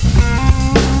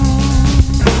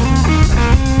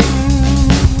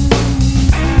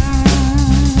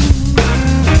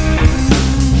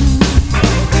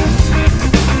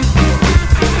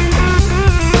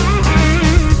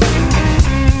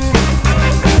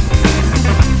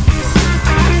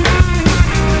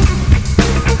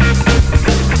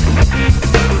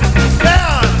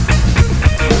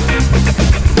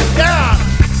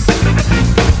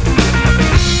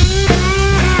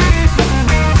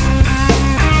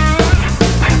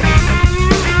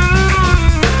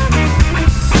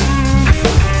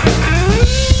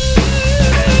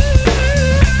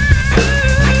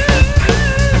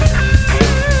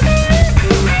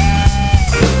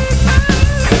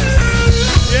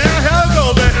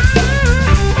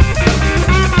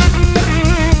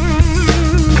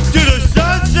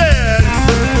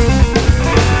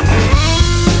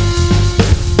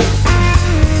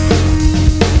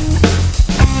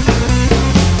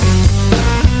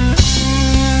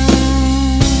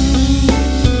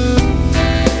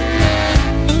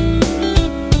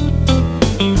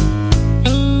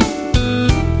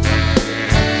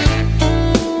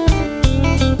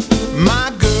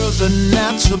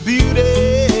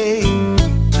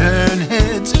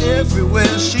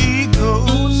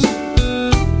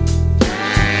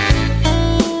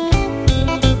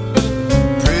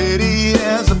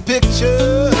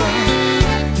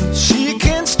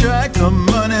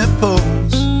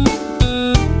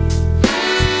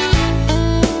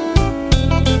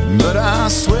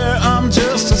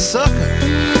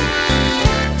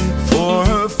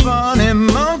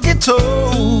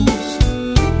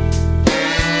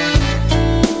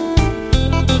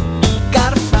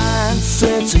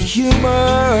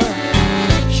 humor.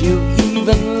 She'll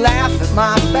even laugh at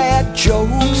my bad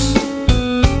jokes.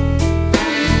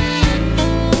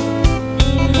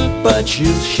 But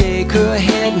she'll shake her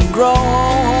head and groan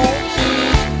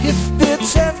if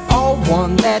it's at all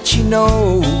one that she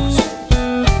knows.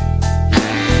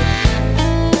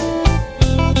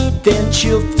 Then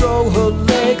she'll throw her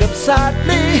leg upside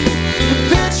me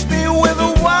and pinch me with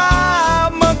her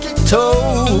wild monkey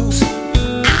toes.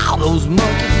 Ow, those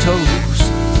monkey toes.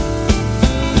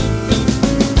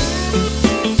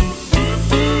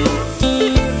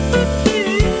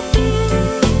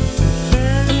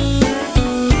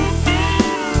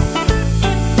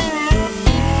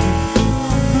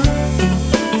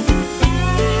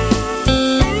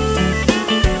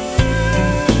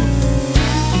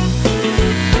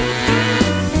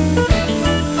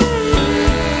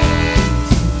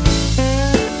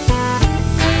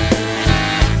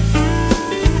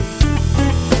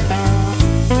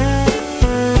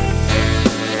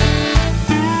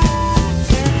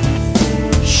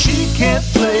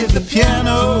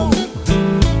 Piano,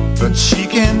 but she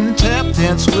can tap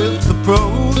dance with the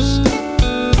pros.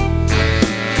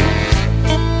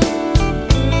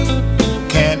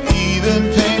 Can't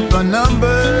even paint by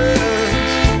numbers.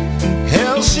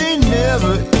 Hell, she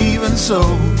never even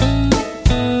sews.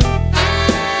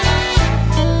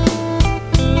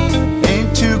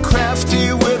 Ain't too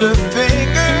crafty with her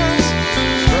fingers,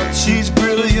 but she's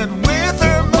brilliant with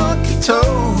her monkey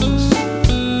toes.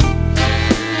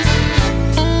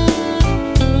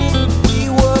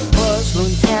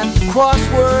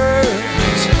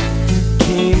 Crosswords,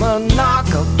 came a knock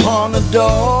upon the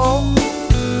door.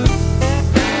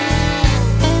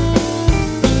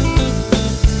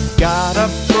 Got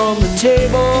up from the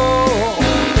table,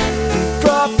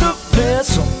 dropped the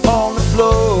pencil on the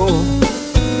floor.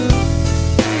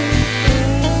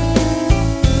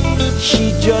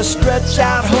 She just stretched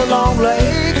out her long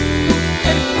leg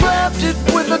and grabbed it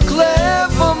with her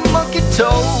clever monkey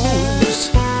toes.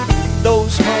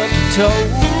 Those monkey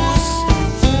toes.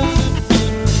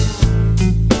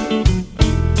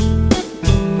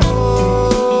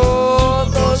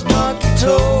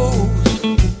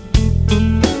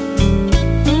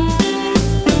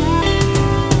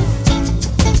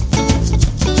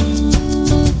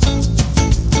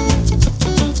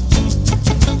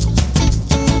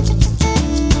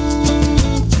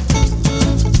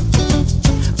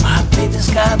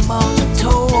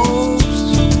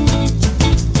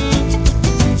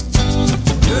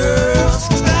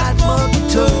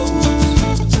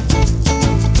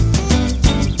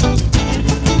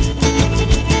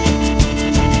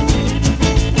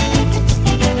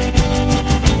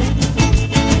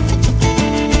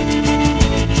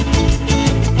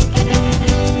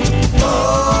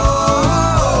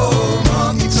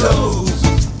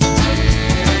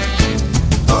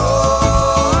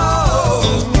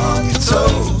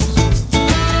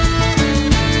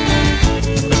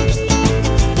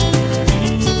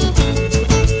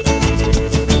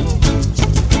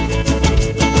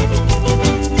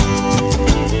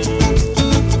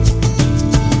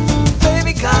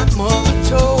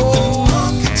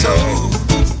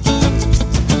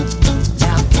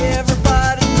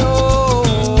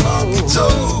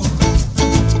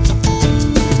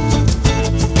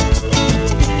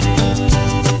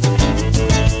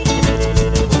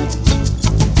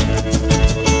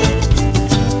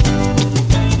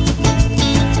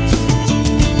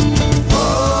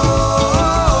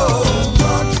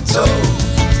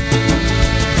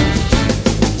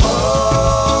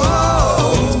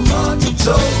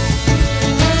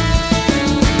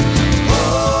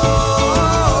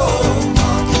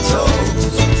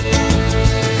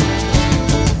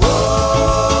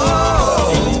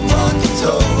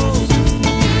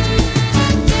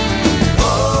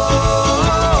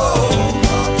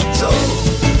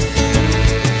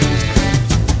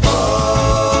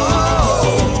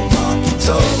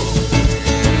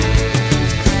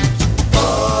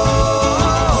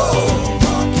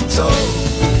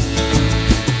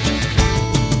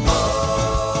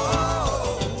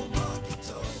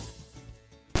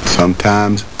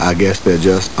 Sometimes I guess there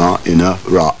just aren't enough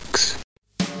rocks.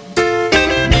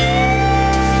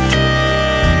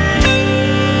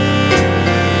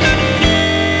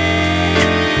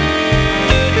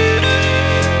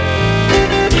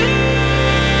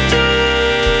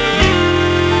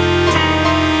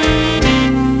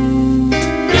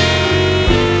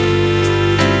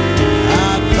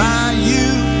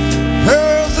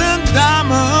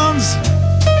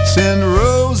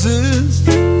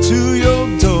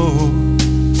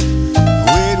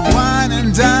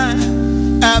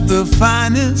 The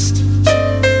finest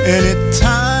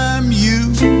anytime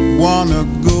you wanna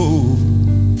go.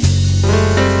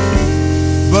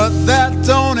 But that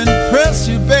don't impress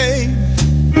you, babe.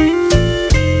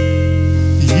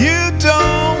 You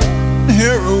don't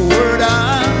hear a word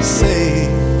I say.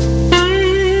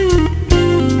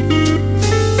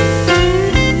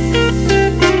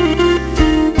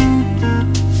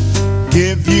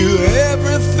 Give you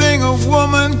everything a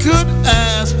woman could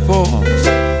ask for,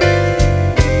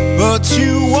 but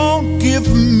you won't give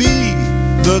me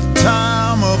the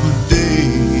time of day.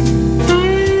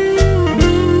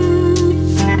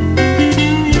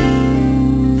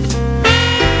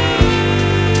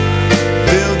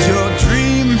 Build your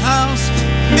dream house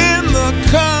in the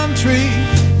country,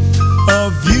 a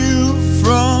view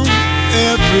from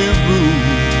every room,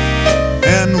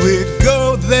 and we'd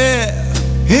go there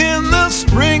in the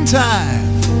springtime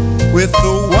with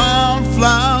the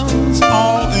wildflowers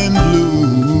all in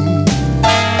bloom.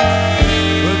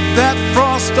 But that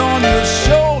frost on your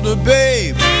shoulder,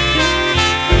 babe,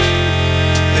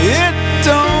 it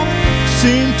don't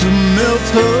seem to melt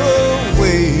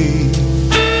away.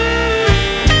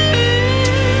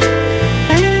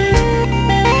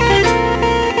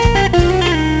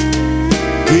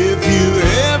 Give you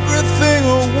everything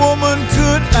a woman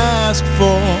could ask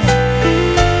for,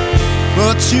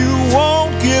 but you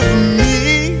won't give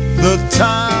me the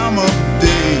time of day.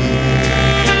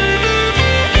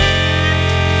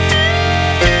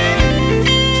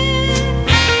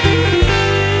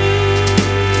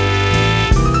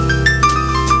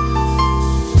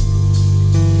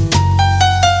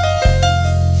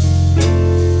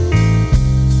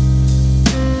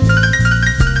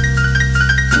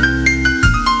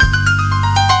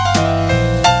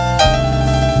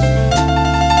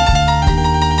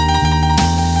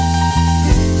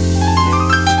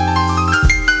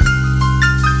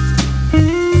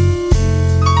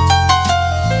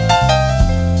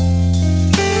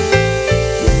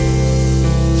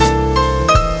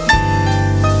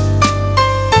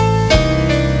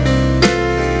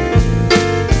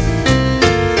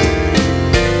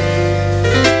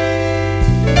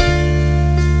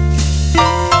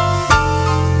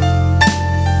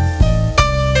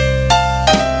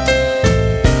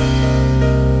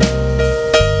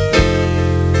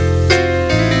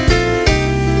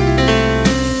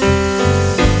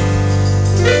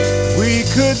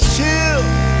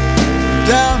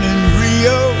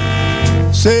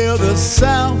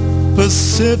 South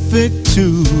Pacific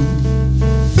too.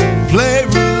 Play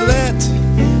roulette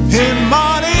in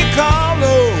Monte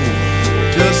Carlo.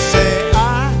 Just say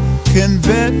I can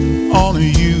bet on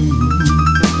you.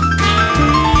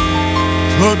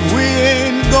 But we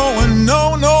ain't going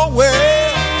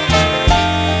nowhere,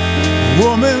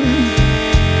 woman,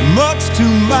 much to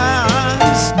my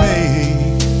dismay.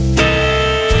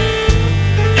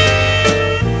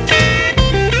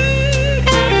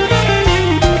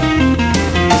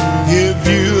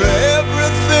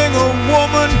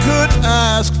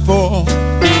 Ask for,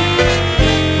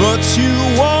 but you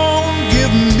won't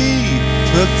give me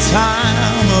the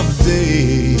time of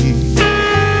day.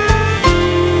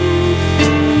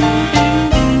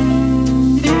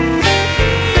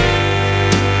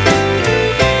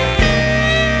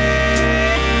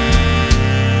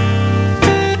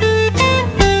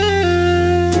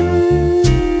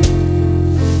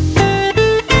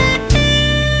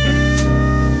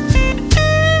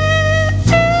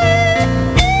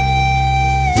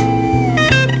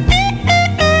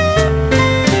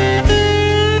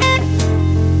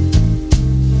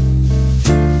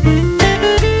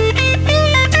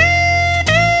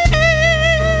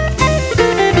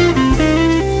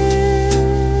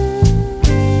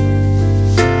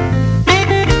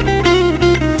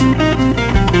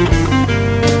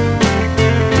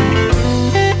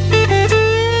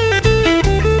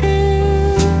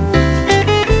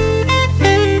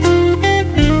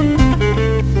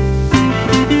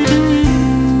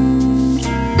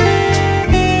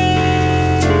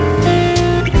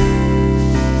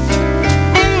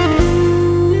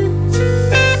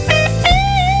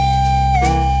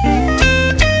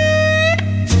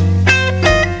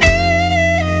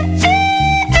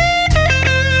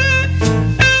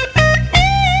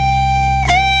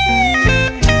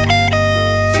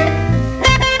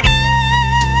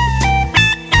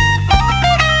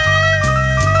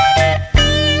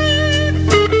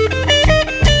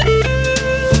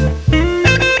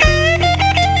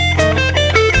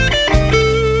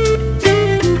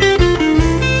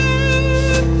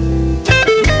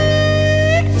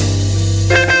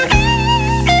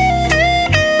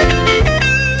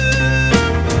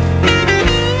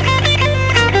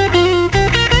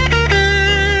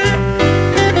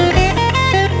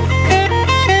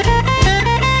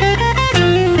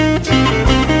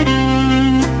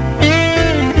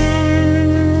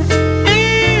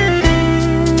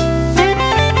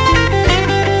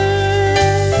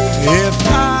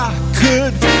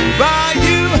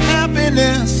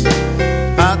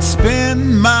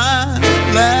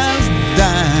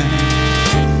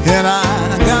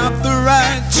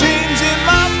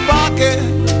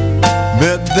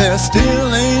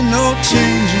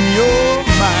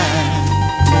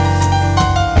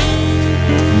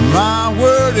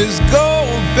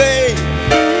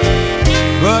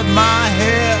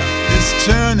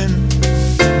 turning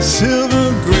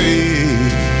silver gray.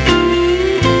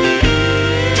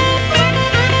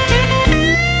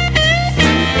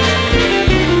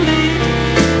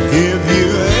 Give you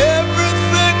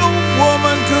everything a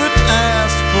woman could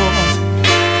ask for,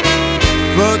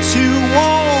 but you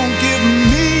won't give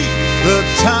me the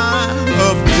time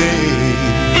of day.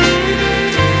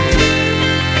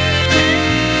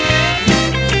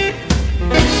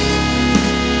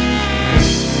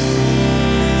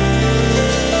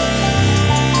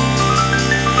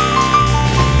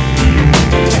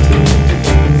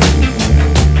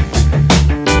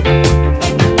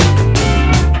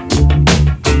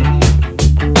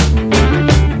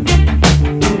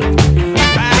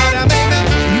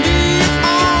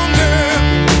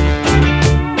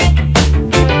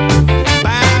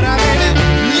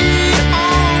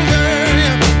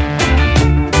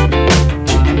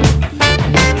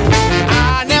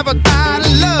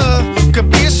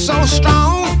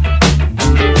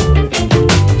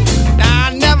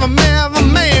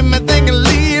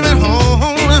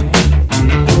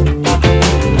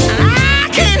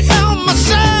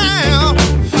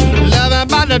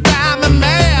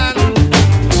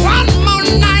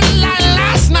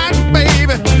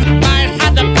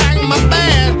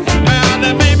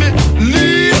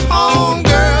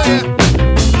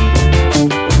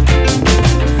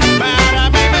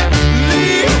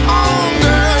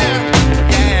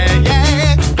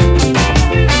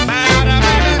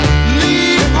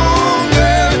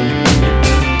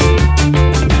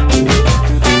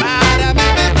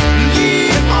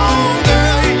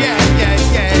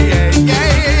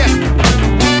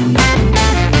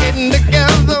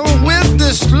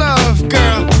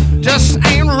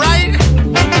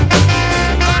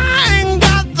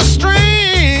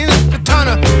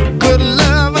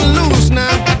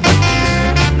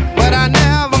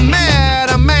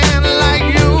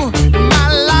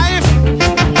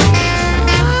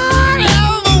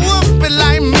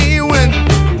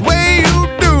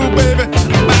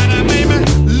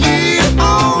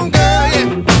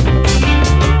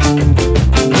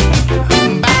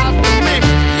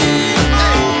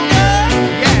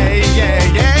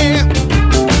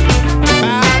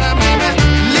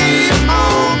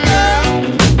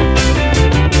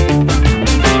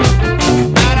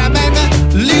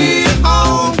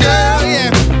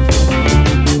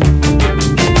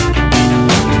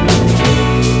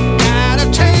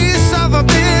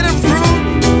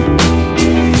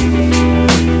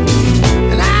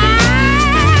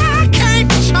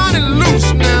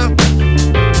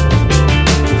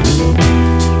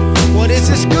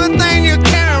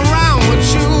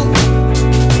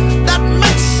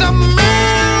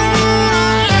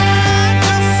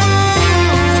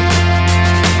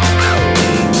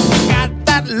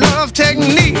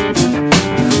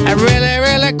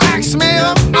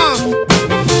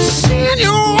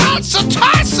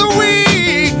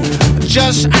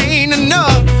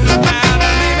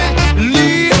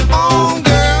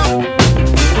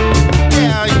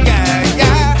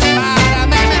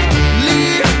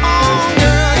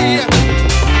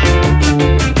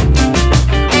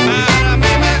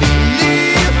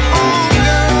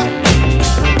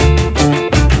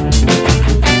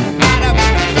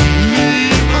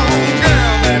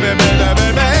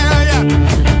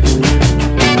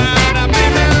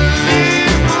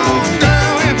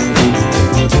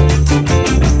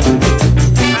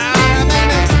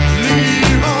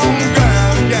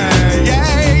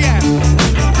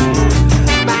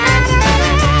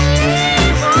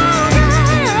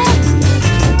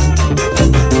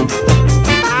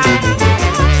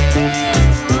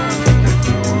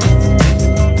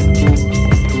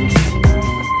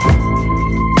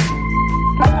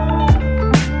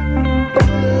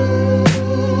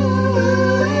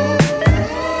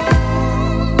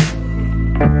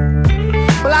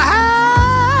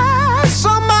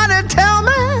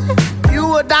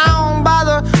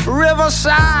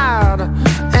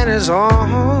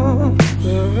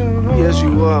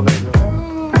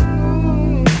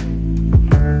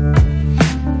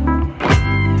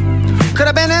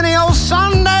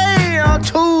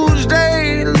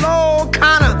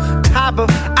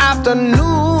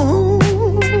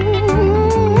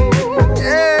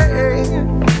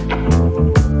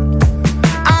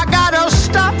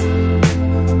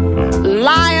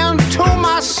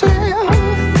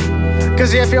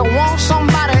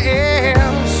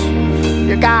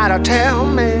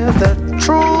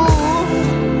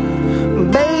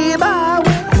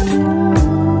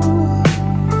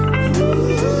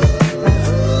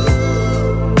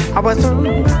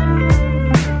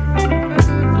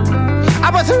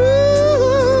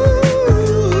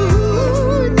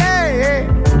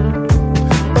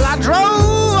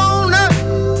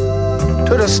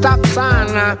 stop sign,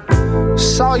 I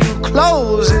saw you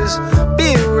close this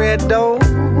big red door.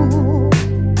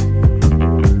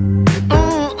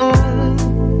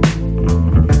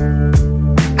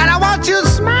 And I want you to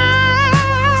smile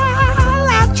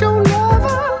at your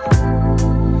lover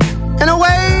in a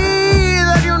way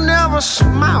that you never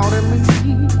smiled at me,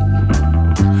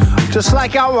 just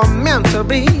like I was meant to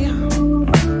be.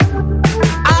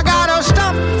 I got a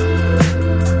stump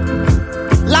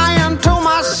lying to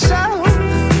myself,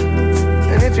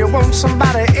 and if you want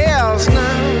somebody else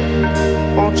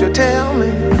now, won't you tell me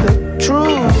the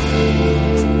truth?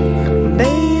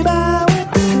 Baby,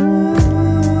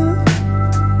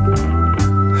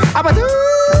 I'm through.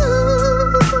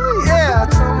 Yeah,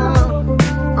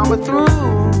 I'm through.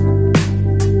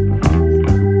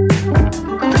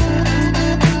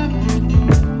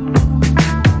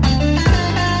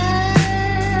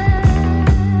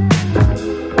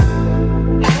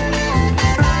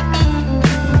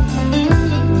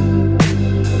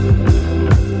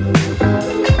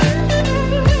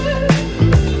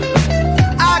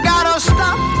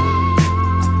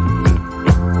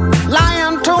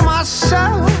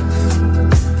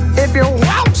 If you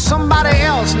want somebody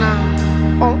else now,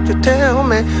 won't you tell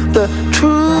me the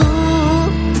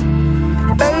truth,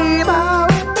 baby?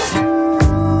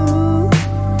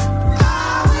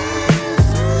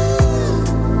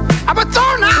 I'm a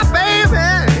throw now, baby.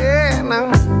 Yeah, now.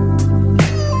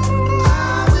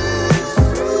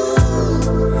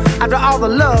 After all the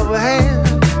love we had,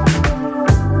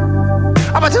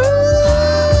 I'm a through.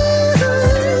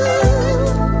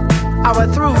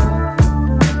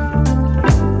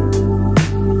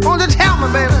 Won't you tell me,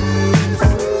 baby,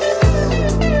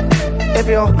 if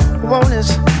you want his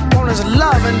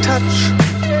love and touch,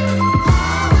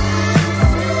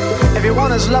 if you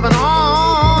want his loving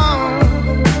arm,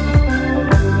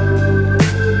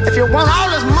 if you want all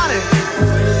his money,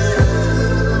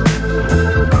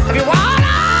 if you want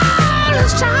all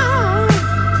his charm,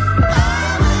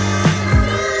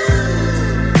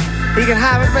 he can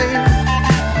have it, baby.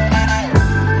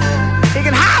 He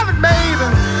can have it, baby.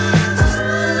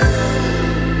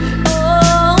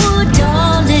 Oh,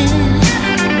 darling,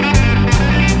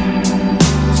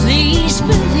 please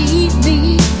believe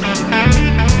me.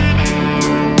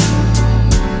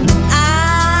 I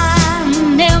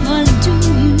never do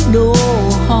you no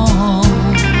harm.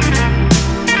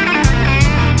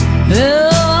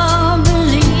 Oh,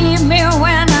 believe me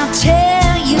when I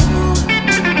tell you,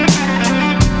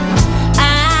 I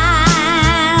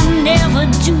never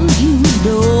do you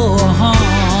no harm.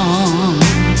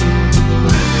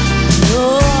 No,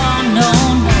 no,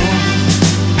 no.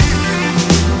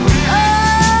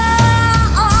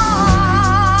 Oh,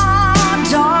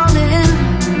 darling,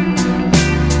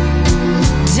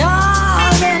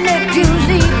 darling, if you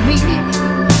leave me,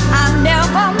 I'll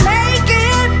never make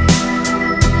it,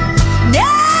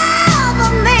 never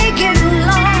make it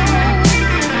long.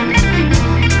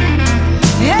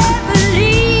 Yeah,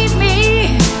 believe me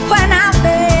when I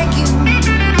beg you,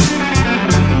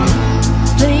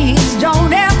 please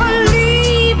don't ever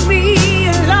leave me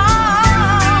alone.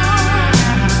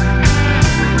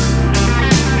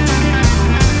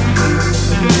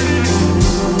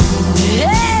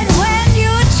 And when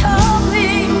you told me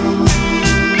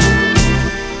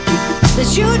that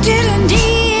you didn't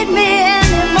need me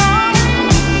anymore,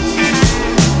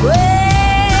 well,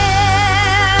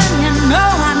 you know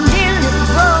I nearly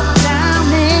broke down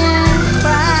and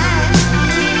cried.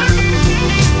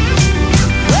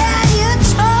 Well, you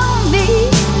told me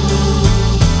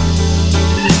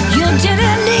you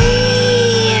didn't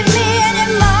need me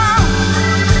anymore.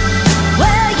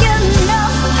 Well, you know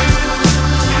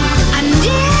I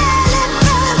nearly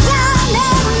broke down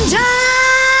and died.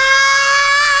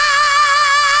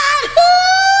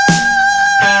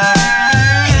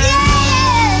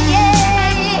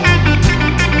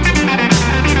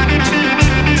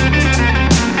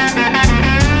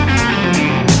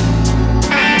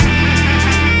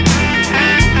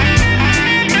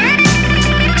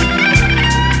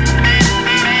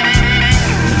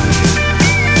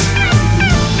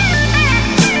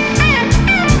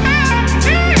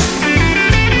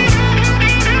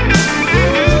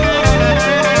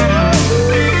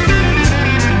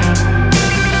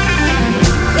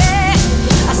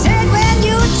 I said when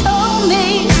you told me,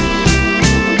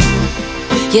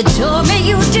 you told me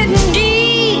you didn't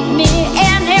need me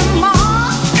anymore.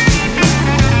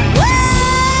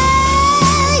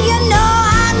 Well, you know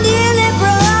I nearly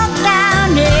broke down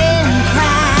and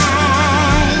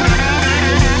cried.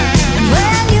 And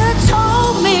when you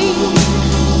told me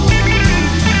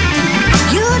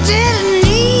you didn't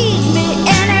need me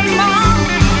anymore,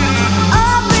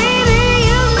 oh baby,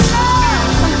 you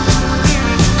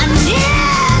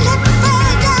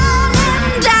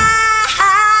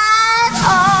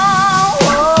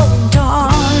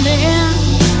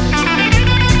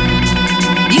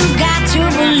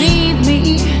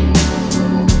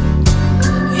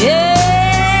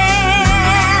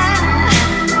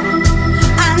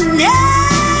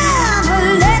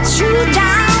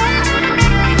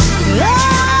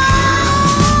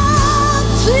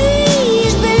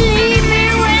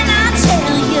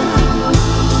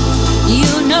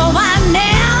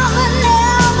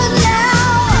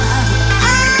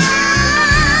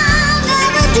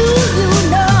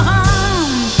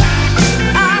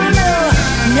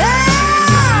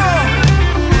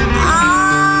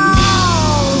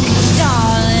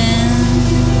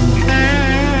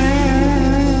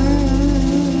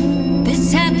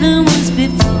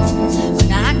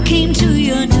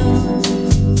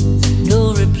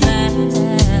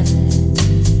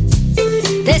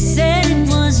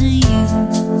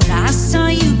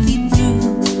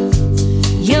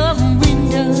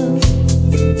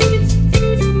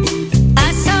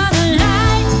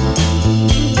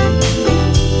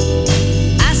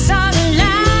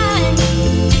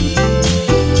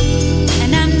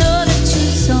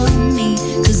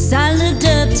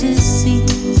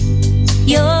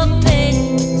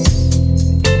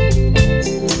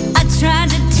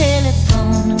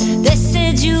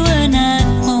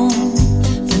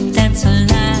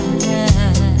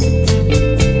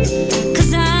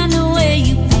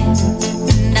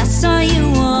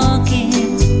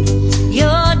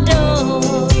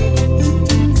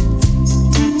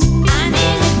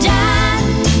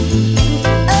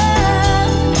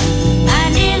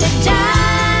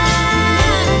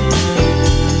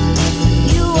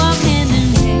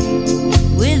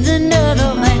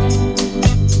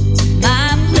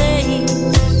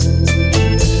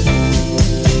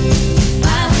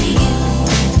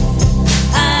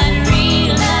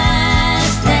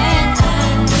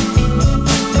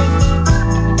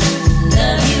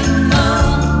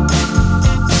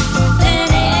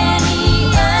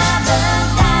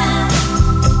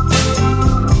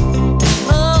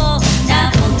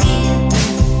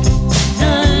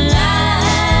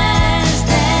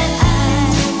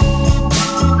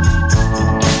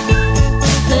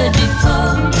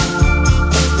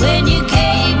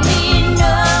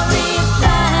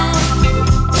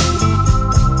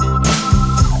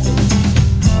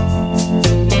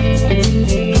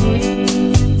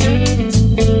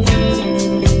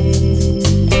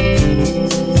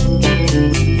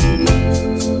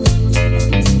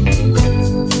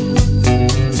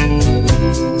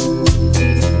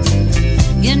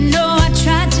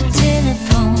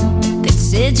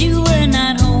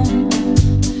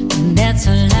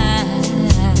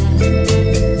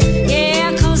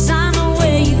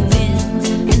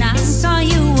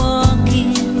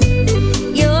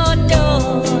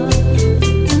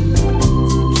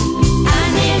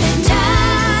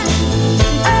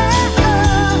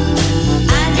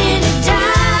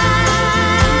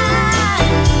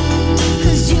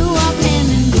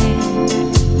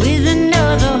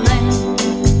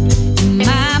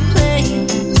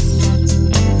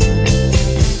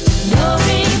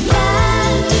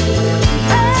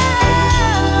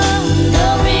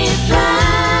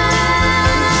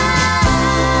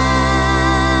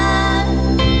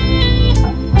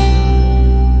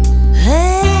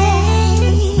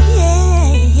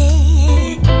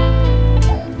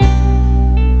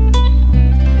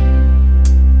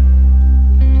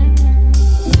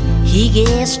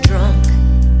gets drunk,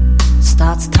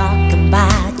 starts talking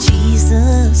about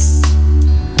Jesus.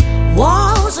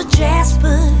 Walls of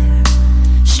jasper,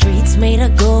 streets made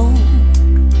of gold.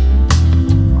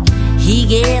 He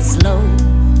gets low,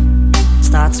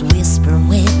 starts whispering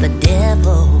with the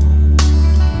devil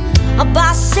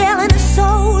about selling his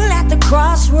soul at the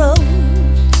crossroads.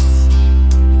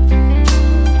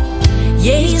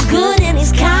 Yeah, he's good and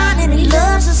he's kind and he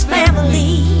loves his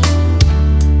family.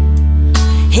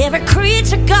 Every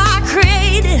creature God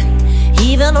created,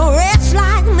 even a wretch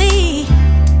like me.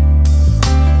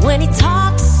 When he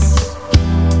talks,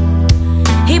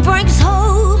 he brings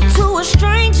hope to a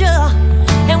stranger.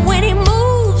 And when he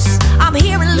moves, I'm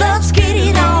hearing love's get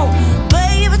it on.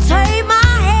 Baby, take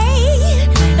my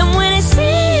hand. And when he sings,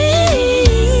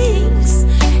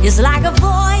 it's like a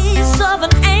voice of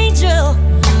an angel.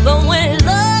 But when he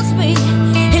loves me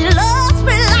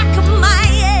like a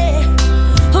man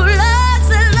who loves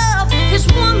and loves his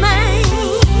woman.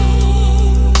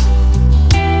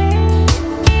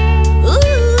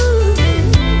 Ooh.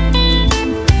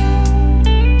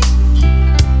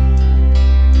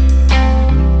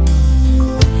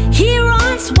 He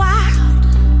runs wild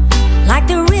like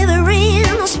the river in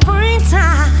the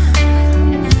springtime,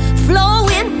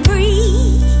 flowing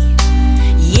free.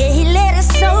 Yeah, he let his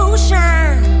soul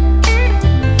shine.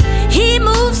 He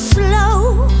moves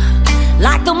slow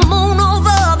like the moon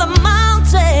over the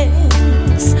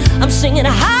mountains. I'm singing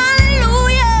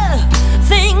hallelujah,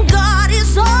 thank God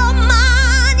is all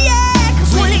mine. Yeah,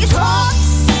 'cause when he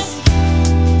talks,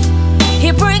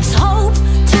 he brings hope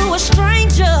to a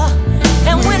stranger.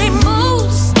 And when he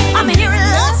moves, I'm hearing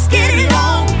love's get it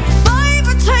on.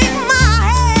 Baby, take my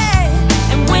hand.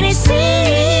 And when he sings,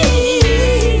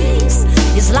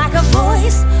 it's like a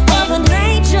voice of an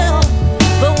angel.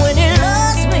 But when he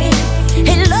loves me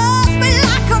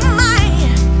like a man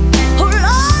who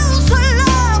loves to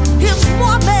love his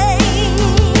woman.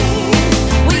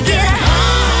 We get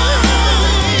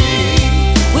high,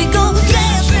 we go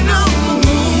dancing on the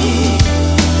moon.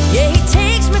 Yeah, he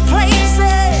takes me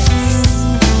places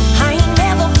I ain't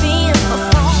never been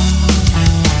before.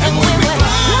 And when we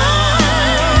fly,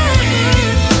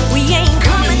 we ain't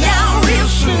coming down real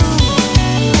soon.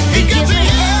 He gives me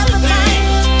everything,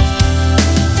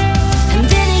 and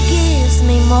then he gives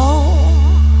me more.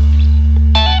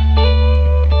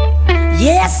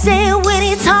 Yes, and when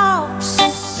he talks,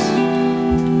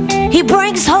 he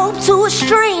brings hope to a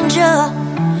stranger.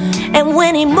 And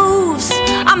when he moves,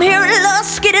 I'm hearing love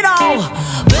get it all.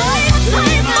 Baby,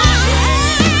 take my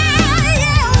hand.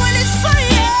 Yeah, when he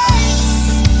sings,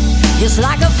 it's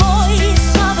like a voice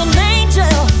of an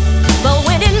angel. But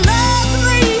when he loves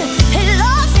me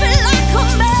like a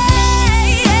man.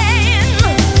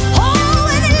 Oh,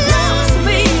 when he loves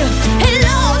me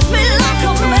like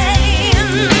a man.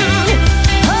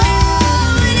 Oh,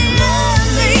 when he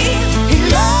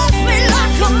loves me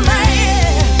like a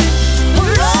man who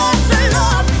loves to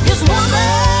love his woman.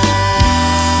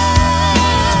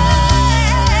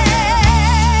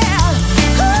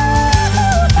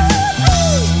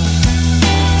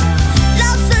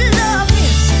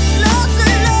 Loves to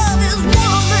love his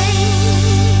woman.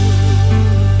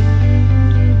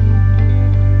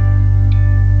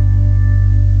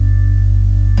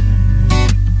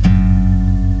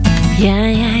 Yeah,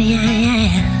 yeah, yeah,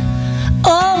 yeah.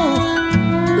 Oh,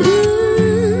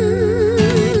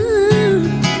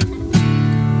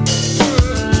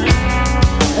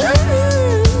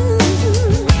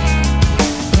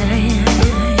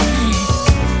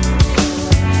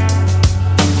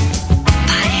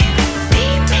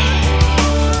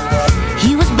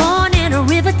 he was born in a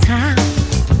river town,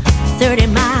 30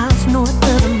 miles north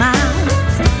of the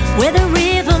mountains, where the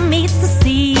river meets the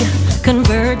sea,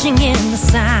 converging in the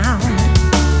sound.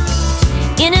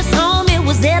 In his home it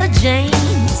was Etta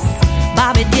James,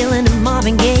 Bobby Dylan and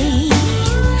Marvin Gaye.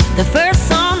 The first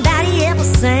song that he ever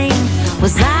sang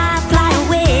was I Fly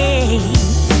Away.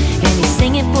 And he's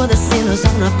singing for the sinners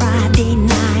on a Friday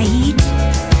night.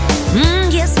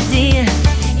 Yes he did.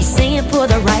 He's singing for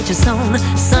the righteous on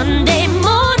Sunday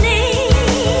morning.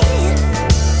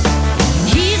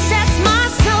 He sets my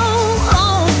soul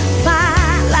on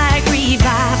fire like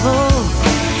revival.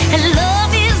 And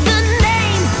love is the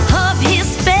name of his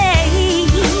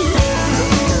faith.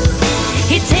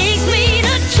 He takes me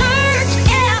to church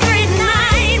every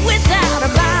night without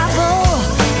a Bible.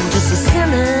 I'm just a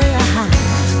sinner,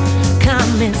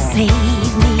 come and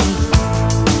save me.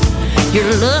 Your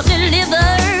love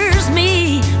delivers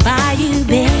me by you,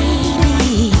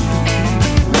 baby.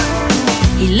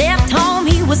 He left home,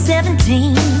 he was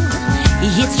 17. He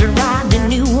hitched a ride to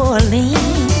New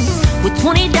Orleans with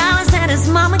 $20 and his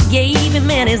mama gave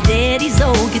him and his daddy's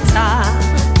old guitar.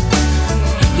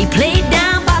 He played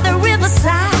down by the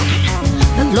riverside.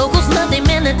 The locals loved him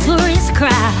and the tourists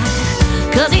cried,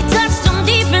 'cause he touched them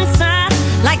deep inside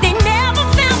like they never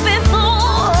felt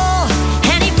before.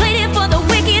 And he played it for the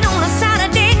wicked on a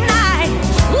Saturday night.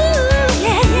 Ooh,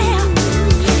 yeah,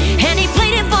 yeah. And he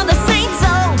played it for the saints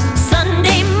on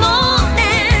Sunday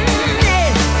morning.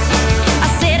 Yeah. I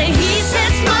said he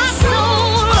sets my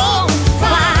soul on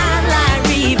fire like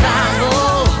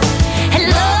revival. And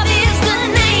love is the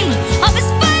name of his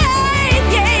faith,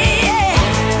 yeah.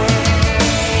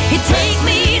 He take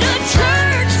me to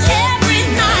church every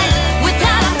night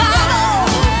without a Bible.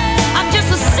 I'm just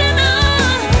a sinner.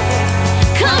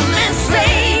 Come and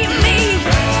save me.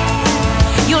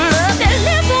 Your love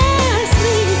delivers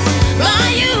me by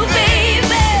you,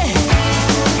 baby.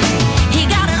 He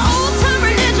got an old-time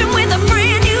religion with a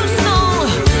brand new song.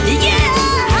 Yeah,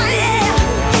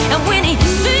 yeah. And when he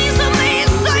sings to me,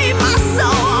 save my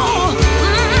soul.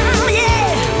 Yeah.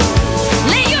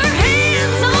 Lay your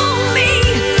hands on me,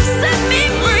 set me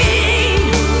free,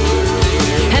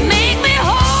 and make me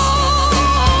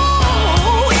whole.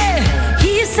 Yeah.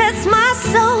 He sets my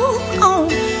soul on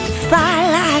fire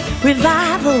like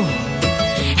revival.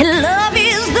 And love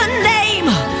is the name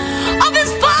of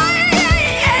his fire.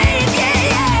 Yeah, yeah,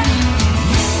 yeah.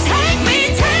 Take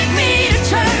me to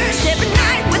church every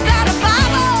night without a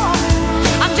Bible.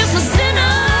 I'm just a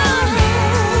sinner.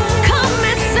 Come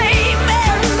and save me.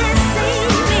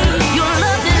 Your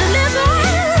love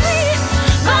delivers me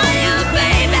by you,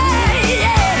 baby.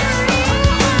 Yeah.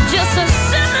 Just a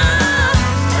sinner.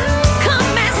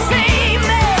 Come and save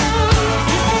me.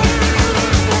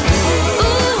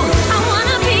 Ooh,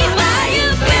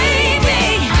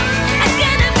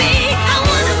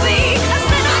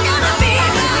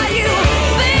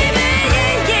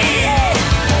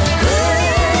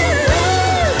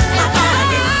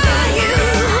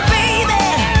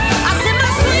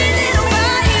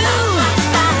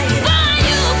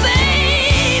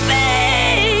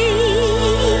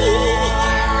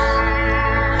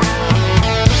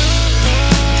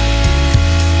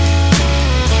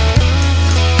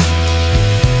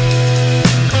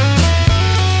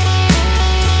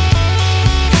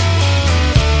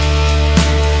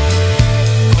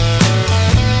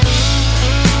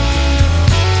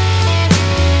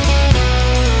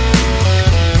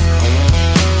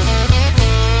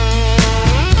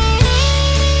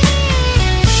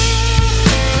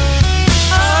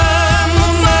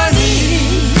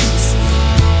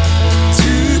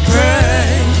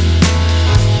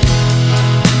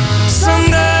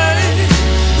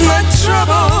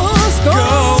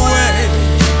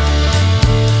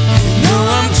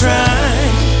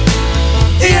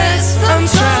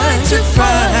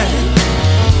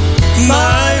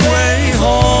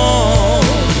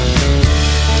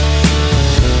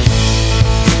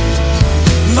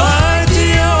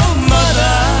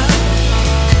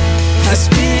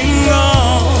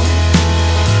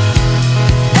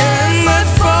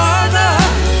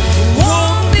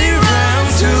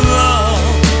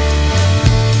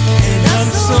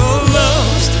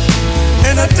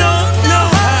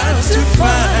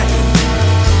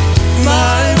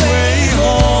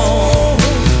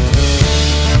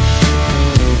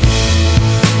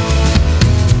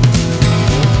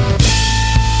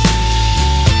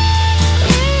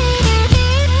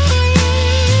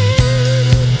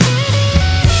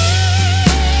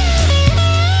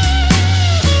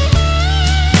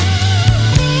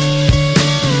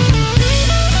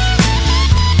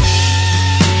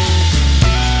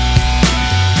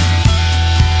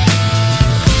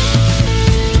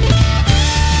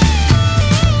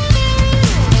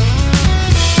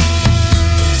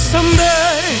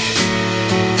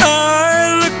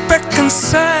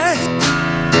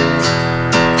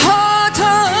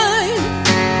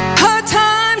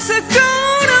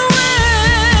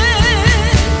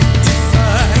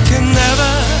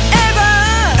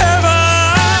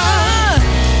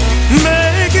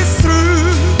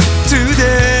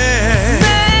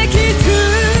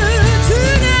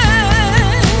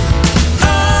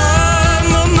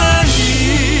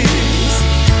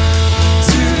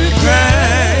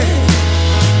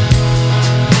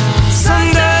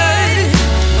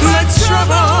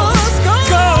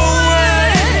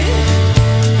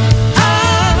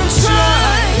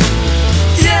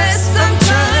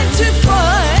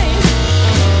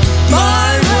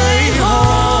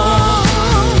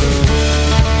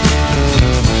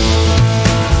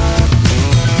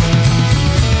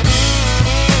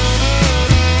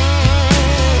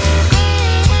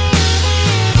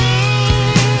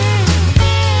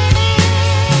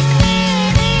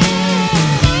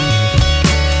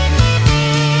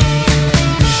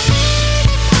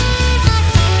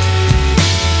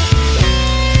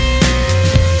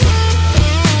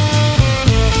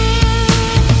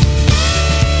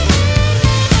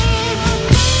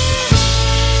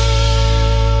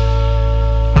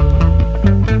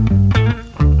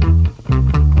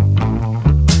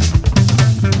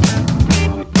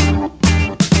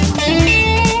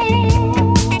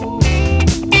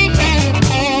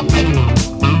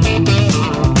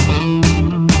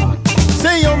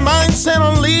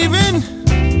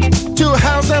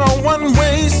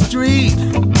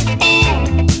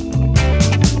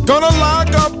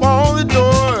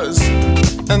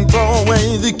 throw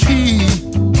away the key.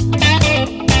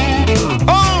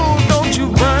 Oh, don't you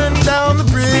burn down the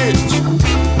bridge.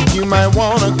 You might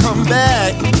wanna come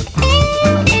back.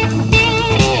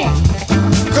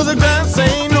 'Cause the grass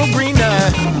ain't no greener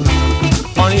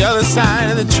on the other side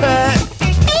of the track.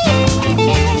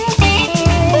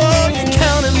 Oh, you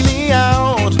counted me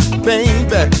out,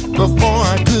 baby, before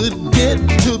I could get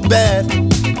to bed.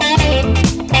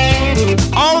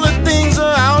 All the things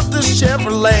are out the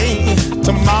Chevrolet.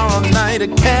 Tomorrow night a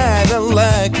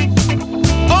Cadillac.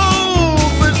 Oh,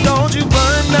 but don't you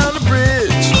burn down the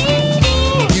bridge.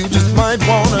 You just might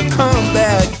wanna come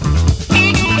back,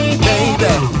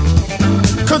 baby.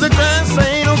 'Cause the grass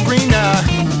ain't no greener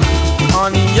on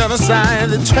the other side of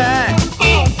the track.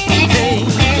 Hey,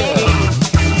 yeah.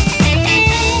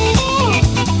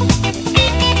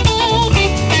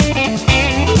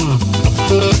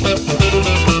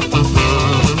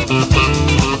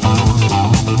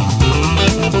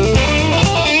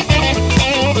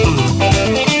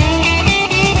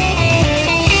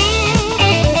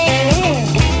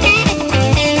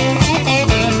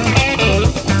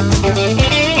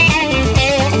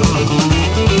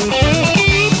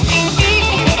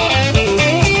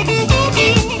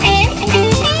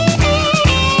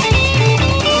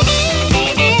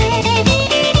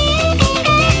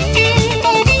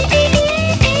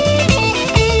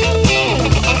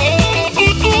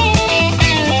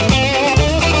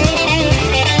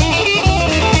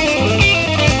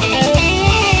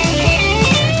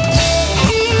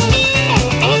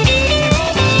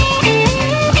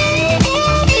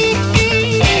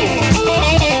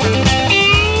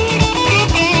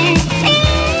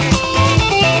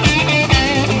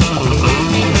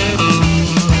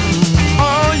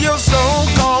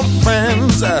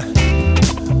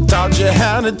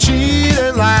 To cheat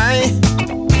and lie,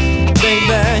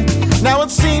 baby. Now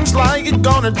it seems like you're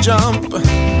gonna jump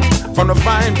from the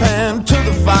frying pan to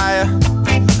the fire.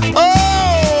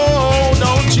 Oh,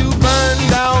 don't you burn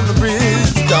down the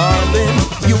bridge, darling.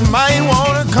 You might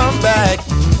wanna come back,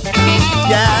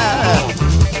 yeah.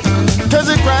 'Cause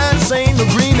the grass ain't no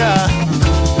greener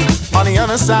on the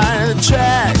other side of the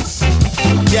tracks,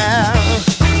 yeah.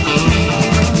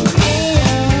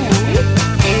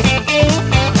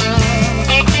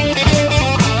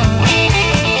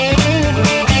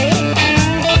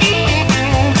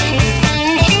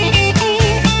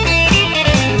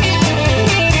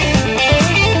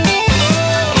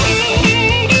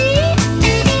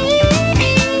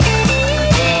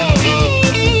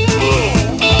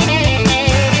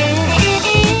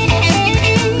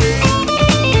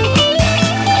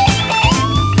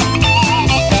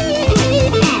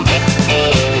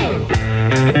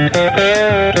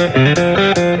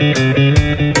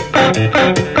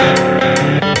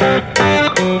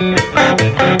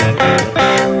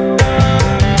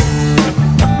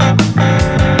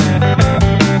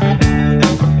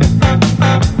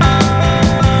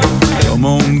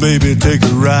 Take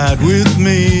a ride with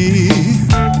me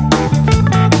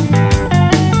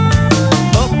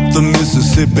up the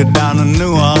Mississippi down to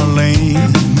New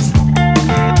Orleans.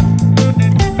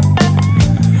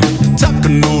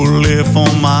 Talking no left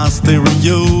on my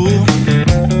stereo.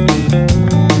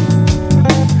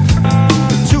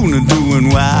 The tune is doing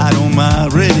wide on my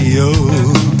radio.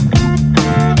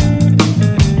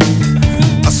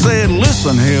 I said,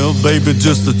 listen here, baby,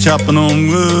 just a chopping on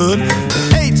wood.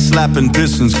 Slapping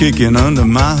pistons kicking under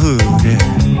my hood, yeah.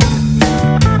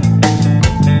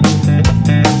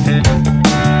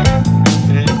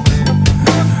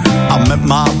 I met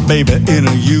my baby in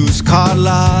a used car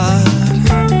lot.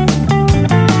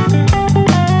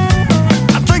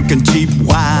 I'm drinking cheap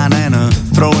wine and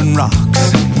throwing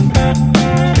rocks.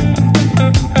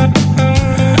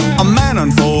 A man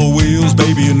on four wheels,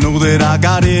 baby, you know that I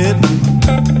got it.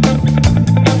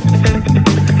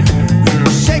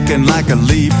 Like a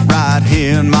leaf right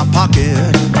here in my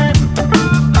pocket.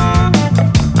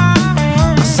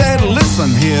 I said, listen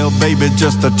here, baby,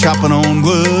 just a chopping on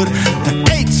wood.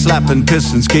 8 slapping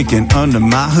pistons kicking under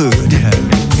my hood.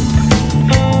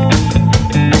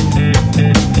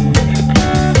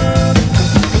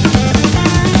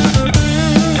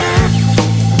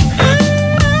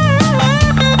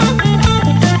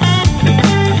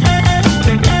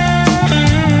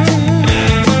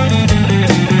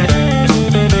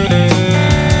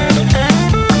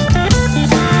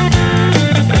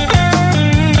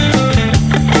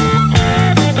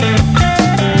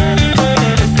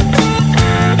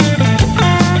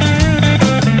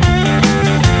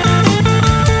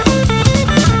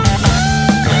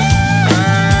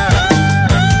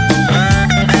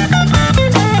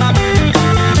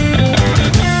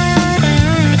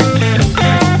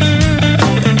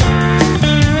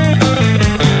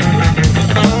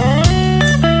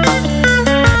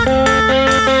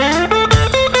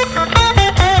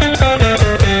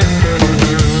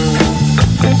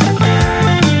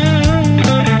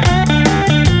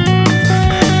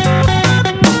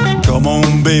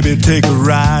 on, baby, take a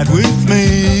ride with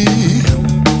me.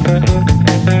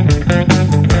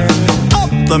 Up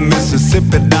the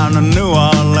Mississippi down to New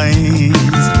Orleans.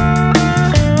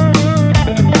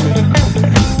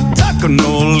 Tuck an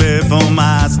old lift on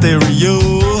my stereo.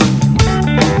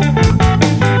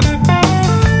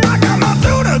 I got my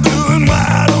tuna doing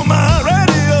wide on my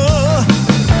radio.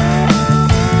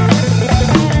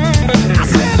 I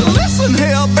said, listen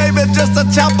here, baby, just a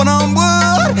chopping on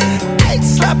wood. Eight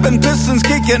slapping pistons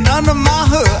kicking under my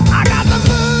hood. I got the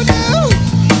voodoo,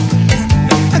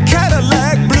 a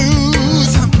Cadillac blues.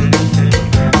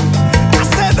 I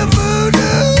said the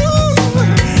voodoo,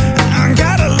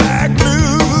 Cadillac blues.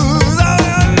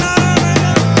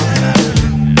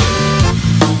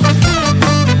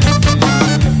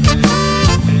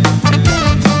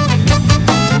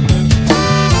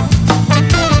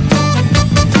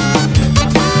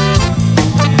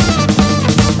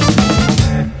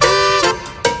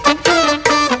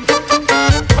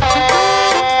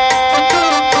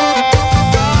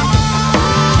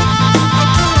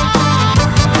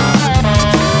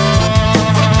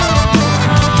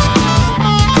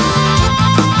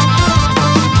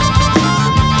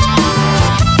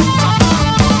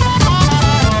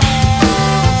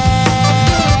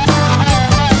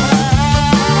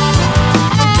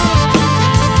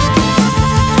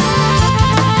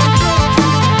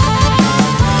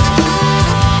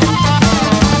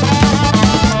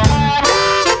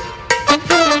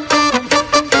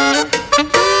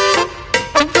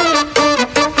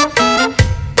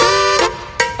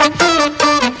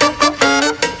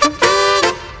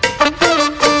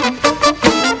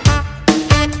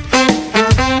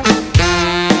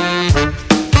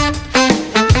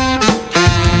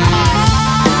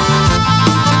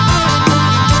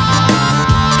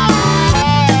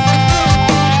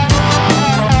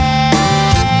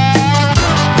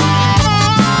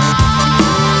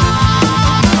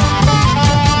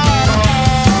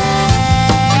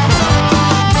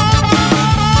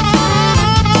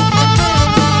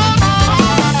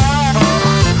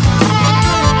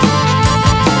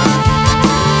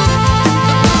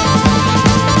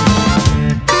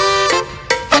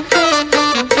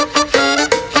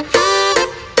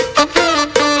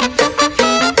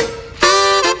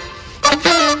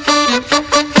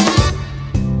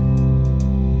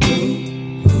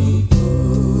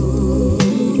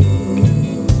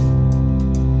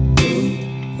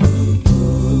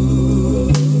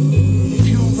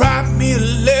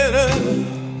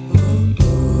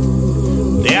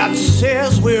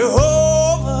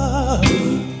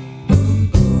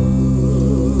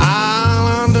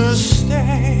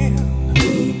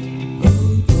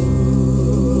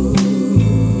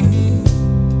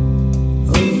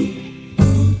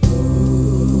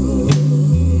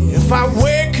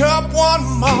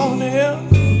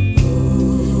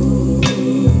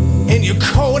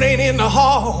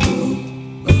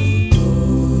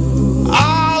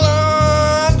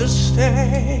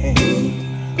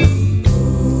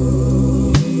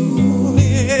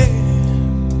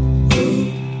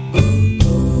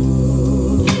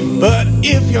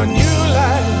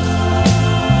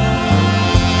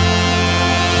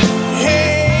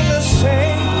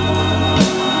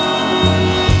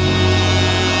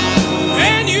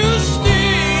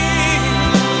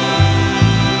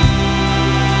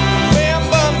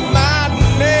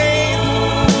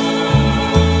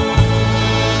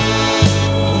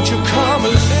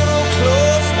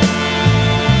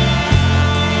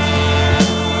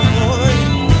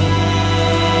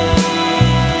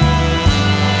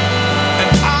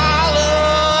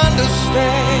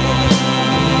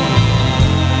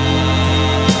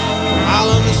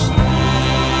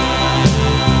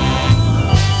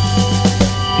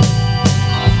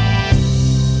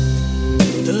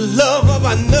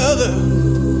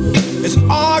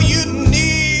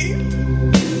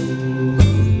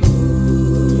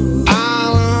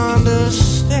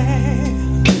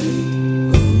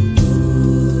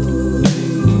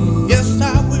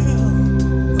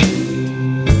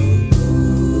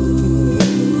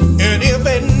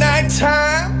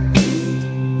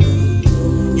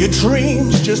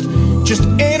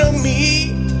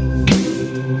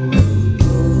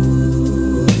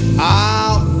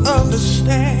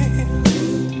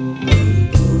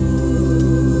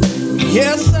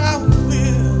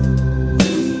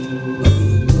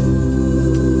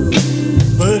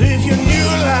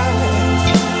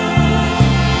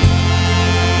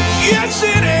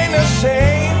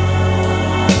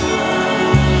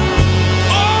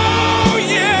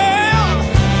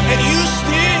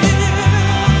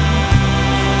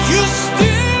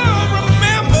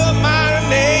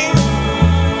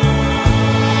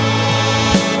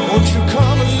 Won't you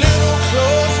come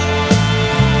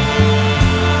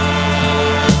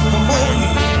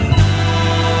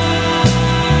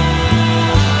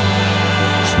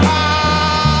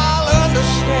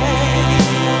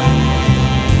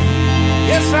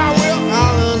Yes, I will,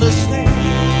 I'll understand.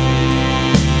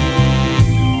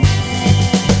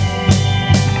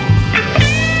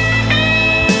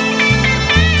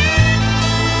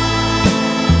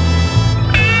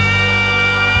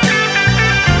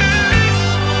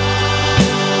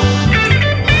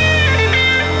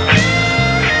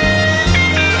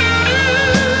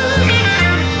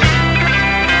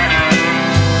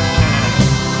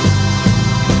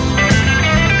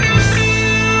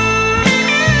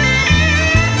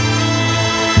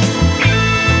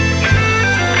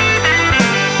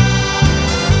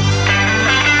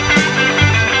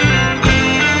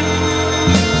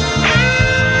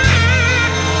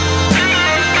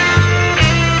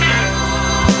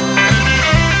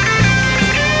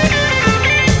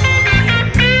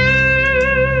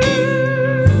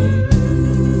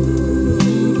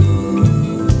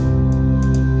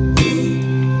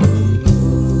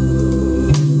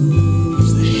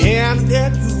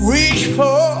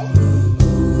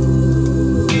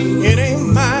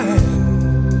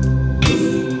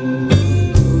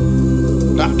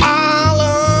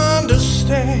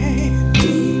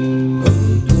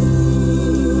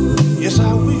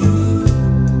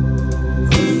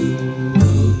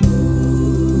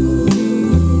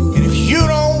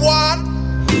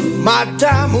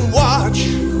 Diamond watch,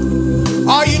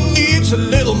 all you need's a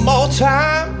little more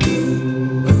time.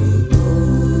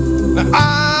 Now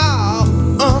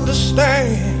I'll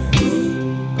understand.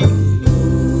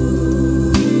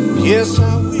 Yes,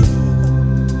 I will.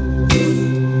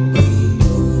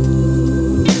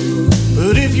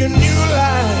 But if your new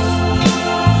life,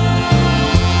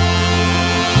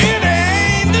 it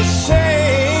ain't the same.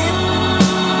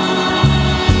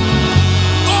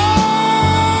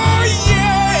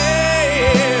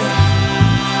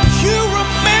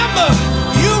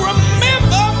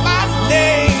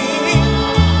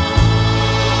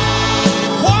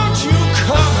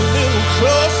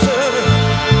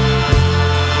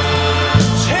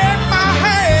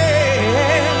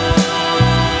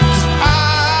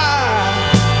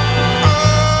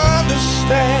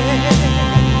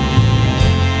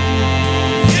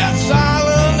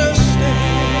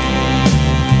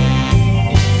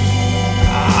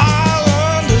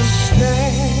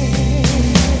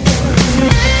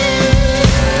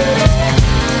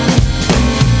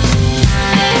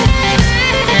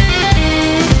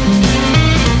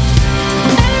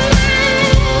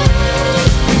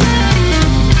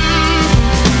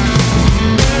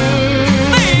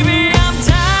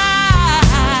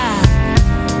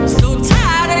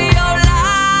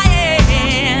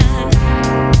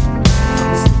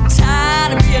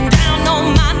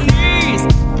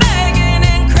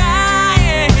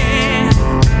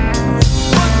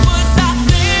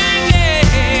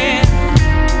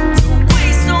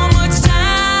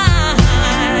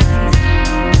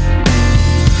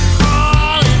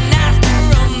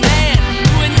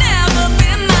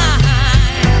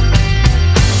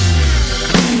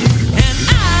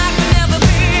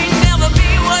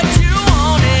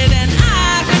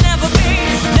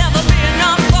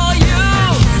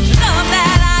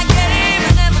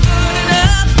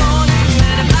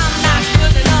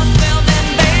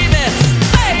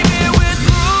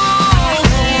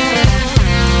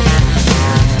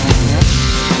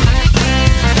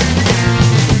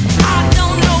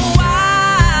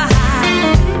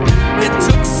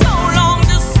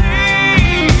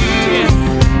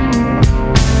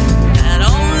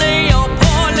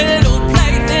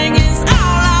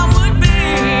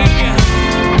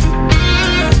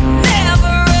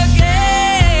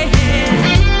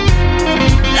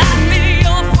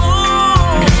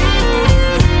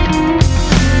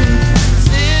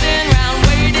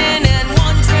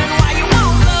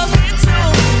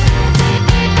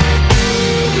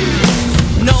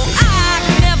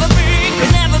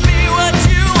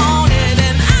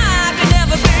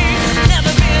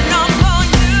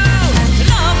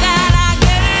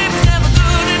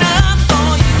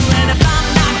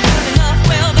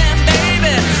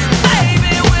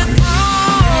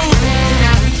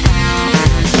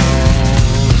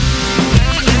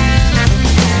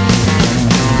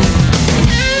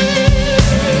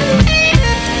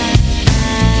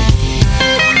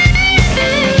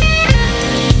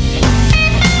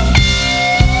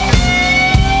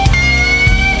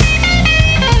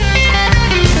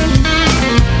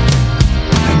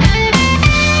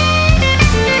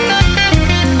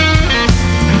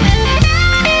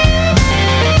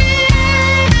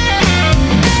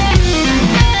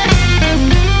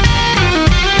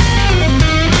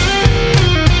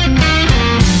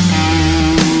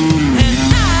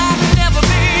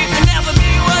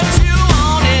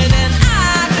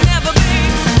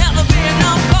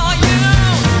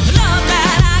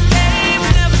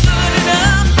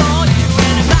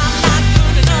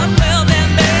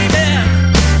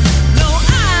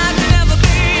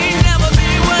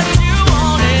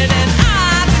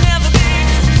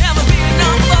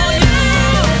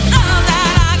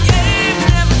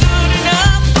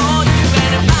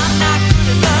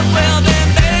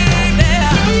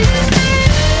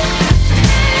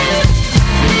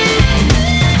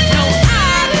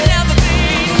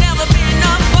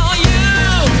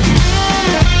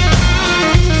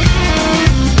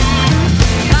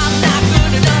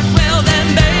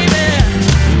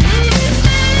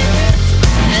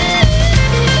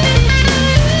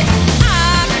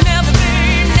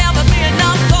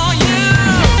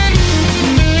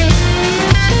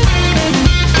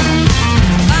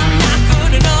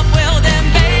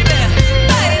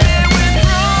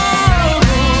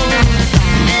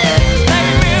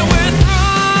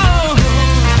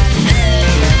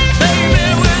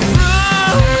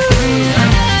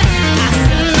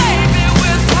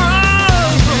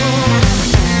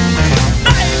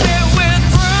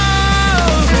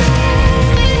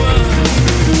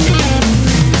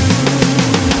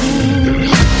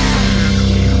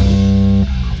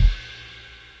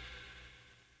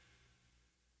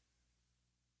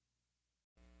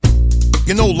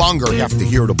 You no longer have to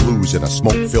hear the blues in a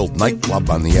smoke-filled nightclub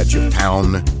on the edge of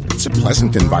town. It's a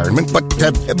pleasant environment, but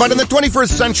in the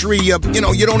 21st century, you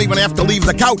don't even have to leave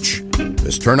the couch.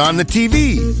 Just turn on the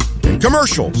TV, in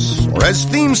commercials, or as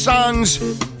theme songs,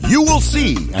 you will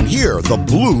see and hear the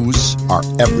blues are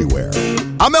everywhere.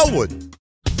 I'm Elwood.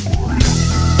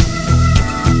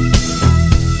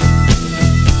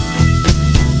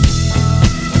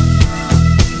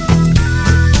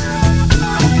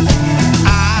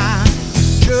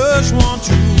 Just want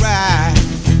to write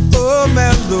a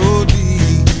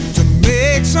melody to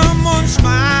make someone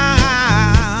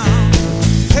smile,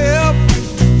 help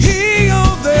heal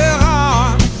their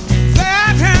heart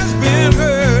that has been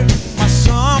hurt by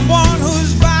someone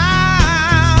who's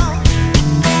vile,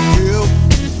 help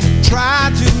try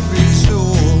to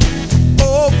restore,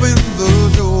 open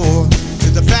the door to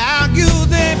the value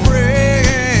they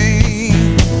bring,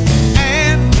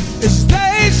 and as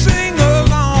they sing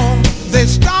along, they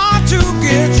start to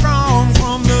get strong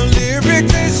from the lyric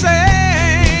they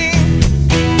sing.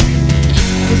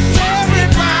 'Cause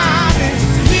everybody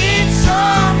needs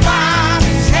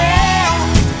somebody's help.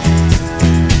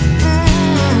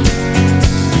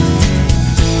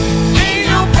 Ain't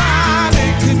nobody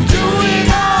can do it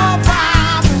all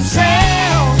by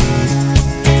themselves.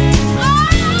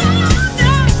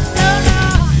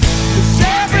 Cause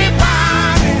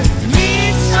everybody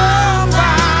needs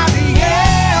somebody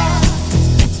else.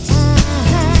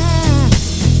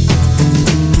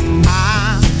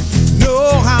 I know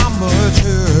how much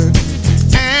hurt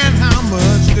and how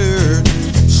much dirt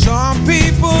some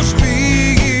people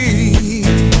speak.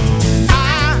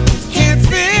 I can't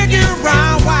figure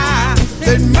out why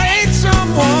they make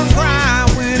someone cry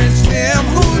when it's them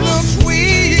who looks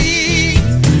weak.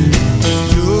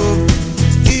 Love,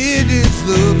 it is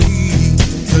the key,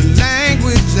 the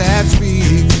language that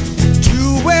speaks to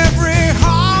every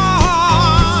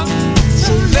heart.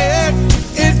 So let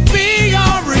it be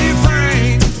your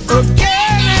refrain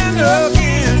again and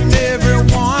again.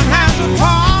 Everyone has a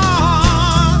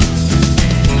part.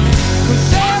 'Cause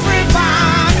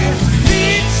everybody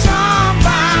needs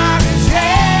somebody's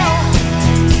help.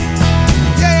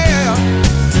 Yeah.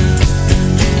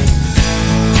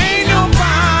 Ain't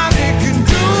nobody can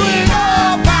do it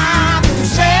all by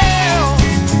themselves.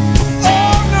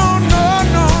 Oh no, no,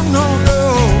 no, no, no.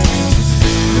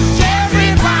 'Cause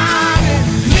everybody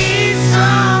needs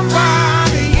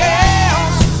somebody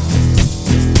else.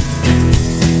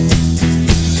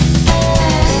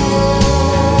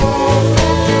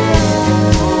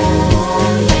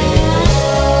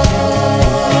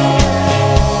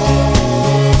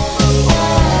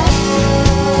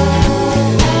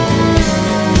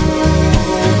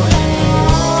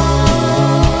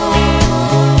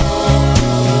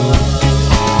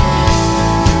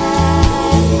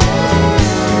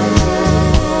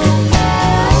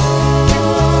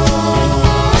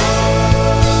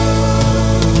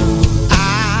 I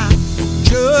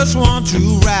just want to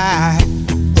write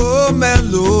a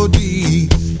melody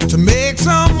to make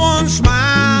someone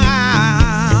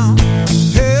smile,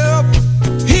 help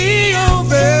heal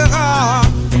their heart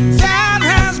that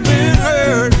has been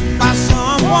hurt by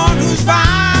someone who's vile.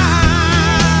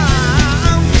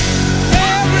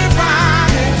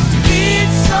 Everybody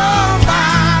needs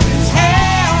somebody's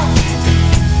help.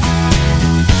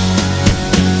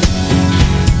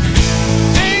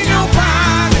 Ain't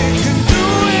nobody can do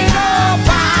it all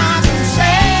by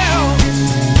themselves.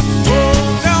 Oh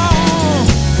no.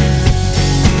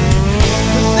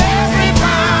 'Cause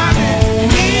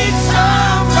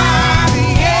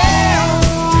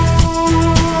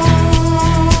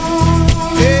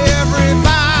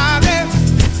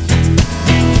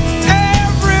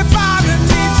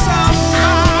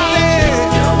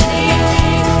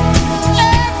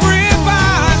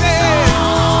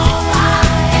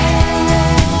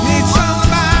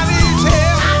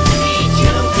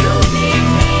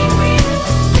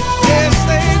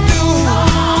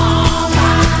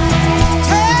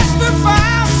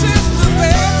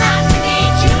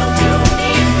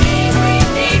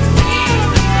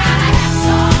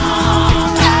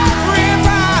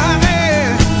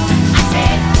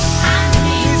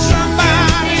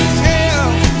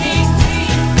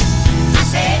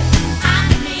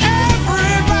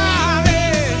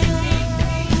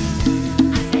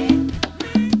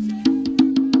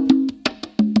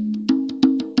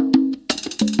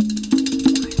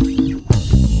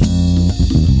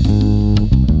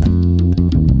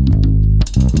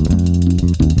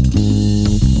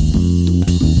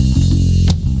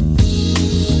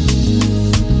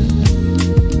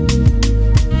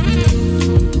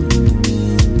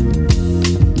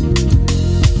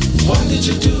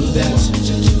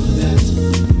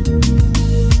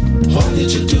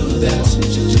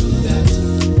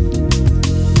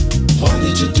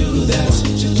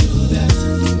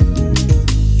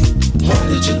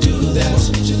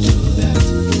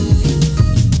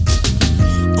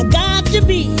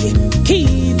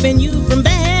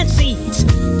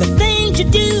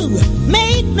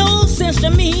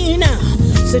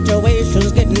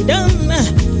emotions getting dumb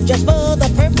just for the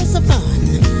purpose of fun.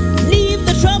 Leave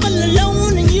the trouble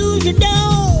alone and use your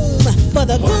dome for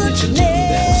the goodness.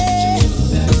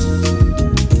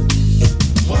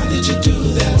 Why did you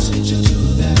do that? Why did you do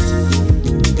that?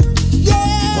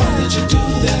 Yeah. Why did you do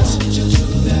that?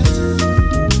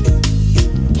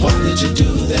 Why did you do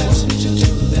that?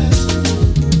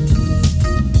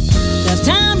 There's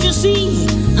times you see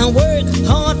I work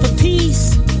hard for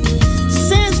peace.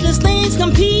 Senseless things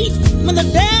compete when the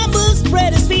devil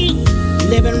spread his feet.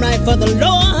 Living right for the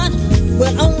Lord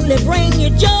will only bring you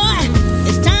joy.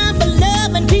 It's time for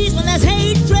love and peace when there's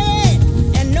hatred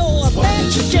and no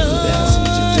affection.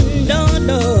 No,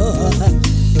 no.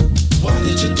 Why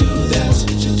did you do that?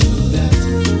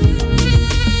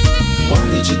 Why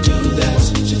did you do that?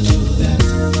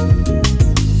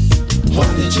 Why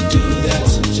did you do that?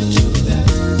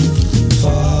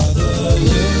 Father,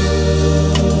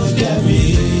 look at me.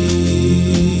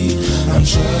 I'm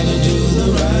trying to do the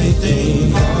right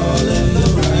thing, all in the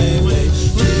right way.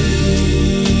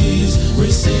 Please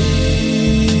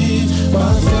receive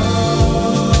my flowers.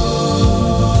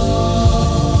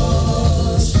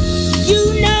 You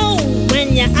know when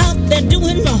you're out there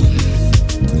doing wrong.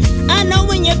 I know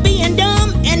when you're being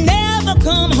dumb and never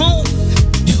come home.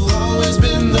 You always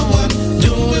been the one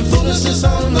doing foolishness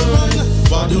on the run.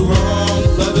 Why do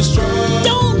wrong? Love is strong.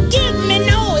 Don't give me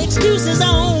no excuses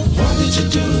on. Why did you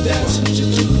do that? Why did you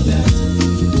do that?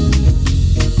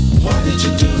 Why did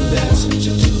you do that?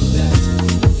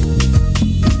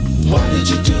 Why did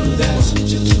you do that?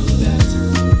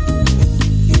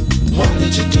 Why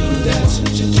did you do that?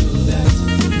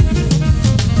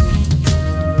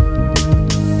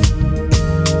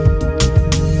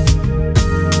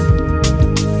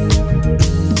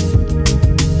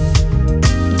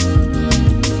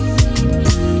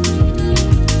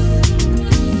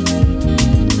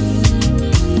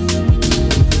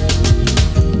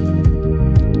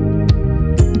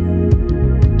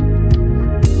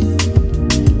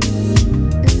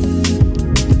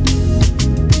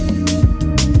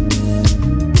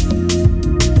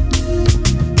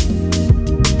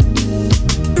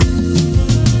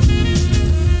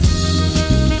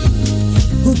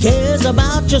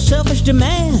 About your selfish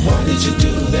demand. Why did you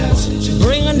do that?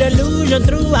 Bringing delusion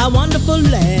through our wonderful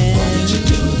land. Why did you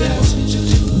do that?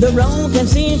 The wrong can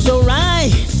seem so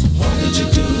right. Why did you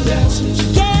do that?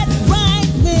 Get right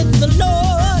with the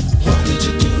Lord. Why did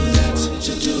you do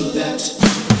that?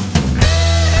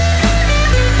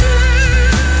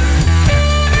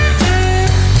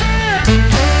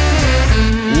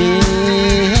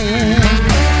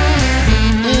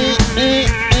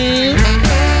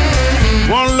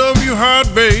 Wanna love you hard,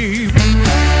 babe.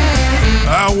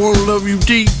 I wanna love you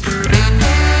deep.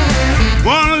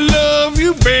 Wanna love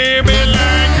you, baby,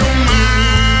 like you're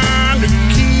mine to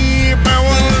keep. I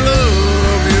wanna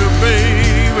love you,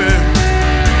 baby.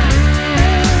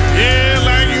 Yeah,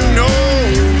 like you know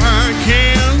I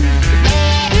can.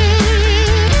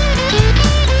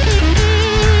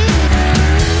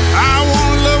 I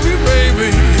wanna love you,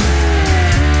 baby,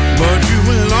 but you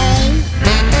belong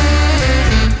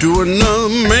to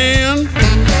another man,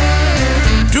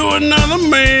 to another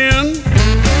man.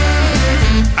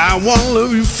 I wanna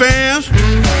love you fast,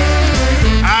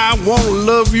 I wanna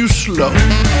love you slow.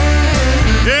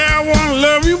 Yeah, I wanna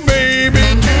love you, baby,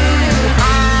 till you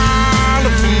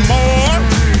holler for more.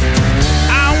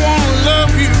 I wanna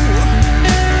love you,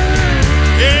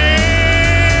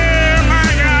 yeah,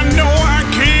 like I know I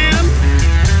can.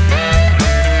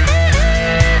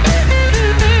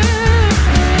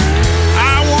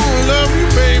 I wanna love you,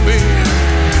 baby,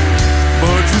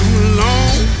 but you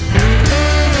belong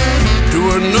to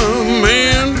another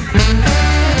man,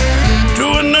 to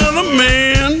another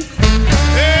man.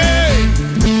 Hey,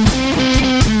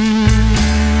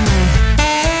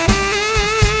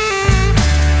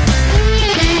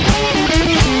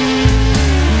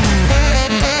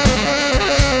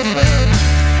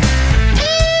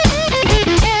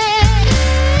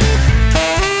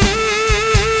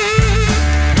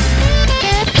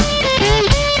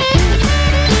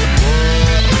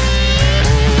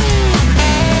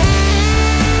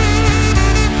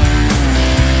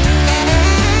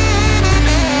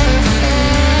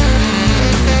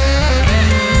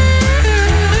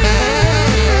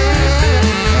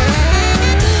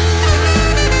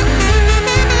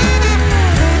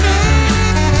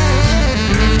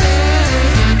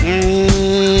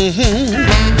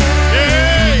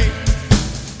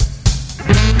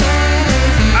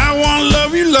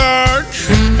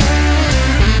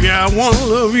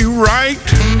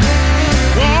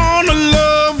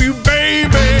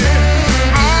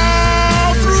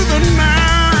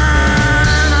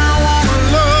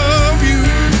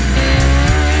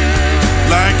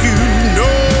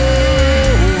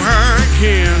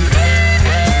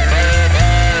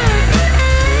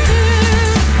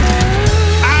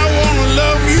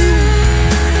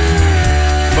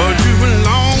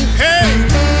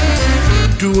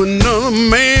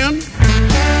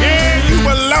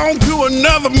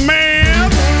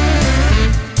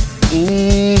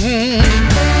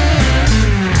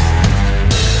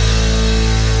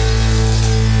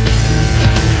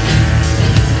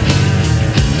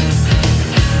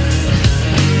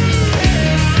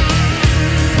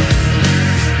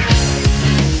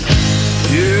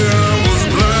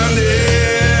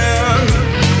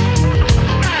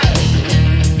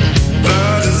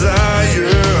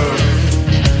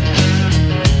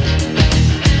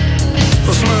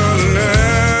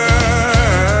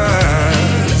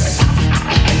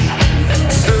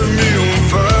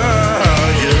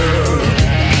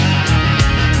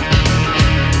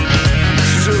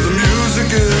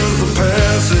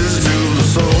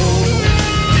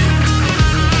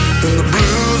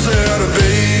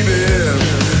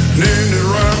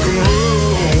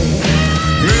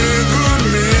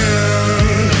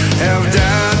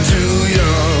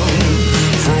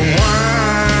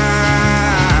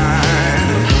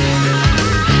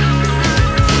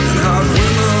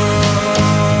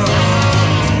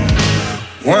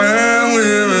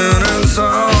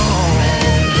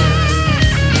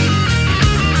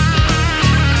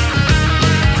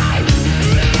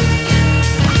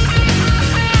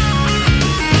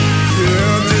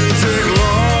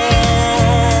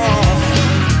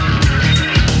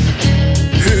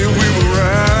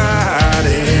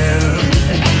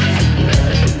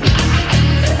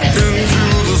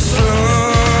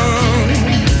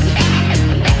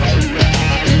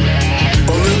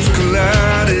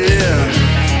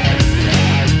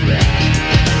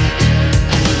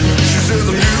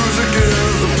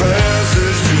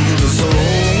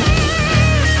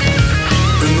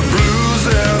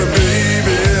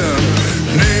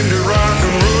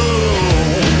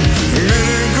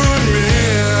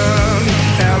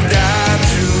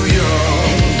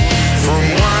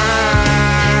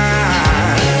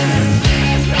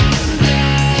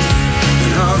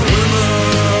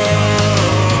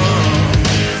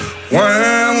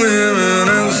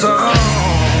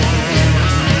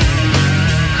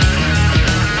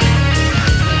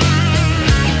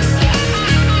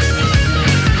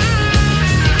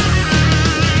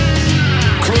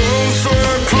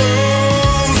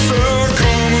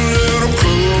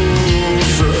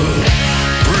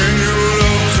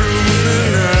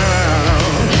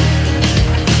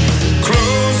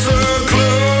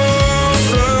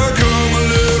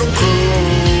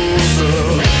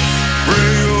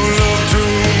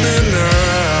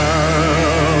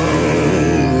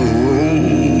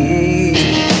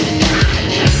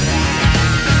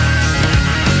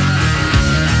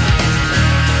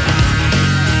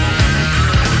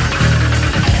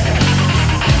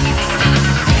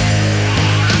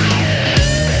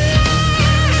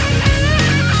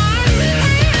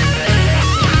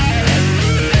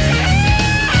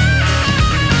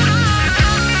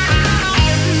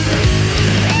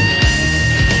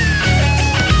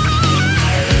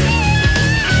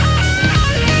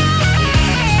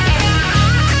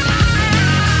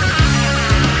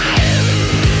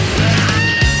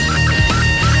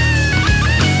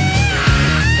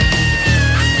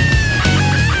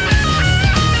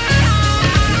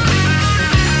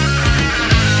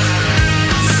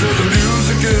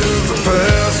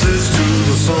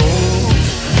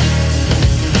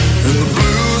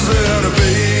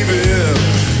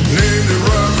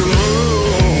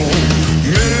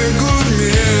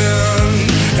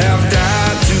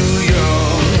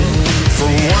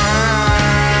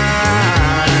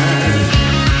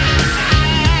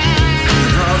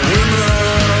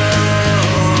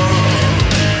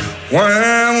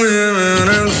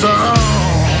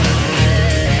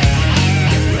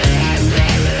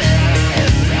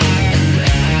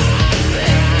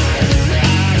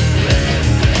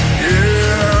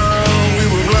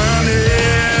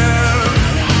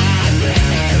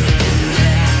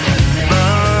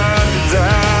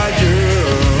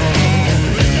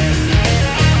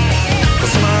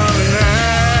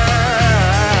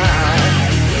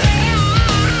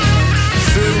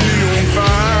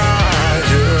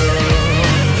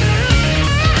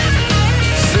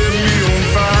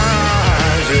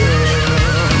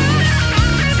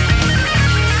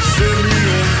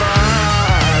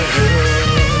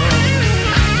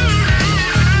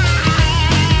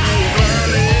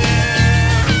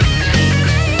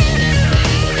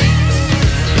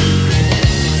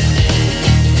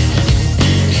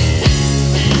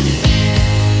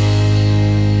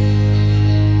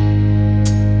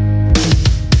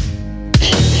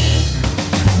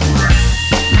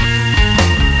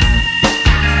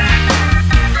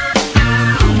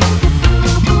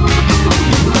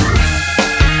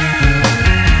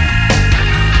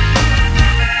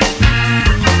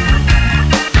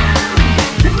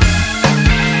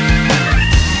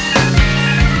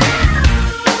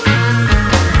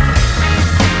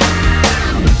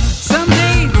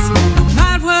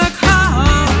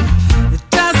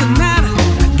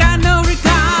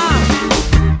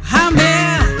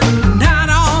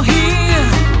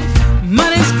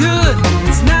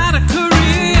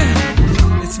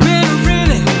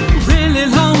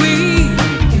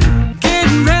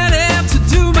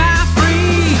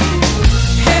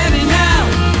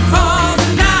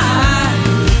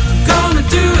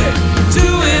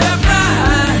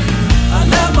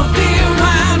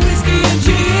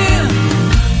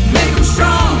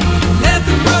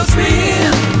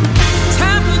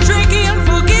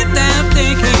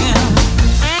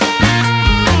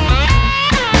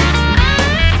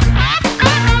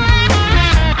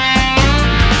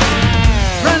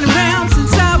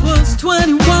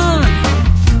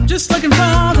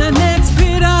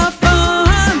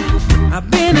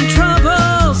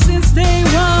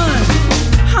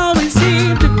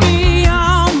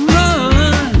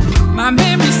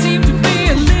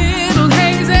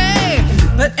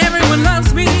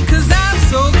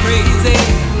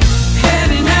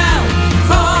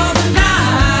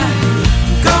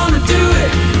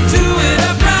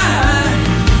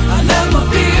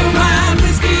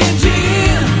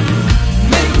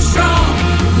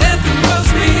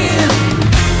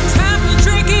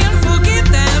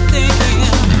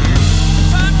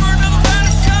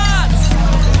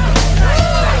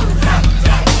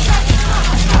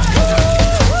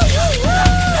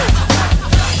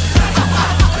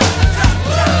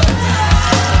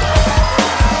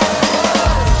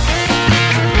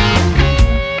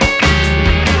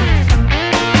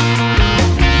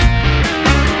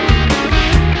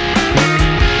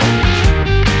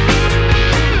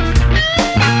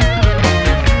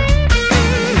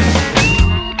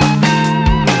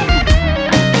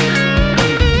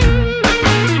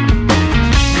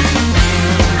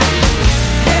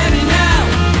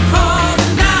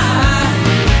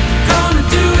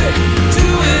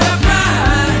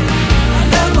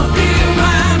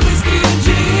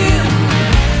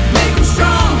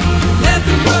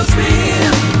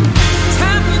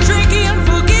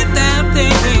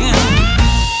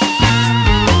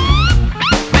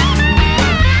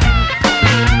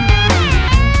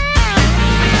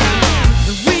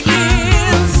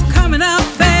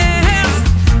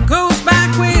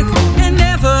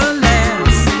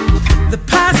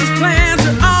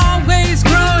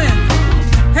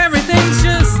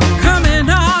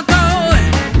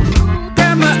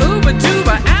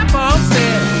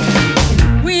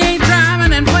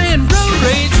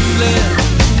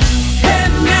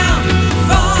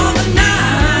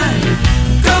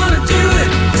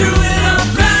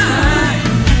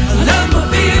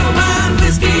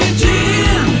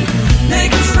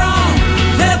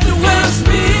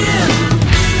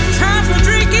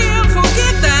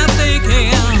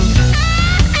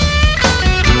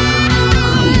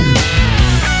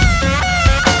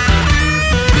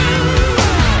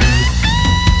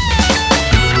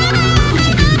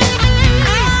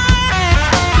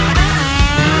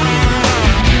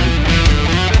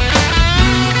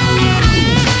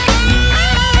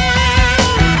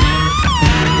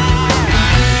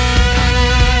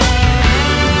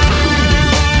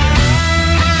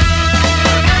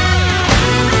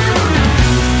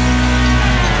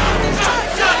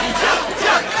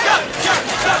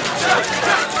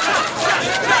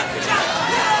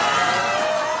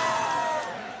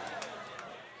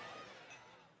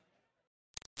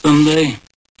 someday,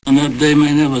 and that day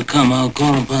may never come, I'll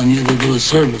call upon you to do a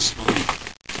service for me.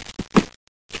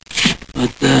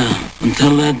 But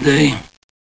until that day,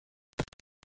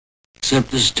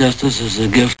 accept this justice as a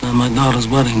gift on my daughter's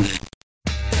wedding day.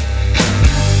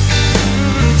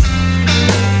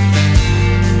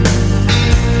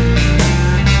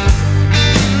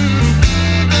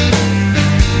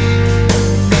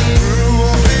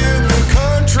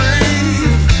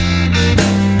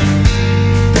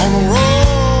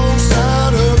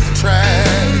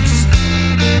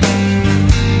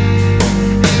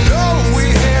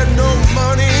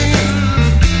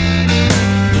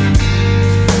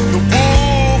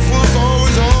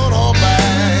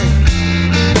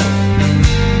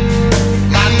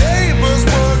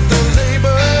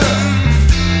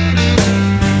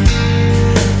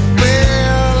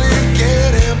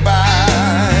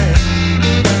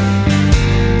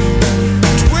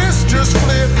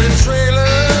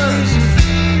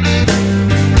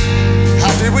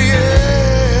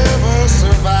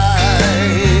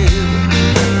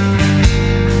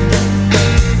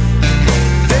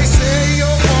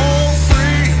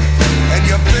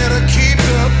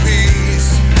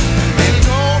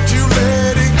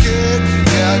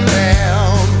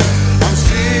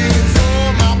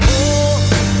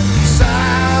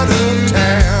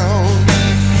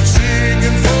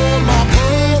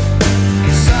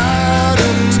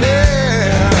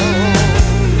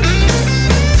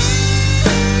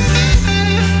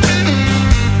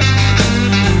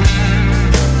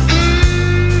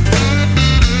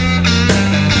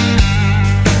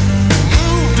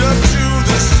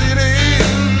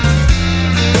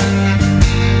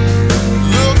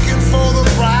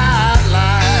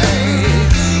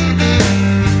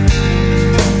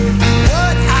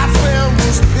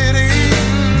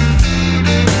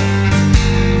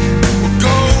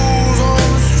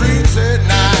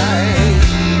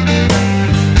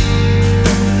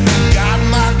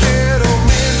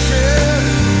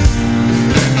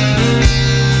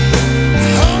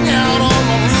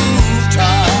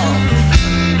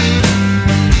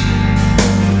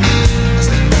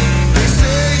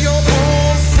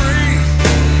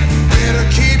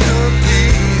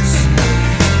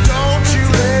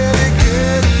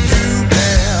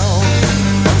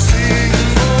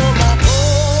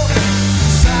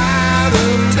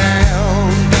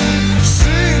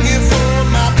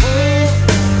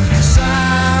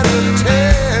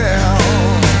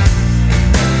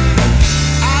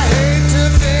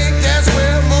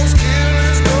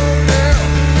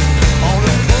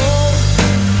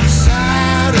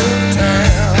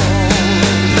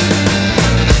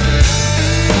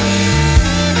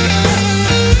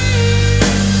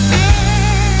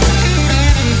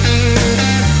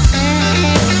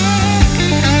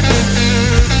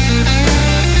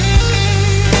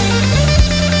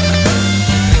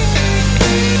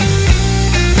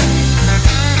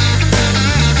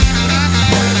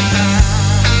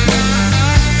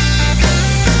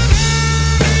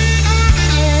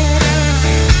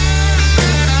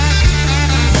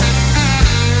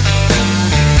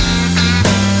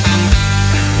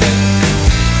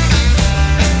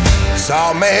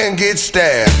 Saw a man get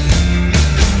stabbed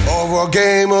over a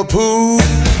game of pool.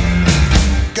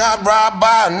 Got robbed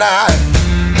by a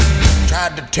knife,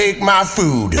 tried to take my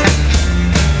food.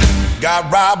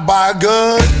 Got robbed by a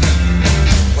gun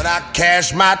when I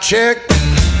cashed my check.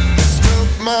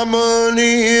 Stuck my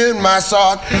money in my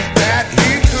sock that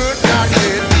he could not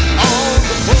get on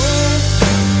the poor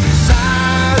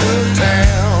side of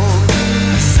town.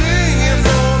 Singing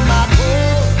for my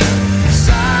poor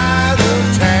side of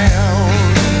town.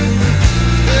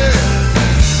 Yeah.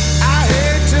 I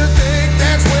hate to think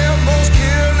that's where most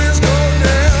killings go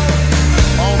down,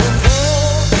 on the poor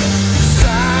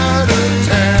side of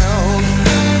town.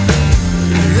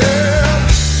 Yeah,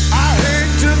 I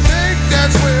hate to think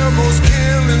that's where most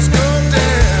killings go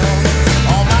down,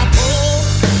 on my poor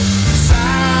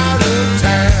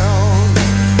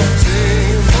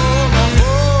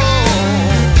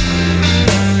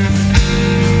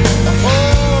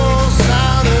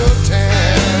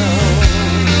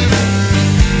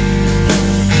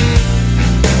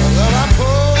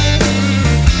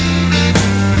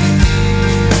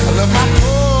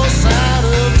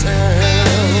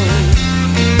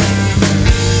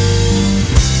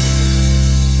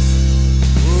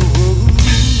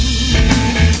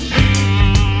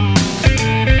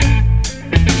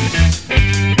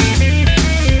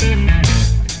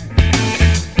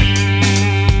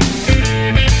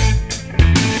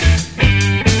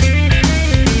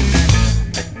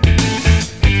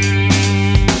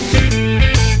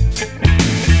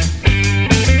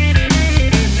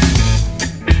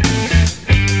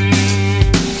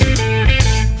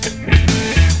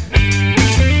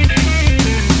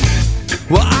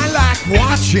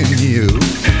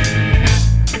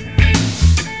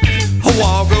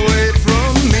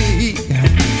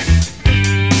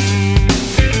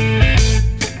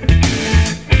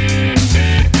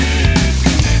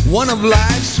of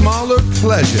life's smaller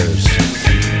pleasures.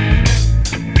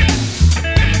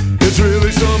 It's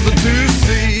really something to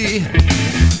see.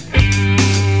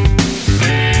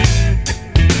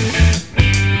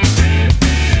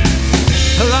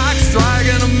 Like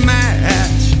striking a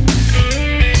match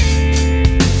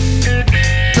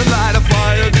to light a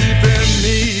fire deep in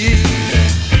me.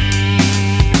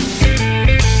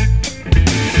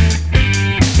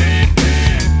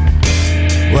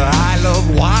 Well, I love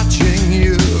watching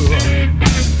you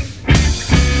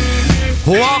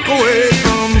walk away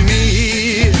from me.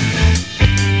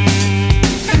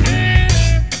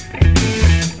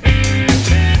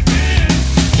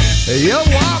 Your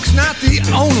walk's not the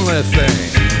only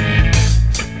thing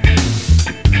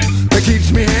that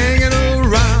keeps me hanging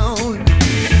around.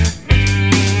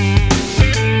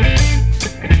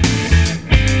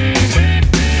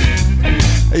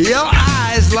 Your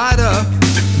eyes light up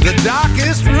the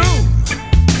darkest room,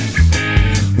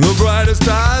 the brightest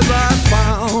eyes I've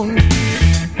found.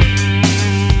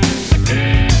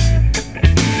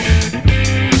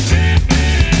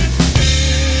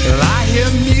 I hear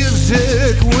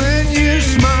music when you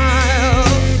smile.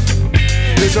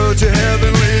 It's such a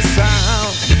heavenly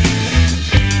sound.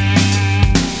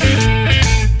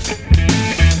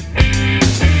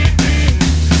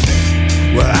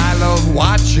 Well, I love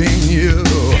watching you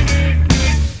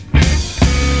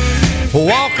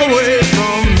walk away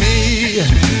from me.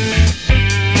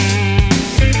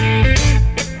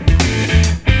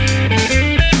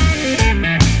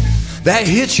 That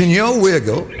hitch in your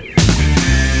wiggle,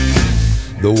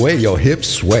 the way your hips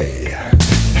sway,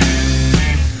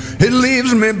 it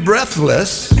leaves me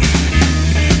breathless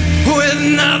with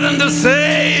nothing to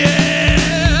say.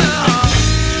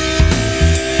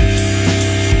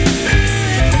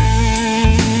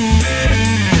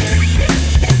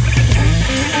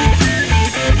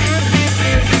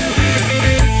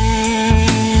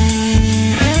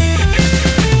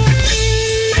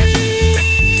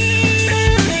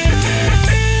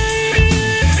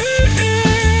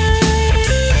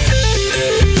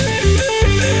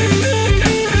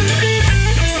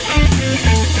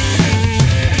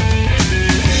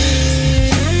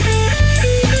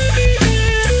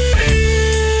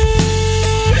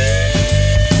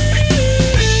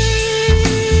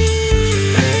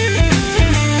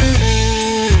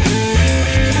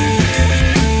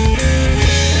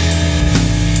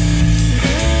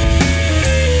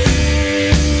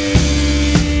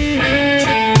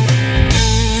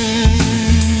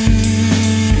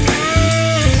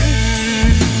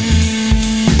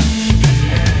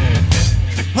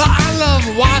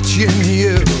 Watching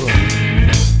you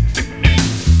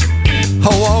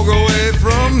walk away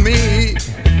from me.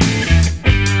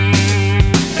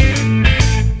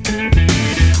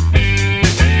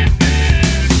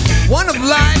 One of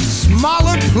life's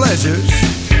smaller pleasures.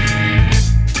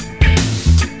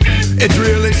 It's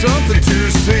really something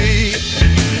to see.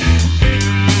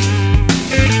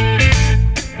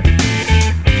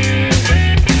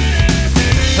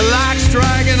 Like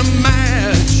striking a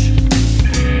match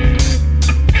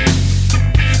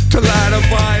to light a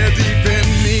fire deep in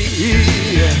me.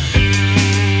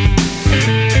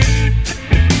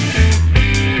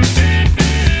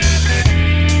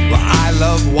 Well, I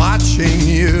love watching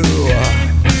you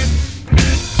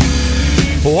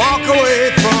walk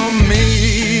away from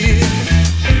me.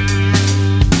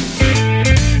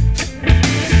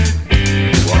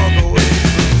 Walk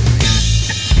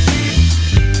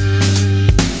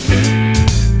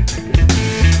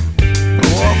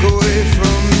away from me. Walk away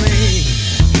from me.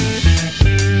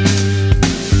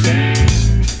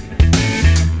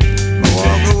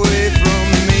 Walk away from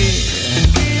me.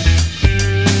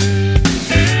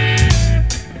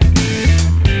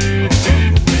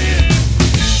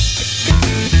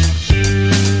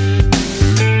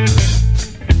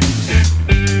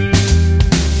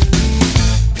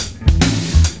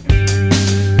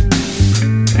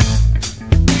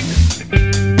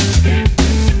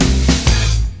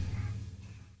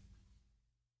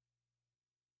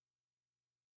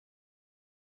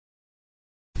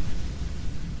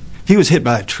 He was hit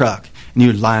by a truck, and you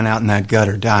were lying out in that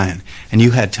gutter dying, and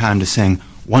you had time to sing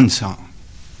one song.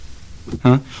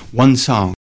 Huh? One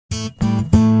song.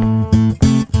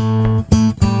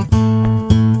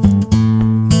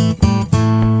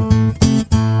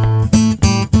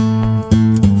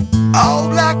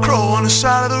 Old black crow on the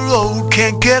side of the road,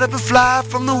 can't get up and fly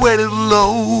from the weight of the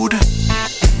load.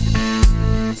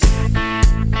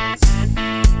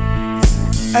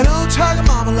 An old tiger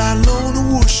mama lying low in the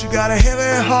woods, she got a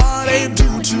heavy heart, ain't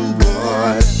doing too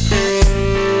good.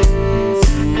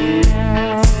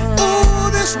 Oh,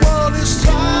 this world is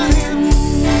trying,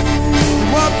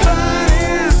 what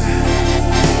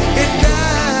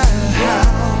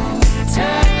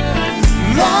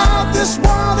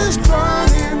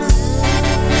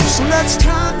So let's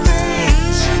turn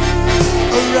things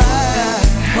around.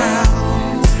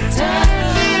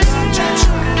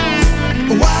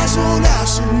 A wise old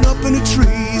ass sitting up in the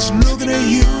trees, looking at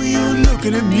you, you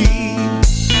looking at me.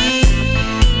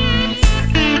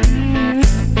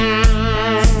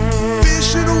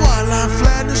 Fish in a wildlife,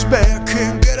 flat in his back,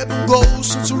 can't get up and go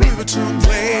since the river turned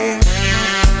black.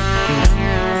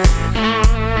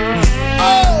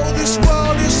 Oh, this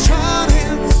world is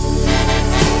turning,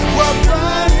 we're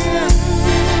burning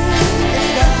it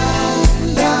down,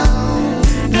 down.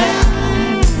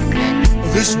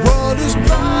 This world is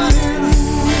burning.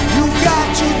 You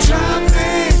got to turn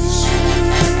things.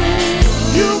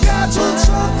 You got to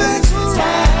turn things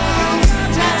around.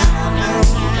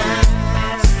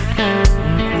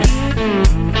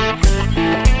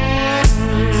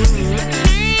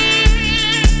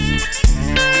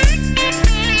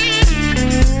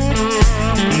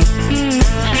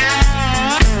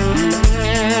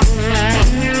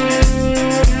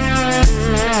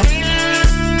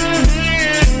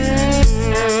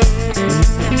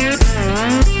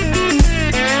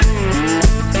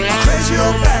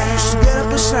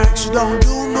 She don't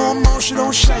do no more, she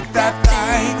don't shake that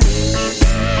thing.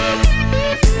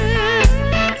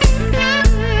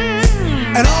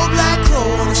 An old black crow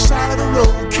on the side of the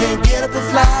road can't get up and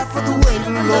fly for the weight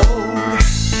of the load.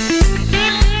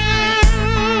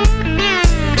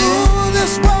 Ooh,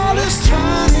 this world is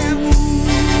turning,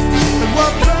 and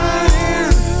we're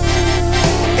burning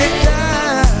it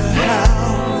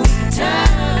down.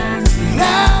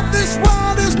 Now this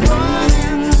world is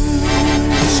burning,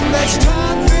 so let's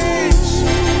turn things.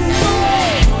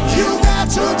 You got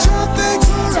to turn things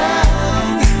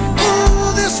around.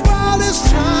 Ooh, this world is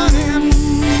turning,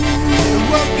 and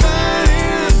we're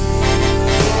burning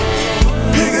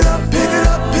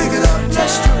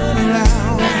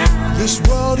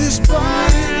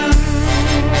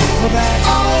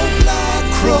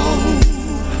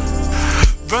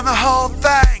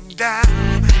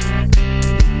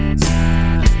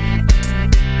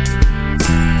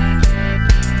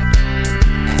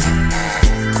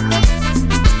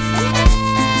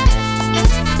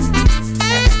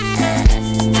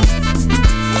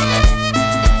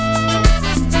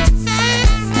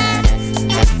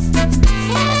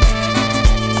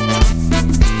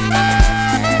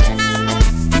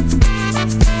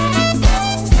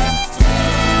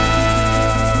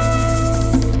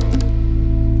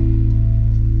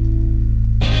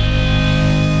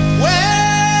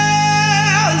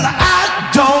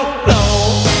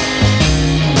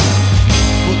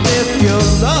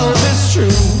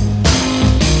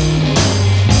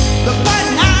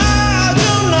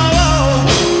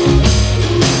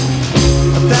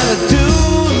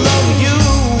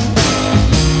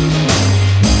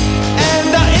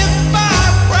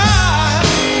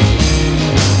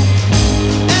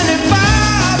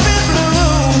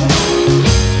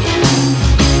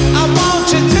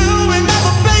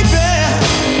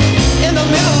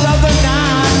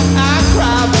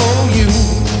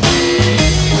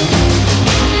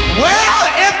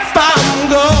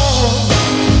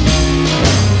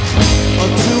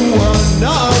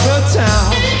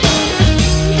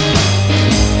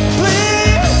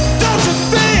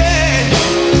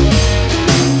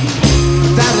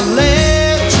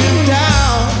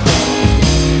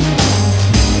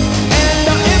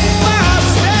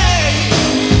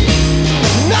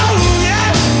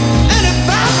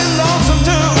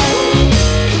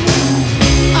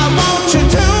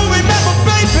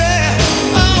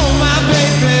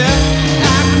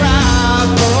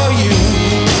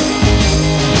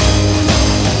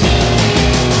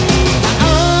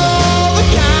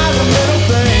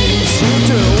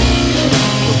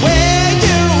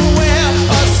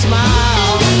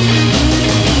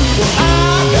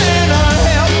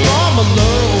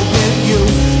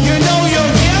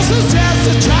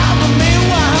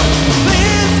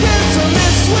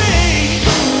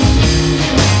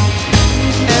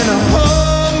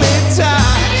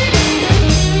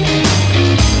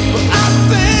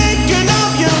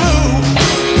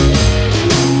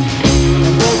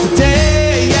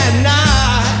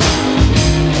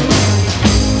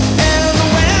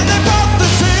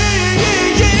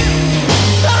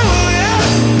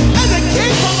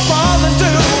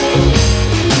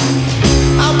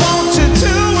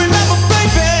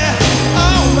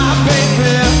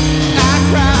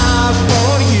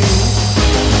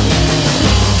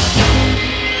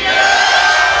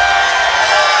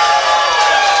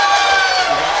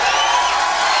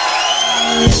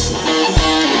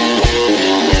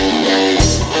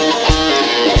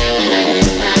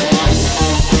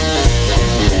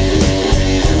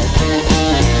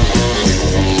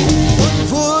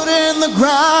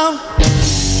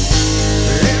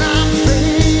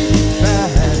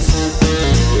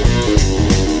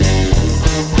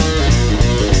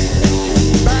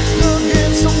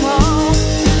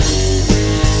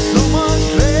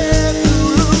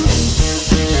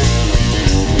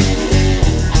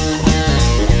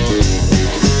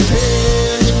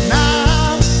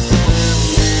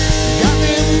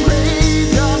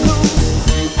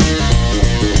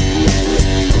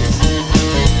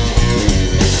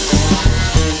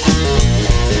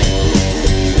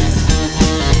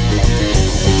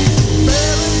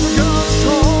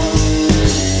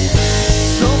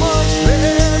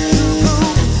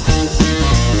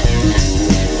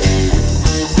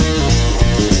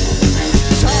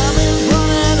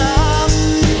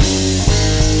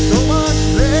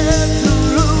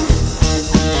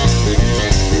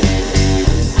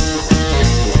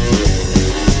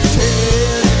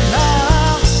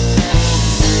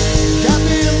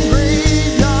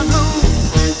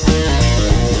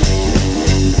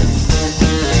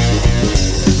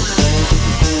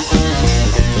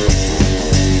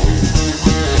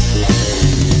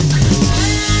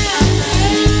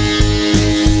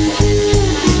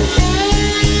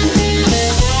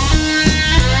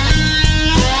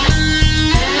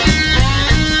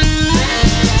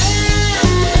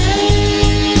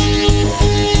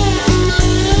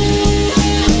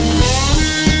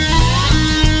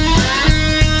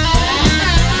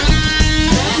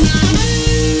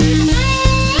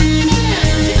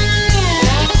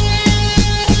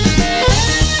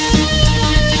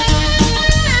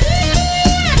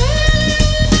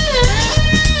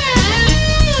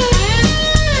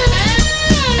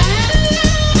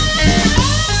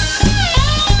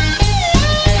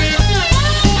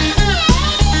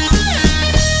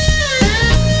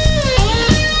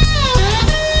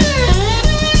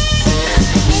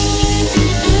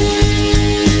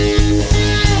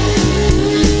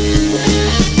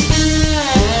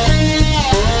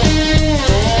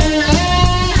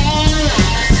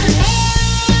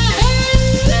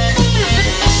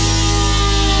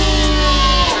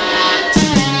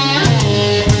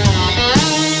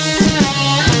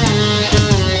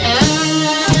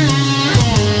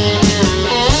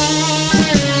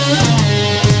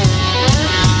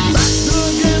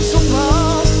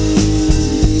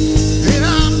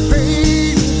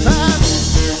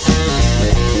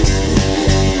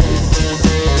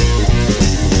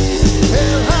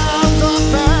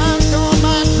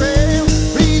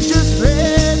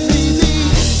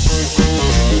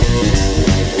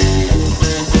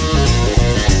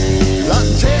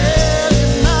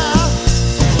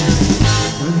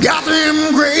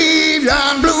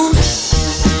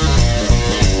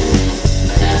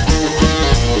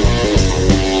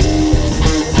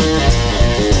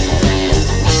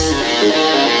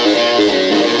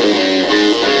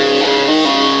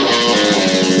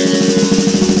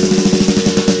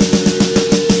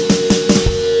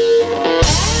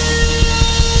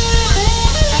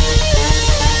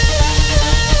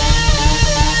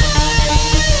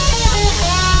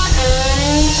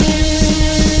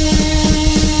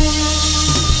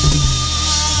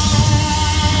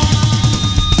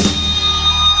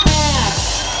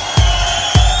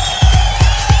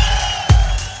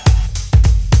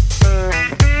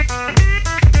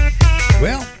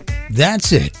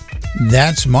that's it.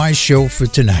 That's my show for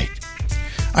tonight.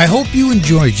 I hope you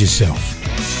enjoyed yourself.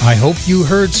 I hope you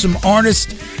heard some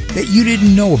artists that you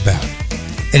didn't know about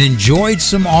and enjoyed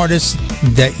some artists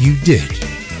that you did.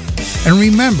 And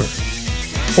remember,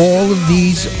 all of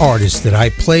these artists that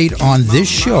I played on this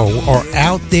show are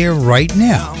out there right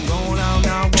now,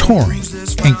 touring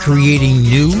and creating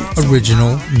new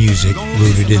original music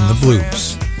rooted in the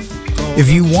blues. If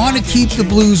you want to keep the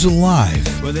blues alive,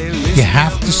 you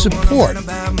have to support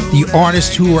the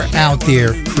artists who are out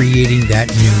there creating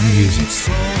that new music,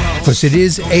 because it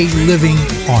is a living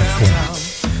art form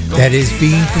that is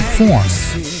being performed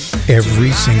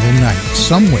every single night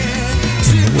somewhere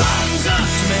in the world.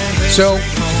 So,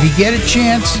 if you get a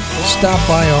chance, stop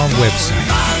by our website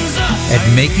at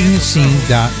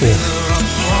makingascene.org.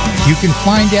 You can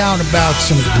find out about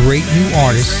some great new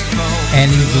artists, and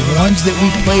the ones that we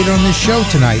played on the show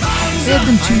tonight, add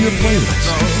them to your playlist,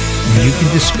 and you can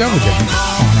discover them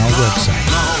on our website.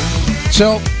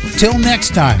 So, till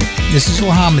next time, this is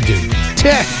Lahamadou.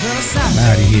 Tech, I'm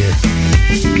out of here.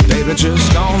 Baby,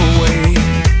 just gone away.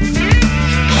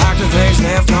 Packed the things,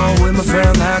 left home with my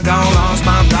friend that gone. Lost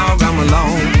my dog, I'm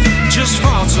alone. Just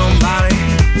fought somebody,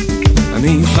 and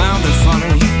he found it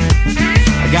funny.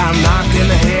 I got knocked in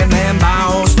the head, and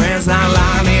my old friends not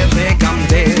lying here, think I'm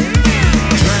dead.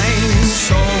 Drink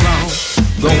so long,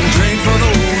 gon' drink for the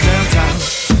old damn time.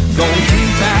 Gon'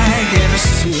 keep back every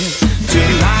sip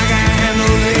till I can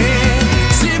handle it.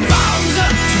 See, bombs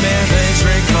up, too many things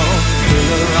drink for.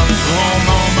 Fill her up, more,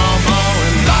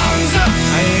 and bombs up.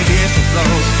 I ain't get the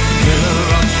flow. Fill her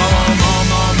up, more,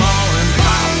 and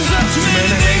bombs up. Too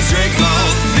many things drink for.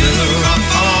 Fill her up,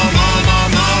 more,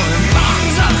 and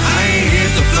bombs up. I ain't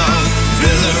get the flow.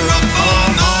 Fill her up, more.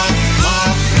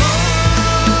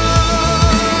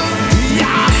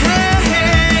 Yeah,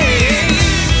 hey.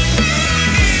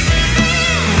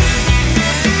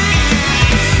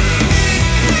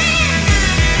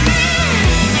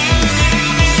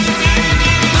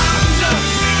 Bombs up.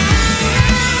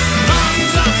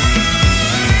 Bombs up.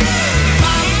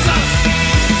 Bombs up.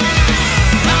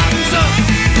 Bombs up.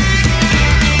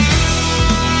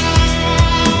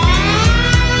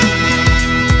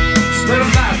 Spent a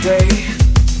bad day,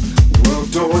 work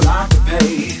don't like to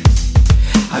pay.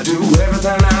 I do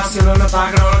everything I sit in the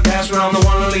pocket on the cash, but I'm the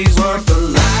one that leaves work the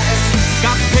last.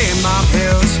 Got to pay my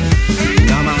bills,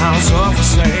 got my house up for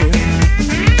sale.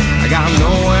 I got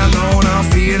nowhere, no, now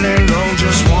feeling low,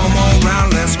 just one more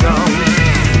round, let's go.